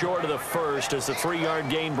yards short of the first as the 3-yard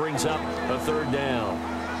gain brings up a third down.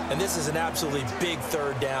 And this is an absolutely big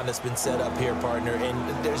third down that's been set up here, partner,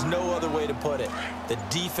 and there's no other way to put it. The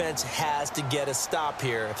defense has to get a stop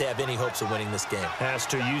here if they have any hopes of winning this game. Has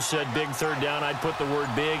to. You said big third down. I'd put the word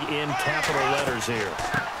big in capital letters here.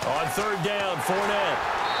 On third down,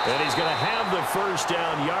 Fournette. And he's going to have the first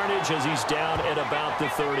down yardage as he's down at about the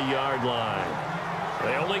 30-yard line.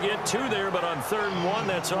 They only get 2 there, but on 3rd and 1,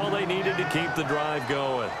 that's all they needed to keep the drive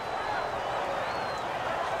going.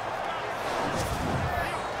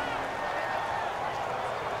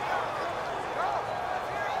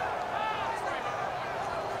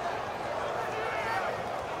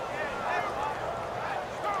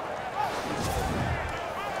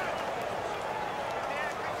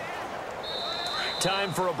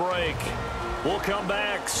 Time for a break. We'll come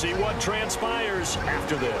back, see what transpires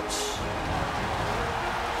after this.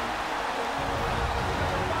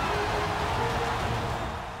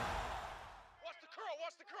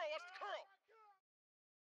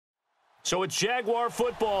 So it's Jaguar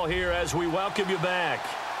football here as we welcome you back.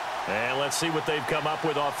 And let's see what they've come up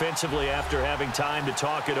with offensively after having time to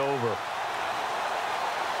talk it over.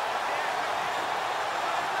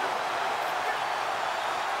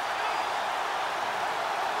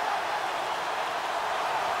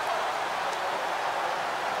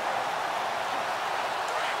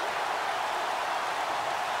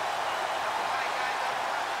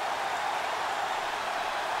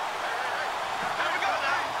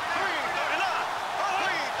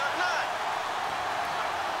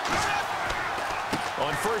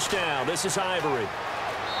 On first down, this is Ivory.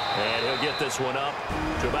 And he'll get this one up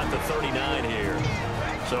to about the 39 here.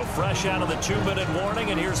 So fresh out of the 2-minute warning,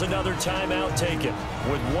 and here's another timeout taken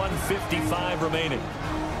with 1:55 remaining.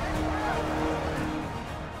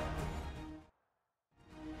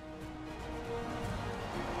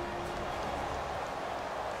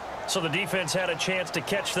 So the defense had a chance to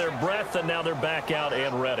catch their breath, and now they're back out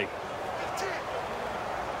and ready.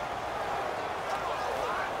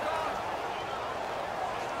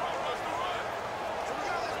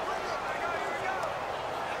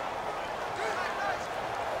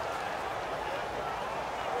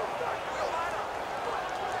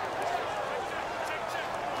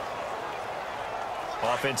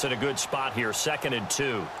 Offense in a good spot here, 2nd and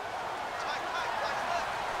 2.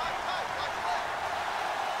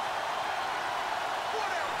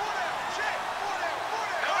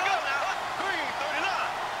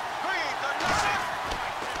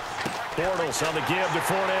 Bortles on the give to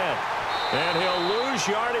Fournette. And he'll lose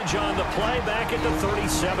yardage on the play back at the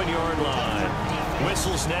 37-yard line.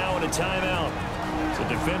 Whistles now and a timeout. So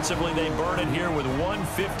defensively they burn it here with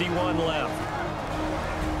 1:51 left.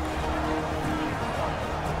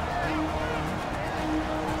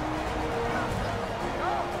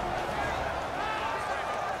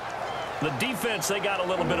 The defense, they got a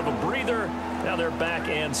little bit of a breather. Now they're back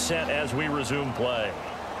and set as we resume play.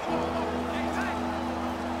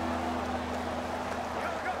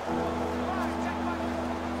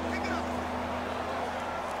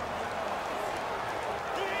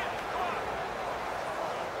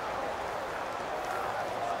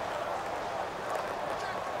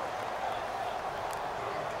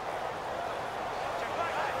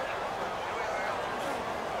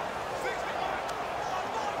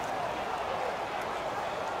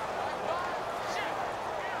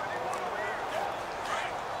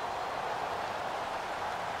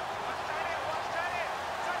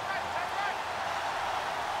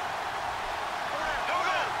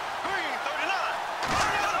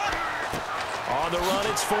 On the run,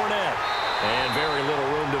 it's Fournette. And very little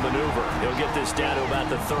room to maneuver. He'll get this down to about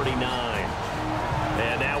the 39.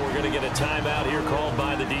 And now we're going to get a timeout here called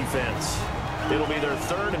by the defense. It'll be their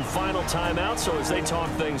 3rd and final timeout, so as they talk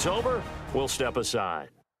things over, we'll step aside.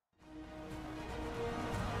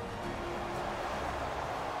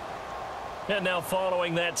 And now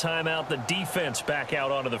following that timeout, the defense back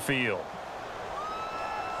out onto the field.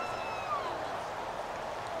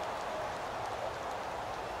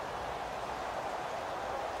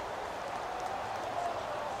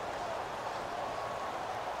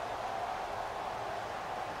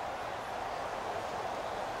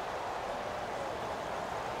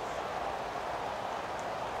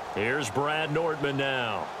 Here's Brad Nordman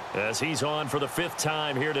now as he's on for the 5th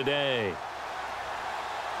time here today.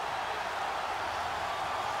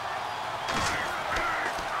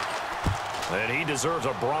 And he deserves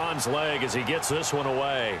a bronze leg as he gets this one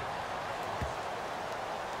away.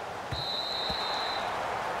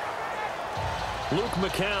 Luke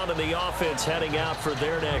McCown and the offense heading out for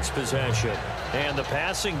their next possession. And the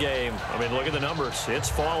passing game, I mean, look at the numbers. It's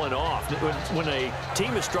fallen off. When a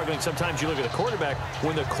team is struggling, sometimes you look at the quarterback.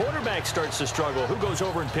 When the quarterback starts to struggle, who goes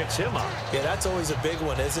over and picks him up? Yeah, that's always a big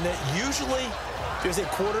one, isn't it? Usually, there's a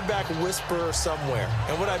quarterback whisperer somewhere.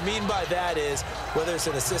 And what I mean by that is, whether it's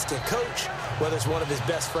an assistant coach, whether it's one of his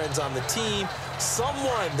best friends on the team,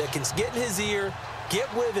 someone that can get in his ear,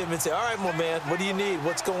 get with him and say, all right, my man, what do you need?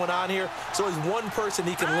 What's going on here? So there's one person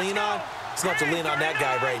he can lean on. He's going to have to lean on that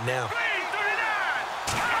guy right now.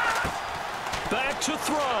 Back to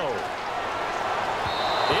throw.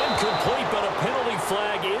 Incomplete, but a penalty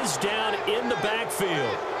flag is down in the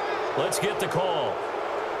backfield. Let's get the call.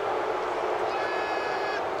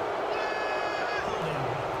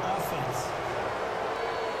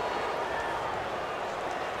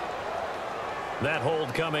 That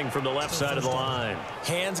hold coming from the left side of the line.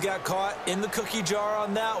 Hands got caught in the cookie jar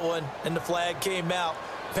on that one, and the flag came out.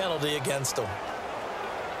 Penalty against him.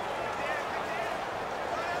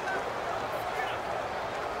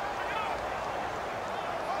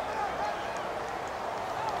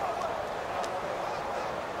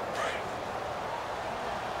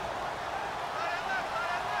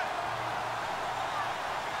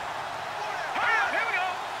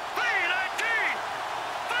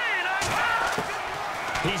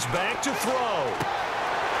 He's back to throw.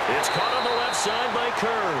 It's caught on the left side by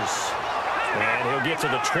Kurz. And he'll get to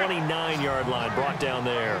the 29-yard line, brought down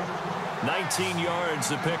there. 19 yards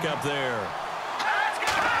to pick up there.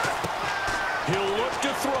 He'll look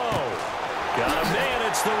to throw. Got a man.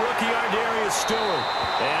 It's the rookie Ardarius Stewart.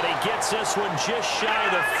 And he gets this one just shy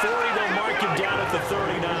of the 40. They'll mark him down at the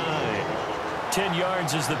 39. 10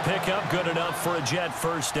 yards is the pickup. Good enough for a Jet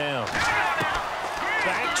first down.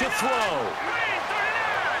 Back to throw.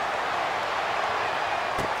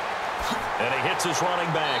 And he hits his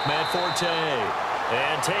running back, Matt Forte.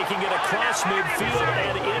 And taking it across midfield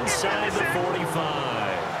and inside the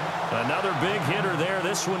 45. Another big hitter there.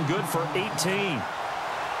 This one good for 18. And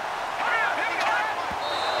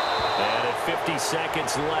at 50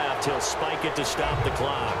 seconds left, he'll spike it to stop the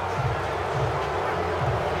clock.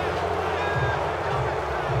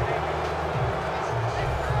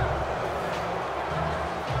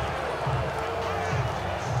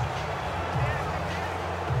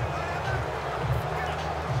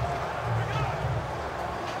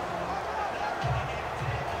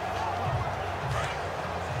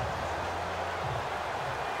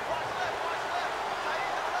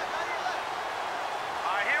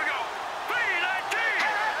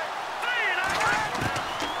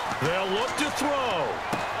 They'll look to throw.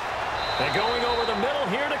 And going over the middle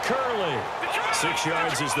here to Curley. 6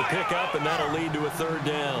 yards is the pickup, and that'll lead to a third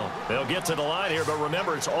down. They'll get to the line here, but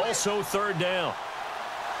remember, it's also third down.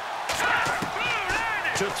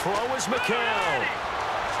 To throw is McCown.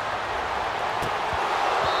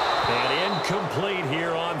 And incomplete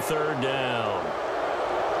here on third down.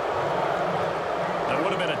 That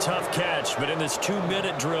would have been a tough catch, but in this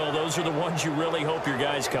 2-minute drill, those are the ones you really hope your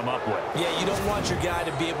guys come up with. Yeah, you don't want your guy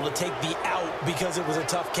to be able to take the out because it was a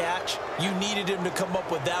tough catch. You needed him to come up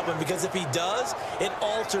with that one, because if he does, it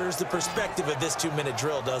alters the perspective of this 2-minute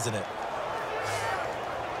drill, doesn't it?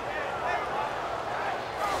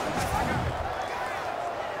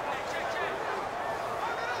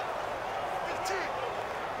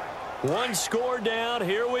 One score down.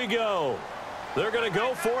 Here we go. They're going to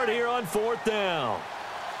go for it here on fourth down.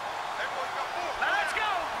 Let's go.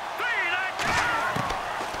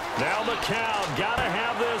 Now McCown got to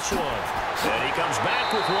have this one. And he comes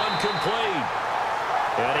back with one complete.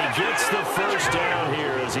 And he gets the first down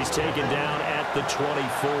here as he's taken down at the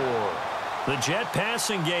 24. The Jet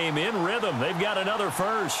passing game in rhythm. They've got another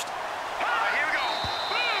first.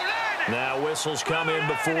 Now whistles come in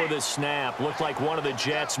before the snap. Looked like one of the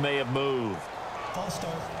Jets may have moved. False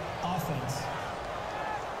start, offense.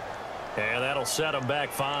 And that'll set them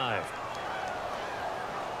back 5.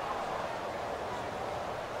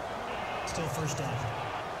 Still first down.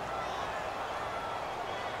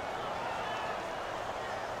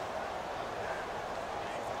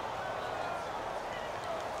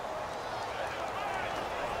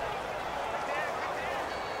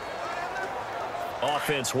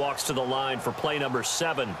 Offense walks to the line for play number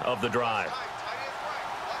 7 of the drive.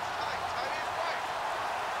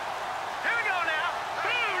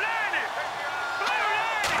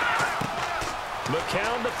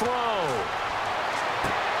 McCown to throw.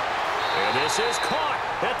 And this is caught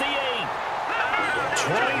at the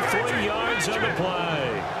 8. 23 yards on the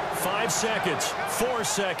play. 5 seconds, 4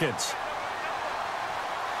 seconds.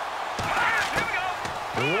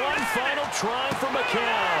 One final try for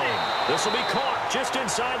McCown. This will be caught just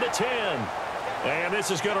inside the 10. And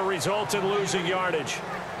this is going to result in losing yardage.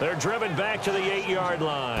 They're driven back to the 8-yard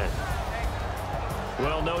line.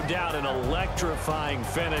 Well, no doubt an electrifying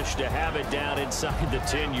finish to have it down inside the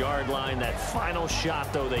 10-yard line. That final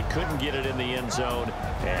shot, though, they couldn't get it in the end zone,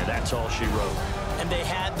 and that's all she wrote. And they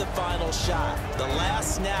had the final shot. The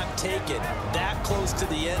last snap taken that close to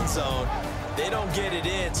the end zone. They don't get it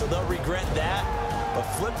in, so they'll regret that, but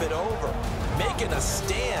flip it over. Making a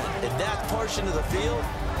stand in that portion of the field,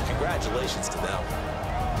 congratulations to them.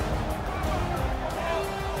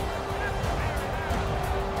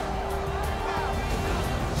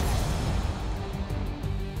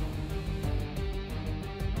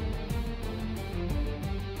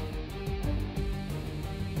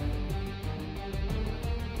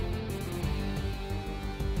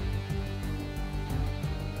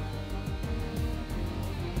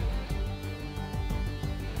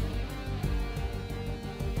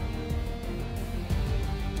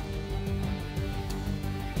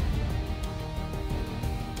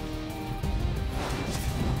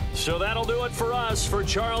 So that'll do it for us. For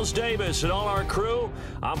Charles Davis and all our crew,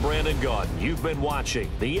 I'm Brandon Gaudin. You've been watching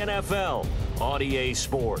the NFL on EA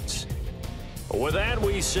Sports. With that,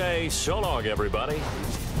 we say so long, everybody.